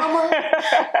call her mama,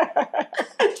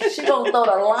 she gonna throw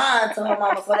the line to her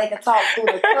mama so they can talk through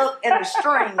the cook and the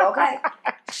string. Okay,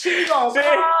 she gonna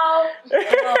call her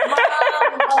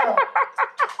mama.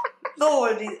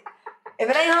 Lord, if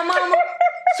it ain't her mama,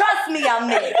 trust me, I'm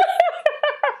next.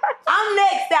 I'm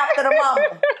next after the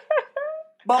mama.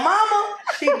 But mama,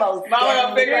 she most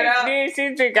gonna figure it out.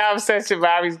 She think I'm such a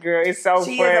Bobby's girl. It's so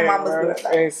funny. She is a mama's girl.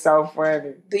 It's so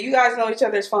funny. Do you guys know each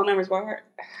other's phone numbers by heart?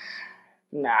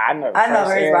 Nah, I know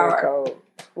hers by heart. Code.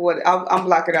 What? I'm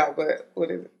blocking out, but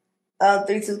what is it?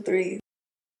 323.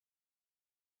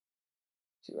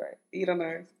 She right. You don't know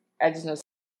hers? I just know.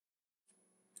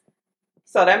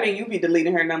 So that means you be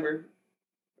deleting her number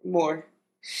more.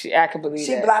 I can believe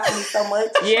that. She blocked me so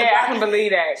much. Yeah, I can believe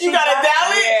that. You gotta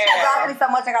dial it? Yeah. She blocked me so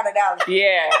much, I gotta dial it.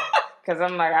 Yeah. Because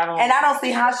I'm like, I don't... And I don't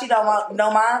see how she don't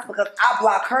know mine because I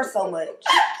block her so much.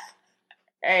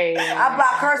 Hey. I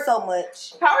block her so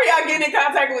much. How are y'all getting in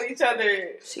contact with each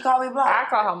other? She called me block. I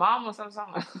call her mama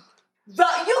sometimes. So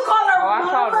you call her mama?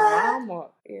 I call her mama.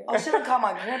 Yeah. Oh, she done call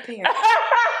my grandparents.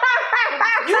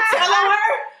 You telling her?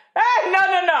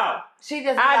 No. She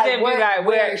just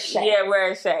where is Shay? Yeah,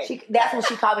 where is Shay? That's when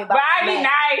she called me. But I be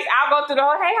nice. I'll go through the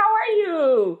whole. Hey, how are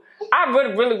you? I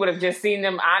really would have just seen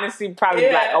them honestly probably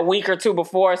like a week or two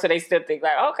before, so they still think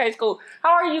like, okay, it's cool.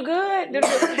 How are you? Good.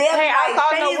 Hey, I'll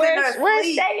call them. Where's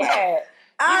Shay at?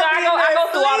 I go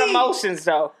through all the motions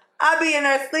though. I be in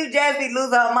her sleep. Jazz be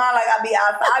losing her mind like I be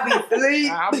outside. I be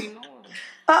sleep.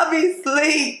 I be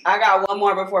sleep. I got one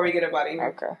more before we get up out of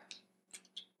here. Okay.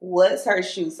 What's her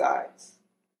shoe size?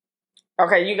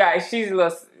 Okay, you guys, she's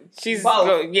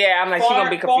both. Yeah, I'm like, she's gonna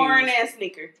be confused. Foreign and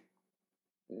sneaker.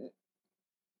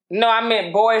 No, I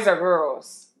meant boys or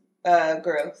girls?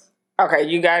 Girls. Okay,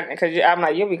 you got it, because I'm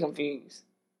like, you'll be confused.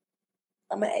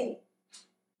 I'm an 8.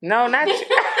 No, not you.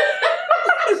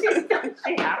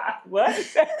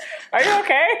 What? Are you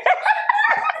okay?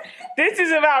 This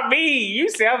is about me. You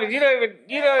selfish. You don't even.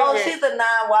 She's a 9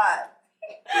 wide.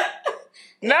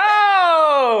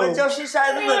 No. But your shoe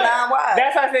size is a 9 wide.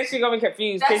 That's why I said she's gonna be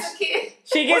confused. That's a kid.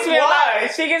 She gives me a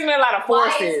lot. She gives me a lot of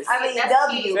forces. I mean,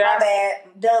 W. My bad.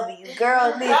 W.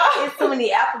 Girl, it's too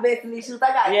many alphabets in these shoes.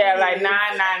 I got kids. Like 9,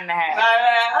 9.5.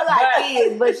 I got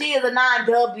kids, but she is a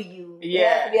 9W. Yeah.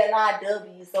 It has to be a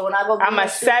 9W. So when I go, I'm a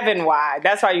 7 wide.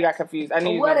 That's why you got confused. I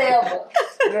need whatever.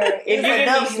 If you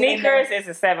give me sneakers, it's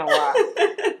a 7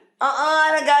 wide.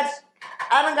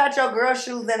 I done got your girl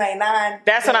shoes in a 9.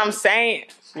 That's what I'm saying.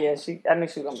 Yeah, I knew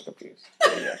she was gonna be confused.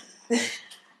 Yeah.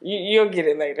 You'll get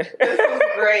it later. This was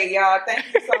great, y'all. Thank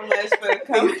you so much for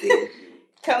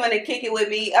coming to kick it with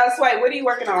me. Sway, what are you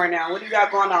working on right now? What do you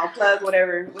got going on? Plug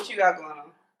whatever. What you got going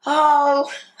on? Oh,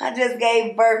 I just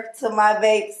gave birth to my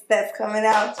vapes that's coming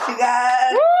out, you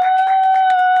guys. Woo!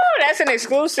 That's an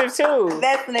exclusive too.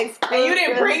 That's an exclusive. And you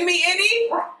didn't bring me any?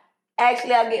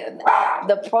 Actually, I get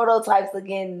the prototypes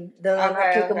again done.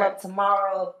 I pick them up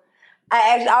tomorrow.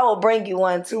 I will bring you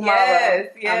one tomorrow.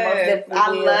 Yes.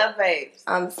 I love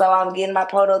vapes. So I'm getting my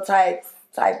prototypes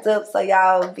typed up, so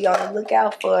y'all be on the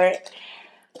lookout for it.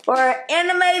 For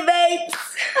anime vapes.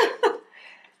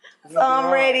 So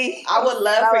I'm ready. I would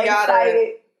love for y'all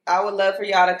to I would love for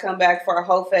y'all to come back for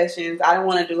Whole Fashions. I don't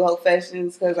want to do Whole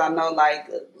Fashions because I know like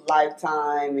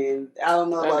Lifetime and I don't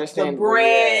know like the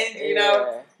brand, you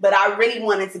know. But I really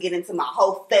wanted to get into my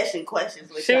whole fashion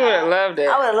questions with she would have loved it.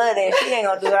 I would have loved that. She ain't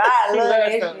gonna do it. I love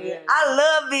that shit. Yeah. I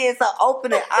love being so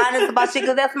open and honest about shit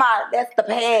because that's the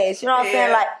past. You know what I'm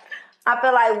saying? Like, I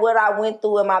feel like what I went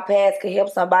through in my past could help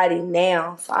somebody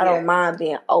now. So I don't mind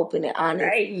being open and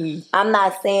honest. Hey. I'm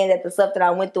not saying that the stuff that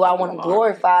I went through, I want to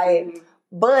glorify it.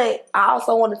 But I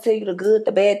also want to tell you the good,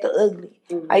 the bad, the ugly.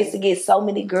 I used to get so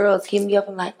many girls hit me up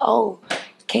and like, oh,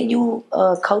 can you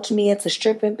coach me into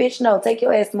stripping? Bitch, no, take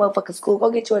your ass to motherfucking school.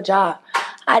 Go get you a job.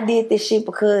 I did this shit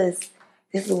because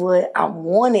this is what I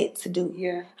wanted to do.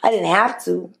 Yeah. I didn't have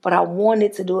to, but I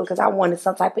wanted to do it because I wanted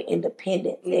some type of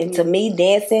independence. And to me,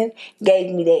 dancing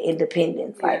gave me that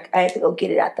independence. Yeah. Like, I had to go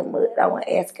get it out the mud. I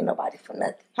wasn't asking nobody for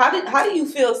nothing. How do you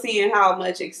feel seeing how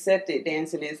much accepted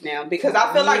dancing is now? Because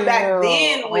I feel like back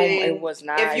then when it was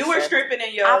not if you were stripping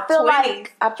in your I feel 20s.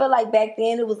 I feel like back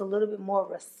then it was a little bit more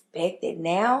respected.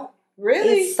 Now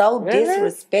really? It's so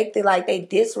disrespected. Like they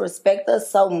disrespect us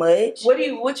so much. What do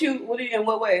you in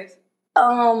what ways?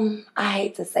 I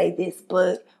hate to say this,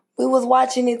 but we was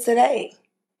watching it today.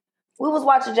 We was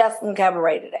watching Jocelyn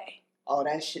Cabaret today. Oh,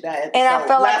 that shit! That episode. And I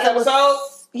felt like it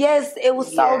was it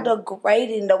was so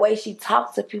degrading the way she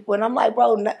talked to people, and I'm like,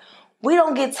 bro, we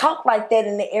don't get talked like that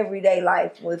in the everyday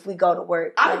life if we go to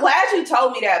work. I'm glad you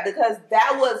told me that because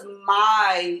that was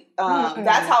my.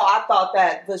 That's how I thought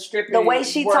that the stripping. The way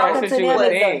she talking to them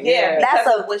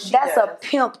is that's a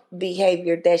pimp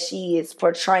behavior that she is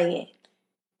portraying.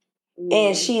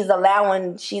 And she's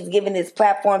giving this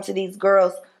platform to these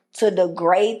girls to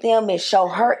degrade them and show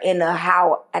her in a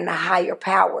higher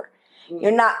power.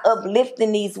 You're not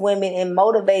uplifting these women and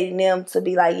motivating them to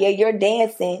be like, yeah, you're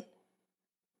dancing,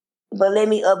 but let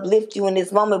me uplift you in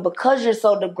this moment because you're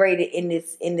so degraded in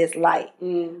this light.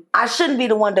 I shouldn't be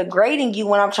the one degrading you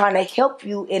when I'm trying to help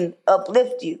you and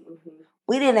uplift you.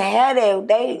 We didn't have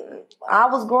that. I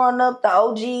was growing up, the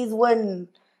OGs wasn't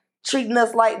treating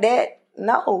us like that.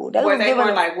 No, they was giving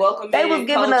us like welcome. They was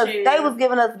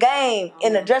giving us game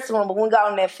in the dressing room, but when we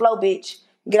got on that flow, bitch,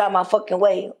 get out my fucking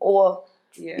way. Or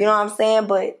you know what I'm saying?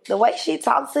 But the way she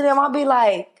talks to them, I'll be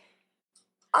like,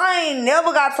 I ain't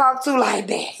never got talked to like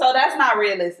that. So that's not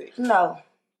realistic. No.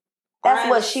 That's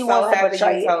what she wants to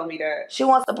portray. You told me that. She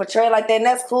wants to portray like that, and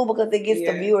that's cool because it gets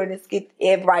the viewer and it gets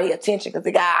everybody attention because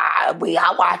they got I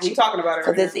watch it. Talking about it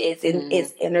because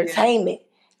it's entertainment,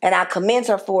 and I commend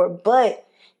her for it. But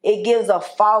it gives a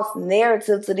false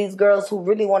narrative to these girls who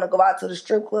really want to go out to the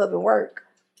strip club and work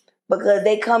because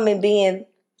they come in being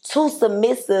too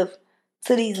submissive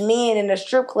to these men in the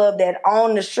strip club that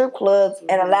own the strip clubs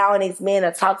and allowing these men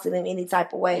to talk to them any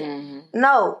type of way.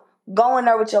 No, go in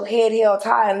there with your head held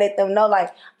high and let them know, like,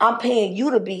 I'm paying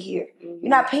you to be here. You're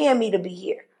not paying me to be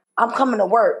here. I'm coming to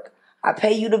work. I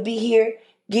pay you to be here.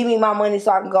 Give me my money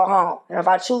so I can go home. And if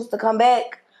I choose to come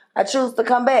back, I choose to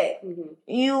come back.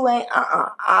 You ain't,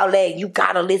 all that, you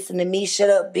gotta listen to me. Shut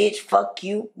up, bitch. Fuck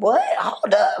you. What?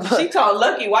 Hold up. She told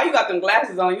Lucky, why you got them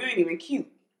glasses on? You ain't even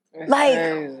cute. Like,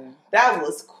 that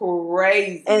was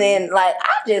crazy. And then, like,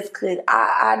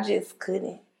 I just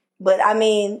couldn't. But, I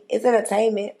mean, it's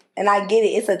entertainment. And I get it.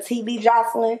 It's a TV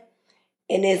Jocelyn.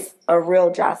 And it's a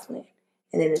real Jocelyn.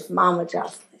 And then it's Mama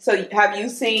Jocelyn. So, have you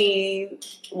seen,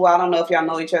 well, I don't know if y'all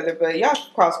know each other, but y'all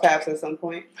crossed paths at some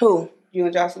point. Who? You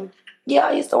and Jocelyn? Yeah,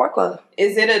 I used to work with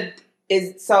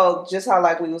her. So just how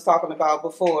like we was talking about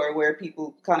before where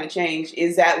people kind of change,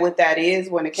 is that what that is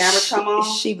when the cameras come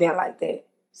on? She been like that.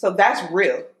 So that's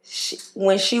real.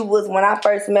 When I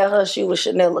first met her, she was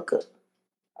Chanel Cook.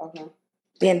 Okay.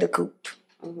 Been the Coop.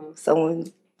 So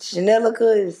when Chanel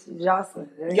Cook is Jocelyn.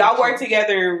 Y'all work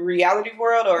together in reality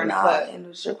world or in the club? In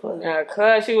the strip club. Yeah,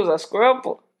 cause she was a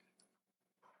scrubber.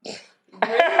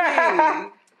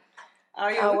 Really?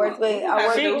 I work with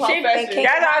that's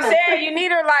what I'm saying. You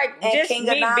need her like just King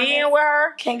me being with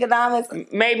her. King of Diamonds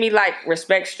made me like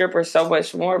respect strippers so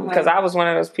much more because I was one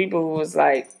of those people who was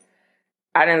like,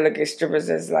 I didn't look at strippers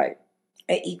as like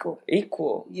an equal.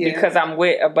 Because I'm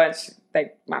with a bunch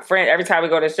like my friends. Every time we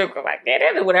go to the strip club, like they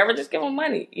do whatever, just give them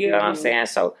money. You know what I'm saying?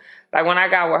 So like when I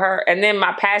got with her, and then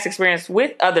my past experience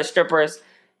with other strippers.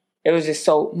 It was just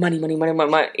so money,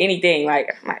 anything.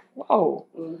 Like, I'm like, whoa.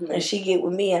 And she get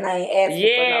with me and I ain't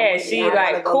asking for no money. She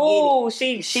like cool.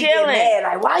 She chilling. Get mad.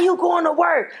 Like, why you going to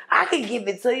work? I can give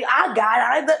it to you. I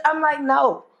got it. I'm like,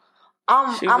 no.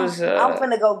 I'm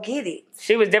finna go get it.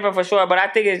 She was different for sure, but I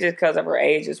think it's just because of her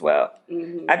age as well.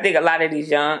 I think a lot of these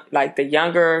the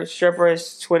younger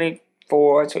strippers,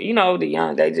 24, the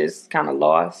young, they just kind of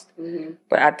lost.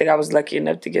 But I think I was lucky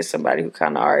enough to get somebody who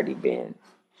kind of already been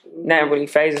nothing really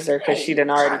phases her because she done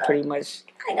already pretty much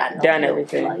done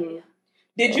everything. Mm-hmm.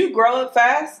 Did you grow up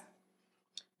fast?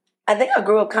 I think I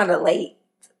grew up kind of late.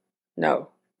 No.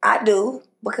 I do,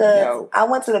 because I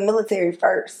went to the military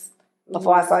first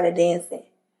before I started dancing.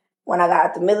 When I got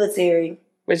out the military.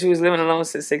 But you was living alone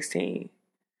since 16.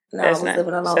 No, I was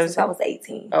living alone since I was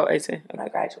 18. Oh, 18. Okay. When I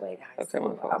graduated high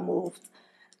school. Okay, I moved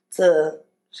to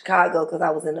Chicago because I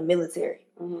was in the military.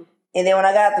 Mm-hmm. And then when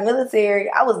I got out the military,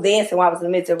 I was dancing while I was in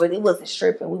the military, but it wasn't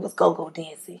stripping. We was go-go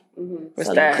dancing. Mm-hmm. What's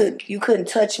so that? You couldn't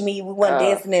touch me. We weren't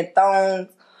dancing in thongs.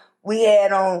 We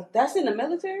had on... That's in the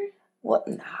military? What?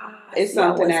 Nah. It's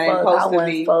something that ain't supposed to be. I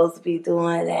wasn't supposed to be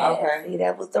doing that. Okay. See,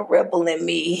 that was the rebel in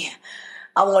me.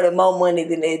 I wanted more money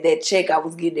than that check I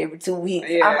was getting every 2 weeks.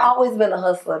 Yeah. I've always been a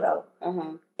hustler, though.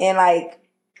 Uh-huh. And,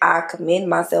 I commend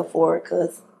myself for it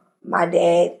because my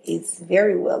dad is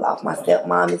very well off. My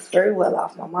stepmom is very well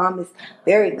off. My mom is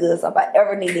very good. So if I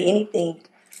ever needed anything,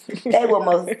 they will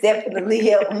most definitely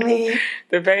help me.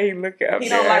 The way he look up. He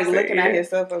don't like looking at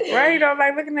himself. Right? He don't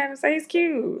like looking at him. Say he's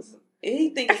cute.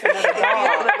 He thinks it's another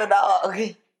dog. Another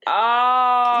dog.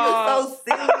 Oh. You're so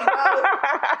silly,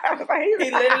 bro.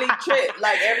 He literally tripped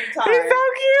every time. He's so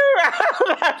cute.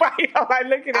 Why you don't like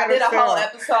looking at him? I did a whole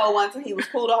episode once and he was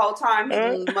cool the whole time.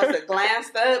 He must have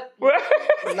glanced up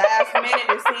last minute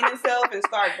and seen himself and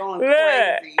started going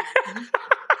crazy.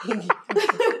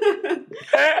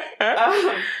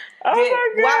 Oh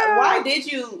my God. Why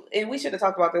did you, and we should have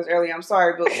talked about this earlier, I'm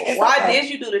sorry, but why did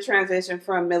you do the transition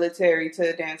from military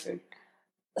to dancer?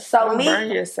 So don't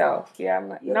burn yourself. Yeah, I'm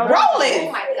like, no, rolling.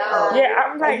 Oh my God. Yeah,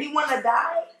 I'm like, you want to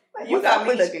die? You got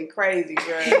me looking crazy,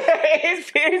 girl. His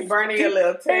burning your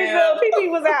little tail. His little pee-pee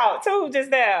was out too just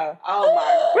now. Oh my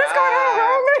God. What's going on,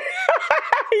 Roland?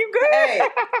 You good? Hey.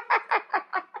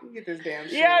 Get this damn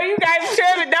shit. Yo, you guys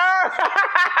tripping, dog.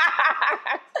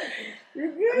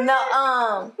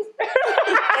 No,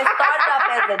 it started off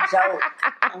as a joke.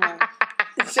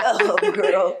 Joke,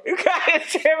 girl. You guys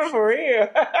tripping for real.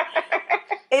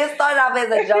 It started off as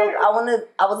a joke.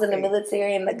 I was in the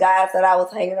military, and the guys that I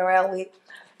was hanging around with.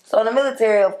 So in the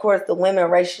military, of course, the women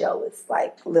ratio is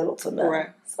little to none. Right.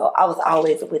 So I was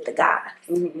always with the guys.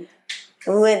 Mm-hmm.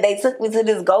 And when they took me to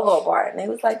this go-go bar, and they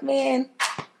was like, "Man,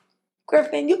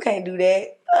 Griffin, you can't do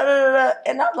that."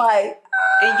 And I'm like,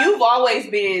 and you've always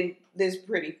been this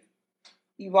pretty.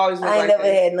 You've always been I ain't never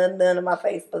had nothing done to my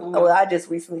face. But well, I just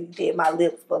recently did my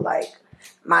lips, but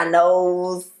my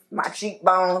nose, my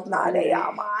cheekbones, they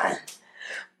all mine.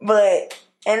 But,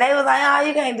 and they was like, "Oh,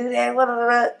 you can't do that."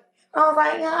 I was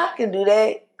like, "Yeah, I can do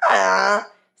that."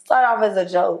 Started off as a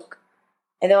joke.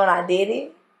 And then when I did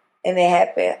it, and it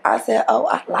happened, I said, "Oh,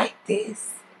 I like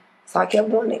this." So I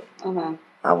kept doing it. Uh-huh.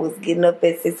 I was getting up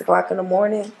at 6 o'clock in the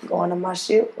morning, going to my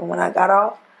shift. And when I got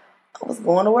off, I was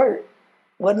going to work.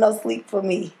 Wasn't no sleep for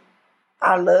me.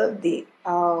 I loved it.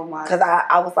 Oh, my. Because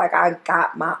I was like, I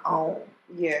got my own.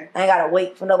 Yeah. I ain't got to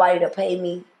wait for nobody to pay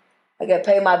me. I got to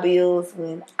pay my bills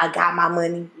when I got my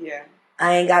money. Yeah.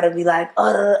 I ain't got to be like,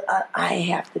 I ain't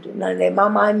have to do none of that.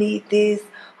 Mama, I need this.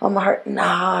 I'm hurt.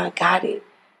 Nah, I got it.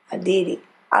 I did it.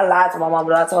 I lied to my mom,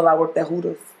 but I told her I worked at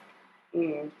Hooters.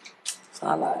 Mm. So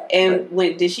I lied. And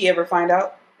did she ever find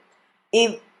out?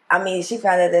 She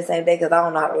found out that same day because I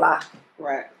don't know how to lie.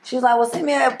 Right. She was like, "Well, send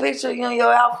me a picture of you in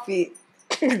your outfit."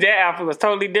 That outfit was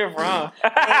totally different, huh?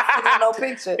 I ain't no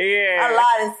picture. Yeah. I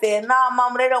lied and said, "Nah,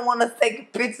 Mama, they don't want us taking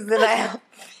pictures in the outfit."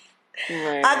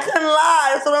 Man. I couldn't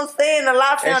lie. That's what I'm saying. The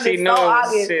lie sounded so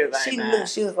obvious. She knew.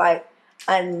 She was like,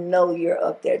 "I know you're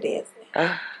up there dancing."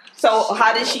 So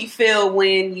how did she feel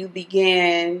when you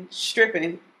began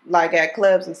stripping, at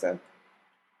clubs and stuff?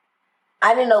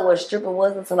 I didn't know what stripping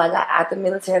was until I got out the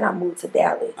military and I moved to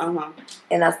Dallas. Uh-huh.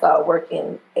 And I started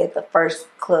working at the first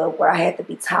club where I had to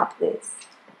be topless.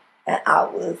 And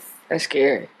that's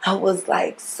scary. I was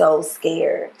so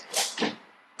scared.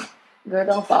 Girl,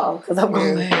 don't fall because I'm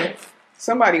going to laugh.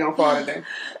 Somebody going to fall today.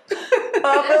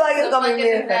 I feel like it's going to be me.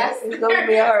 It's going to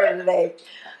be her today.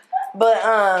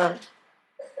 But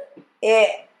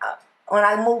when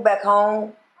I moved back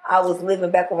home, I was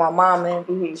living back with my mom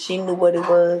and she knew what it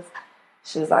was.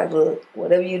 She was like, "Look,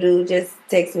 whatever you do, just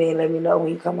text me and let me know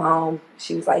when you come home."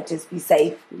 She was like, "Just be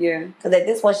safe." Yeah. Because at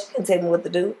this point, she couldn't tell me what to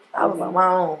do. I was on my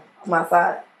own, on my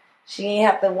side. She didn't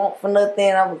have to want for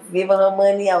nothing. I was giving her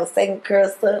money. I was taking care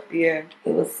of stuff. Yeah.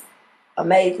 It was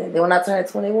amazing. Then when I turned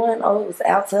 21, it was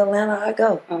out to Atlanta I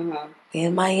go. Uh-huh.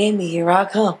 In Miami, here I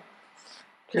come.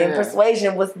 Yeah. Then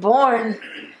Persuasian was born.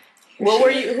 What were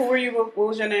you? Who were you? What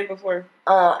was your name before?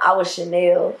 I was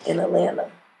Chanel in Atlanta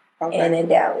and in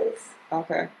Dallas.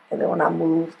 Okay. And then when I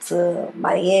moved to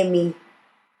Miami,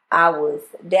 I was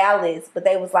Dallas, but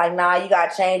they was like, nah, you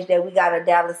gotta change that. We got a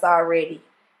Dallas already.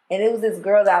 And it was this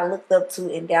girl that I looked up to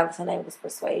in Dallas. Her name was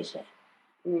Persuasian.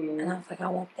 And I was like, I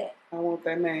want that. I want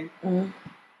that name. Mm-hmm.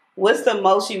 What's the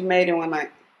most you've made in one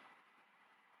night?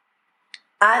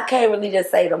 I can't really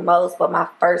just say the most, but my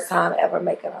first time ever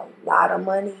making a lot of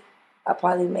money, I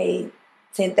probably made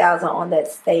 $10,000 on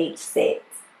that stage set.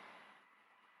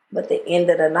 But the end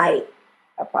of the night,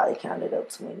 I probably counted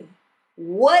up 20.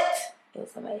 What? It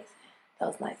was amazing. That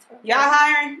was nice for me. Y'all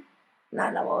hiring?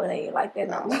 Not no more. It ain't like that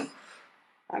no more.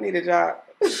 I need a job.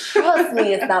 Trust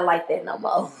me, it's not like that no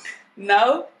more.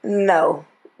 No? No.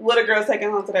 What are girls taking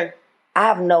home today? I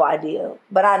have no idea,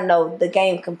 but I know the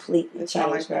game completely it's changed.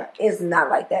 Not like that. It's not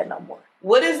like that no more.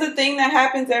 What is the thing that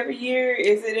happens every year?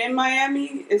 Is it in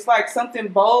Miami? It's like something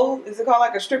bowl. Is it called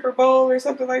like a stripper bowl or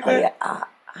something like that? Oh,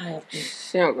 yeah,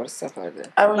 she don't go to stuff like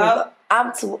that.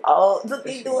 I'm too old to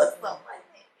be doing stuff like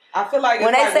that. I feel like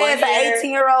when they say it's an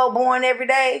 18-year-old born every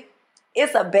day,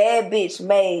 it's a bad bitch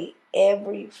made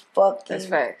every fucking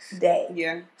day.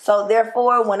 Yeah. So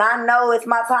therefore, when I know it's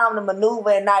my time to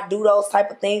maneuver and not do those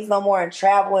type of things no more and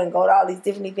travel and go to all these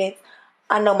different events,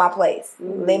 I know my place.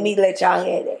 Mm-hmm. Let y'all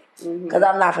have that. Because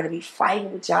I'm not going to be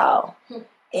fighting with y'all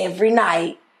every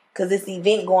night because this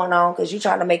event going on because you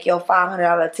trying to make your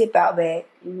 $500 tip out back.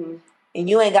 Mm-hmm. And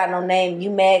you ain't got no name. You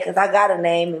mad because I got a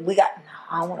name and we got...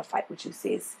 I don't want to fight with you,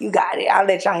 sis. You got it. I'll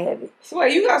let y'all have it. So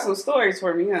you got some stories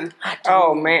for me, huh?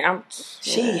 Oh man,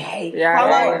 she hates.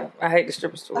 Yeah, I hate the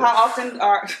stripper stories. How often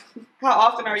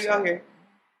are you out here?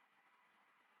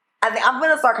 I think I'm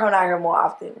gonna start coming out here more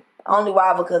often. Only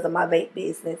why because of my vape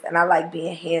business, and I like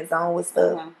being hands on with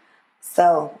stuff. Uh-huh.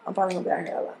 So I'm probably gonna be out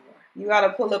here a lot more. You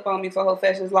gotta pull up on me for Whole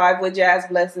Fashions Live with Jazz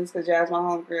Blessings because Jazz my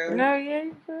homegirl. No, yeah,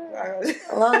 you could.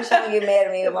 As long as she don't get mad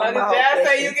at me about my Jazz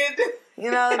say you get. You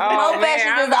know, Whole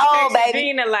Fashions is old, baby.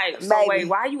 Gina, like, so wait,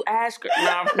 why you ask her?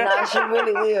 No, she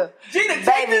really will. Gina,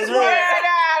 take this word.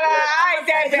 I ain't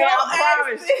that bad. I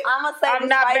promise. I'm gonna say I'm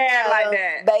not bad like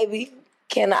that, baby.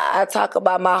 Can I talk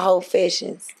about my Whole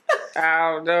Fashions?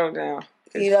 I don't know now.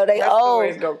 You know they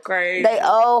old. Go crazy. They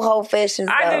old Whole Fashions.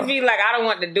 I just be like, I don't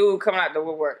want the dude coming out the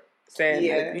woodwork. Saying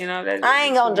that, you know, I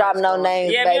ain't gonna drop no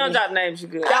names. Yeah, baby. if you don't drop names, you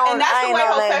good. And that's the way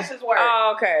Whole Fashions work.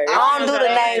 Oh, okay. I don't do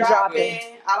the name dropping.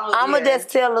 I'm gonna just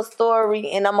tell a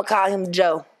story and I'm gonna call him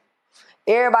Joe.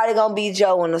 Everybody gonna be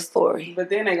Joe in the story. But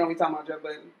then they gonna be talking about Joe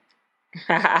Budden.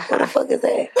 What the fuck is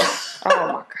that? Oh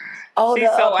my god. Oh, she's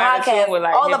so podcast. With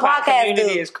like the podcast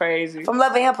community is crazy. From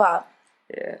Love and Hip Hop.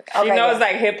 Yeah, she knows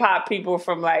like hip hop people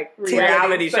from like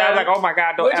reality shows. I was like, oh my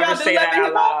god, don't ever say that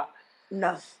out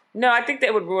loud. No, I think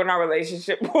that would ruin our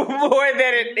relationship more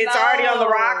than it's already on the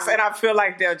rocks, and I feel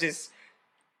like they'll just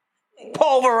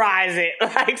pulverize it,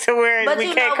 like to where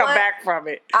we can't come back from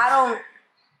it. I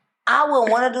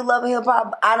wouldn't want to do Love and Hip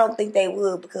Hop, but I don't think they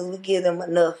would because we give them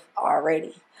enough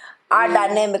already. Our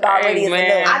dynamic already is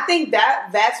enough. I think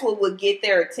that's what would get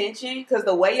their attention because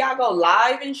the way y'all go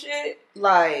live and shit,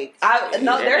 like there's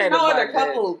no other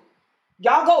couple.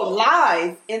 Y'all go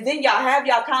live and then y'all have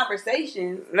y'all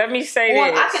conversations. Let me say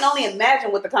this. I can only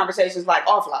imagine what the conversation's like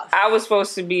offline. I was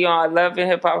supposed to be on Love and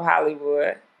Hip Hop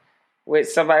Hollywood with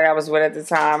somebody I was with at the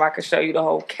time. I could show you the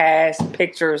whole cast,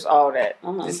 pictures, all that.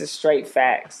 This is straight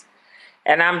facts.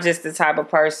 And I'm just the type of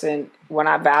person, when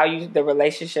I value the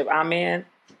relationship I'm in,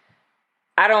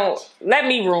 I don't, let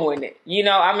me ruin it. You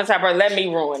know, I'm the type of, let me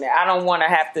ruin it. I don't want to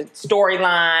have the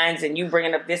storylines and you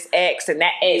bringing up this X and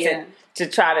that X and to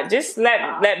try to just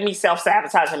let me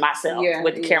self-sabotage myself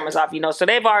with the cameras off, you know. So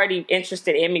they've already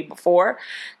interested in me before.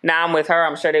 Now I'm with her.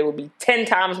 I'm sure they would be 10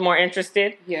 times more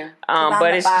interested. Yeah.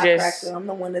 But it's just... I'm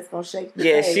the one that's going to shake the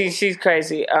Yeah, she's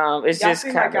crazy. It's y'all just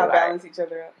kind of like y'all balance each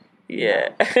other out.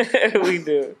 Yeah, we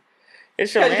do.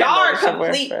 It's because y'all are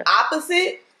complete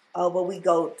opposite. Oh, but we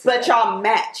go but y'all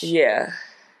match. Yeah.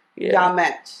 Y'all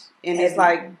match. And it's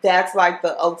like, that's like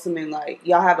the ultimate, like,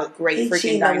 y'all have a great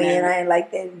freaking dynamic. On me and I ain't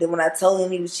like that. Then when I told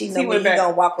him he was cheating on me, he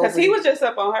gonna walk over. Because he was just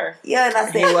up on her. Yeah, and I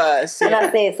said, he was. And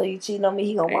I said, so you cheating on me,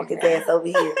 he gonna walk his ass over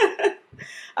here.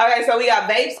 Okay, so we got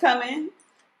babes coming.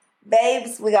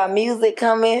 Babes, we got music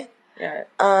coming. Yeah.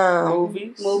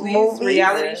 Movies,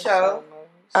 reality show.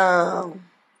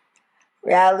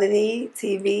 Reality,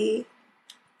 TV.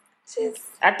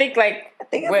 I think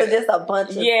it's just a bunch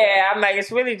of stuff. I'm like, it's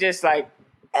really just like,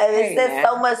 and it's just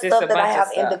so much stuff that I have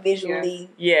individually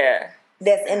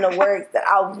that's in the works that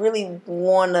I really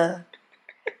want to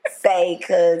say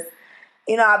because,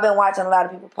 you know, I've been watching a lot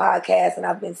of people's podcasts and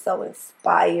I've been so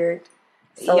inspired.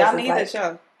 So y'all need the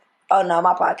show. Oh, no,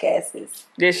 my podcast is...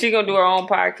 Yeah, she going to do her own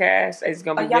podcast. It's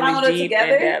going to be really deep in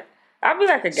depth. I'll be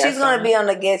like a guest. She's going to be on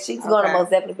the guest. She's going to most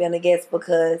definitely be on the guest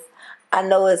because I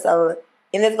know it's going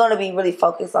to be really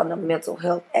focused on the mental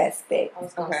health aspect. I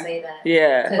was going to say that.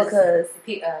 Yeah. Because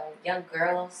young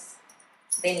girls,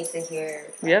 they need to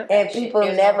hear. Yeah. And people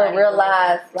never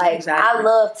realize, like, exactly. I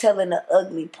love telling the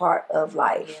ugly part of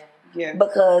life. Yeah.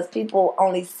 Because people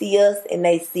only see us and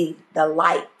they see the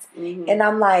light. Mm-hmm. And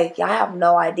I'm like, y'all have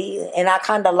no idea. And I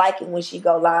kind of like it when she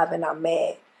go live and I'm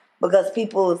mad. Because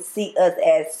people see us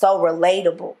as so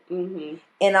relatable. Mm-hmm.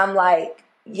 And I'm like,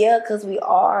 yeah, because we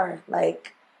are.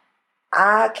 Like,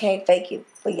 I can't fake it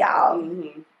for y'all.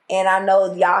 Mm-hmm. And I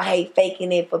know y'all hate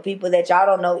faking it for people that y'all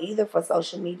don't know either for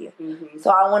social media. Mm-hmm. So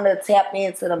I want to tap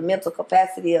into the mental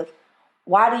capacity of,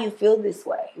 why do you feel this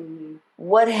way? Mm-hmm.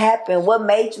 What happened? What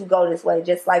made you go this way?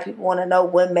 Just like people want to know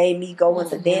what made me go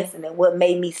into dancing and what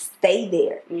made me stay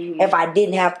there if I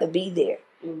didn't have to be there.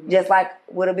 Mm-hmm. Just like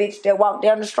with a bitch that walked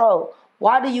down the stroll.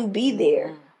 Why do you be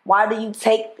there? Why do you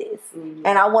take this? Mm-hmm.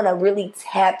 And I want to really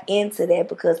tap into that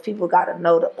because people got to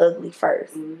know the ugly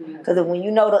first. Because when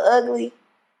you know the ugly,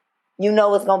 you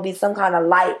know it's going to be some kind of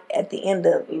light at the end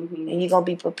of it. Mm-hmm. And you're going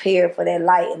to be prepared for that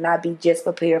light and not be just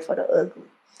prepared for the ugly.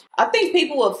 I think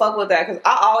people will fuck with that because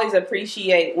I always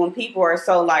appreciate when people are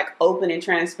so, like, open and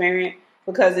transparent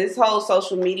because this whole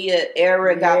social media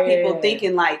era got people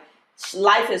thinking, like,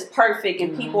 life is perfect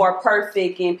and people are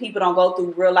perfect and people don't go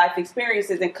through real life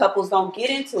experiences and couples don't get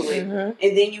into it.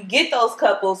 And then you get those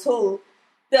couples who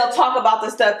they'll talk about the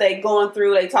stuff they going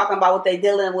through. They talking about what they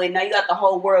dealing with. Now you got the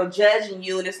whole world judging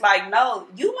you and it's like, no,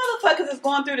 you motherfuckers is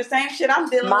going through the same shit I'm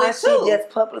dealing with too. My shit just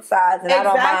publicized and I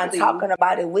don't mind talking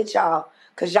about it with y'all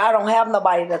because y'all don't have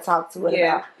nobody to talk to it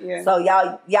about. Yeah. So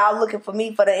y'all looking for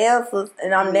me for the answers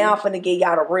and I'm now finna give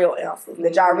y'all the real answers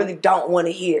that y'all really don't want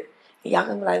to hear. And y'all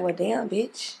gonna be like, well, damn,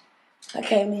 bitch. I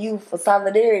came to you for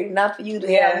solidarity, not for you to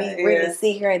help me really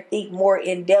sit here and think more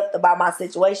in depth about my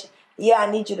situation. Yeah,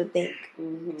 I need you to think.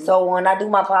 So when I do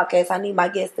my podcast, I need my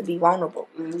guests to be vulnerable.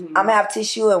 I'm gonna have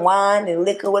tissue and wine and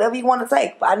liquor, whatever you want to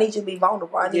take, but I need you to be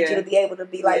vulnerable. I need you to be able to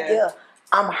be like,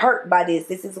 I'm hurt by this.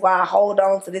 This is why I hold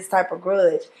on to this type of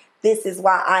grudge. This is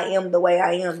why I am the way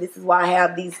I am. This is why I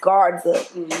have these guards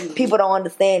up. People don't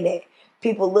understand that.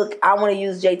 People look, I want to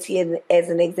use JT as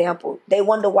an example. They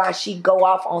wonder why she go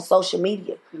off on social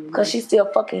media. Because she's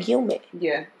still fucking human.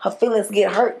 Yeah. Her feelings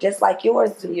get hurt just like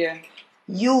yours do. Yeah.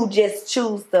 You just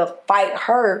choose to fight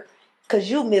her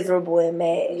because you miserable and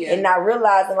mad. Yeah. And not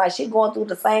realizing like she going through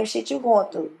the same shit you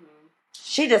going through.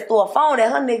 She just threw a phone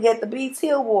at her nigga at the BT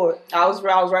Award. I was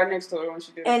right next to her when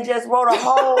she did it. And just wrote a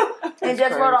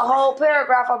whole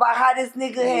paragraph about how this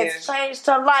nigga has changed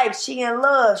her life. She in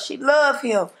love. She love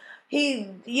him. He's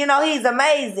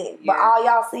amazing. But all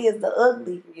y'all see is the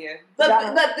ugly. Yeah. The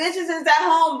bitches is at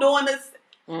home doing this.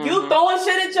 You throwing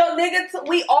shit at your nigga.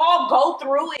 We all go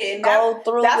through it. And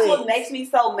that's what makes me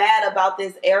so mad about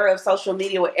this era of social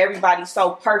media where everybody's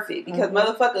so perfect. Because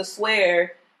motherfuckers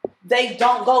swear they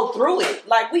don't go through it.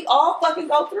 Like, we all fucking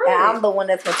go through it. I'm the one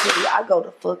that's going to tell you, I go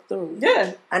the fuck through.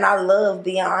 Yeah. And I love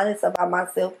being honest about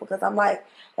myself because I'm like,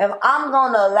 if I'm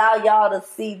going to allow y'all to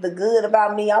see the good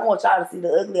about me, I want y'all to see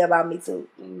the ugly about me too.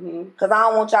 Because I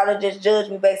don't want y'all to just judge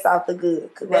me based off the good.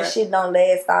 Because that shit don't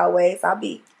last always. I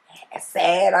be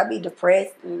sad. I be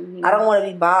depressed. I don't want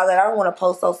to be bothered. I don't want to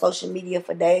post on social media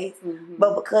for days.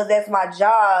 But because that's my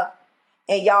job,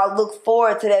 and y'all look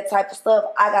forward to that type of stuff,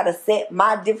 I gotta set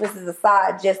my differences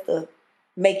aside just to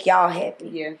make y'all happy.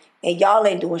 Yeah. And y'all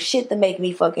ain't doing shit to make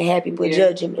me fucking happy but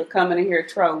judging me. But coming in here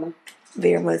trolling.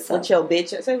 Very much so. With your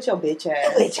bitch ass. Say with your bitch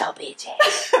ass. With your bitch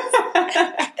ass.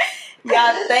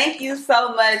 Y'all, thank you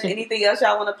so much. Anything else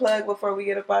y'all want to plug before we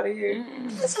get up out of here?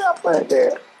 What's up, plug,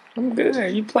 girl? I'm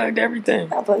good. You plugged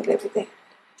everything. I plugged everything.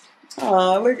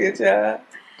 Oh, look at y'all.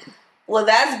 Well,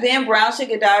 that's been Brown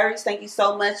Sugar Diaries. Thank you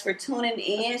so much for tuning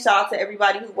in. Shout out to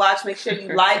everybody who watched. Make sure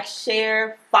you like,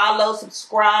 share, follow,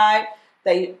 subscribe.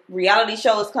 The reality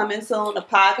show is coming soon. The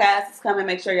podcast is coming.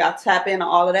 Make sure y'all tap in on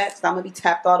all of that because I'm going to be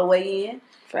tapped all the way in.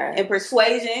 Right. And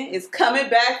Persuasian is coming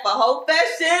back for Hope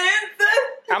Fashions.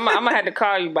 I'm going to have to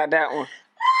call you about that one.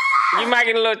 You might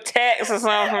get a little text or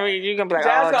something from me. You can be like,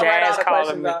 Jazz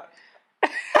calling me.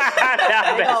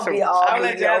 They're going to be all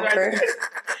mediocre.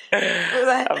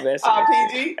 All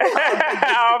PG?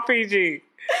 All PG.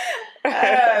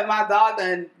 My dog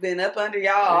done been up under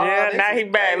y'all. Yeah, now he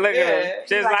back. Look at him.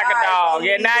 Just like a dog.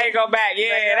 Yeah, now he go back.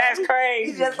 Yeah, that's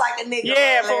crazy. He's just like a nigga.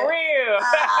 Yeah, for real.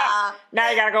 Now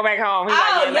he got to go back home. He's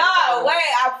y'all, wait.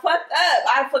 I fucked up.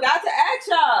 I forgot to ask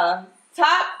y'all.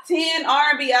 Top 10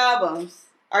 R&B albums.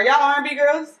 Are y'all R&B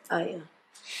girls? Oh, yeah.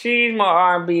 She's more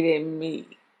R&B than me.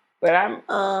 But I'm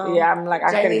like,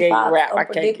 I could have gave you rap. I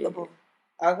can't give you.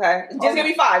 Okay. Just give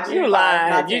me 5. You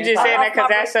lying. You just saying that because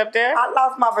that's up there? I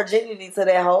lost my virginity to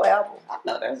that whole album. I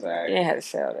know that's right. You ain't had to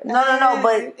sell that. No,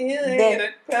 but it's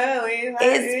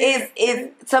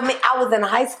to me, I was in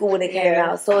high school when it came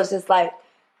out, so it's just like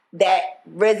that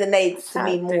resonates to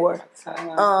me more.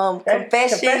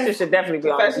 Confession should definitely be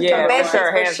on. Yeah, Confession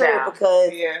for sure,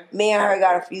 because me and her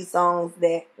got a few songs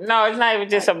that. No, it's not even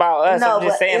just about us. I'm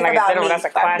just saying, like, that's a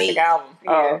classic album.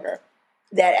 Oh, okay.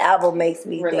 That album makes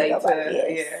me relate think about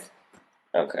it.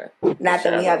 Okay. Not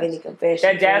that we have any confessions.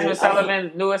 That Jasmine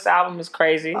Sullivan's newest album is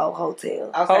crazy. Oh,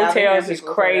 Hotels. Hotels is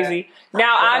crazy.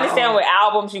 Now, I understand with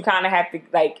albums, you kind of have to,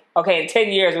 like, okay, in 10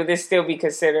 years, would this still be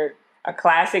considered a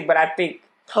classic? But I think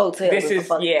Hotels this is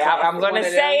I'm going to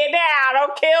say it now.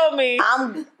 Don't kill me.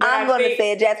 I'm going to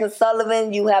say it. Jasmine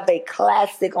Sullivan, you have a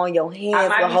classic on your hands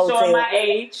with Hotels. I might be showing my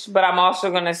age, but I'm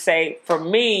also going to say, for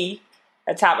me,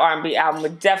 a top R&B album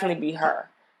would definitely be her.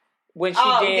 When she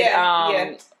did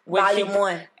Volume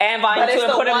 1 and Volume 2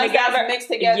 and put them together. Mixed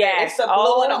together. Yes. It's the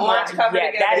blue and the orange cover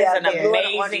together. That is an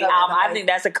amazing album. I think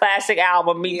that's a classic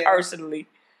album, me personally.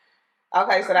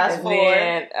 Okay, so that's 4.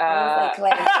 Because I'm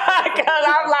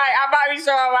like, I might be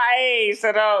showing my age,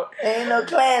 so don't. Ain't no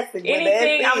classic.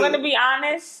 Anything, I'm going to be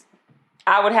honest,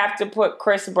 I would have to put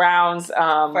Chris Brown's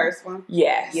first one.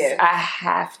 Yes, I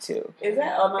have to. Is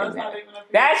that? Oh no, it's not even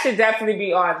up there. That should definitely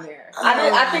be on there.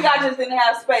 I think I just didn't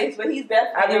have space, but he's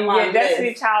definitely in my list.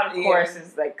 Destiny Child, of course,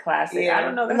 is like classic. I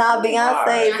don't know. Nah,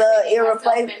 Beyonce's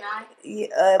irreplaceable.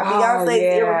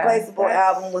 Beyonce's irreplaceable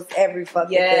album was every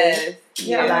fucking thing.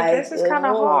 Yeah, like, this is kind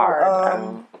of hard.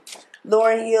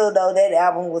 Lauryn Hill, though, that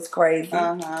album was crazy.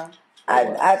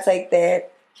 I take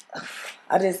that.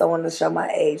 I just don't want to show my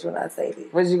age when I say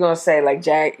this. What you gonna say? Like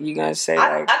Jack? You gonna say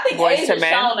like I think Boyz age II is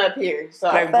Men? shown up here. So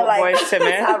like Boyz II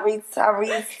Men?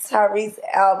 Tyrese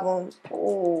album.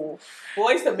 Ooh.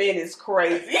 Boyz II Men is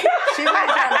crazy. She was trying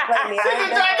to play me.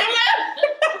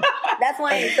 That's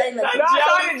why I ain't saying nothing. No, I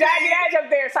saw the Jackie Edge up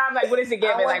there, so I'm like, what is it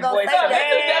giving? Like Boyz II Men?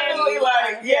 Definitely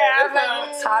like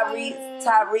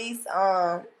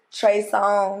Tyrese, Trey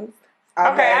Songz.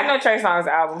 Okay, I know Trey Songz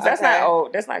albums. That's not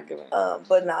old. That's not good.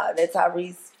 But nah, that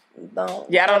Tyrese.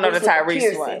 Yeah, I don't know the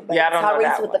Tyrese one. Yeah, I don't know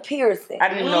that Tyrese with one. the piercing. I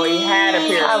didn't even know he had a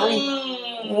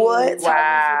piercing. What?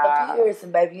 Wow. Tyrese with the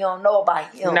piercing, baby. You don't know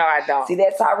about him. No, I don't. See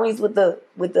that Tyrese with the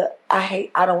I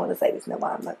don't want to say this no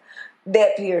more. I'm like,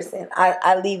 that piercing.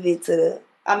 I leave it to the.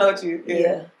 I know what you.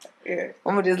 Yeah.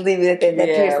 I'm gonna just leave it at that. That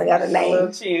piercing got a name.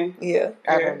 Little chin. Yeah.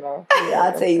 I don't know. Yeah,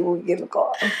 I'll tell you when we get in the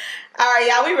car. All right,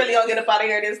 y'all. We really gonna get up out of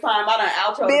here this time. I done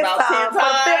outro about 10 times.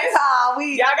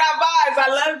 Y'all got vibes. I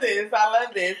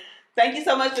love this. Thank you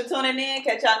so much for tuning in.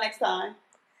 Catch y'all next time.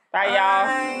 Bye,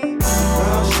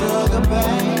 y'all.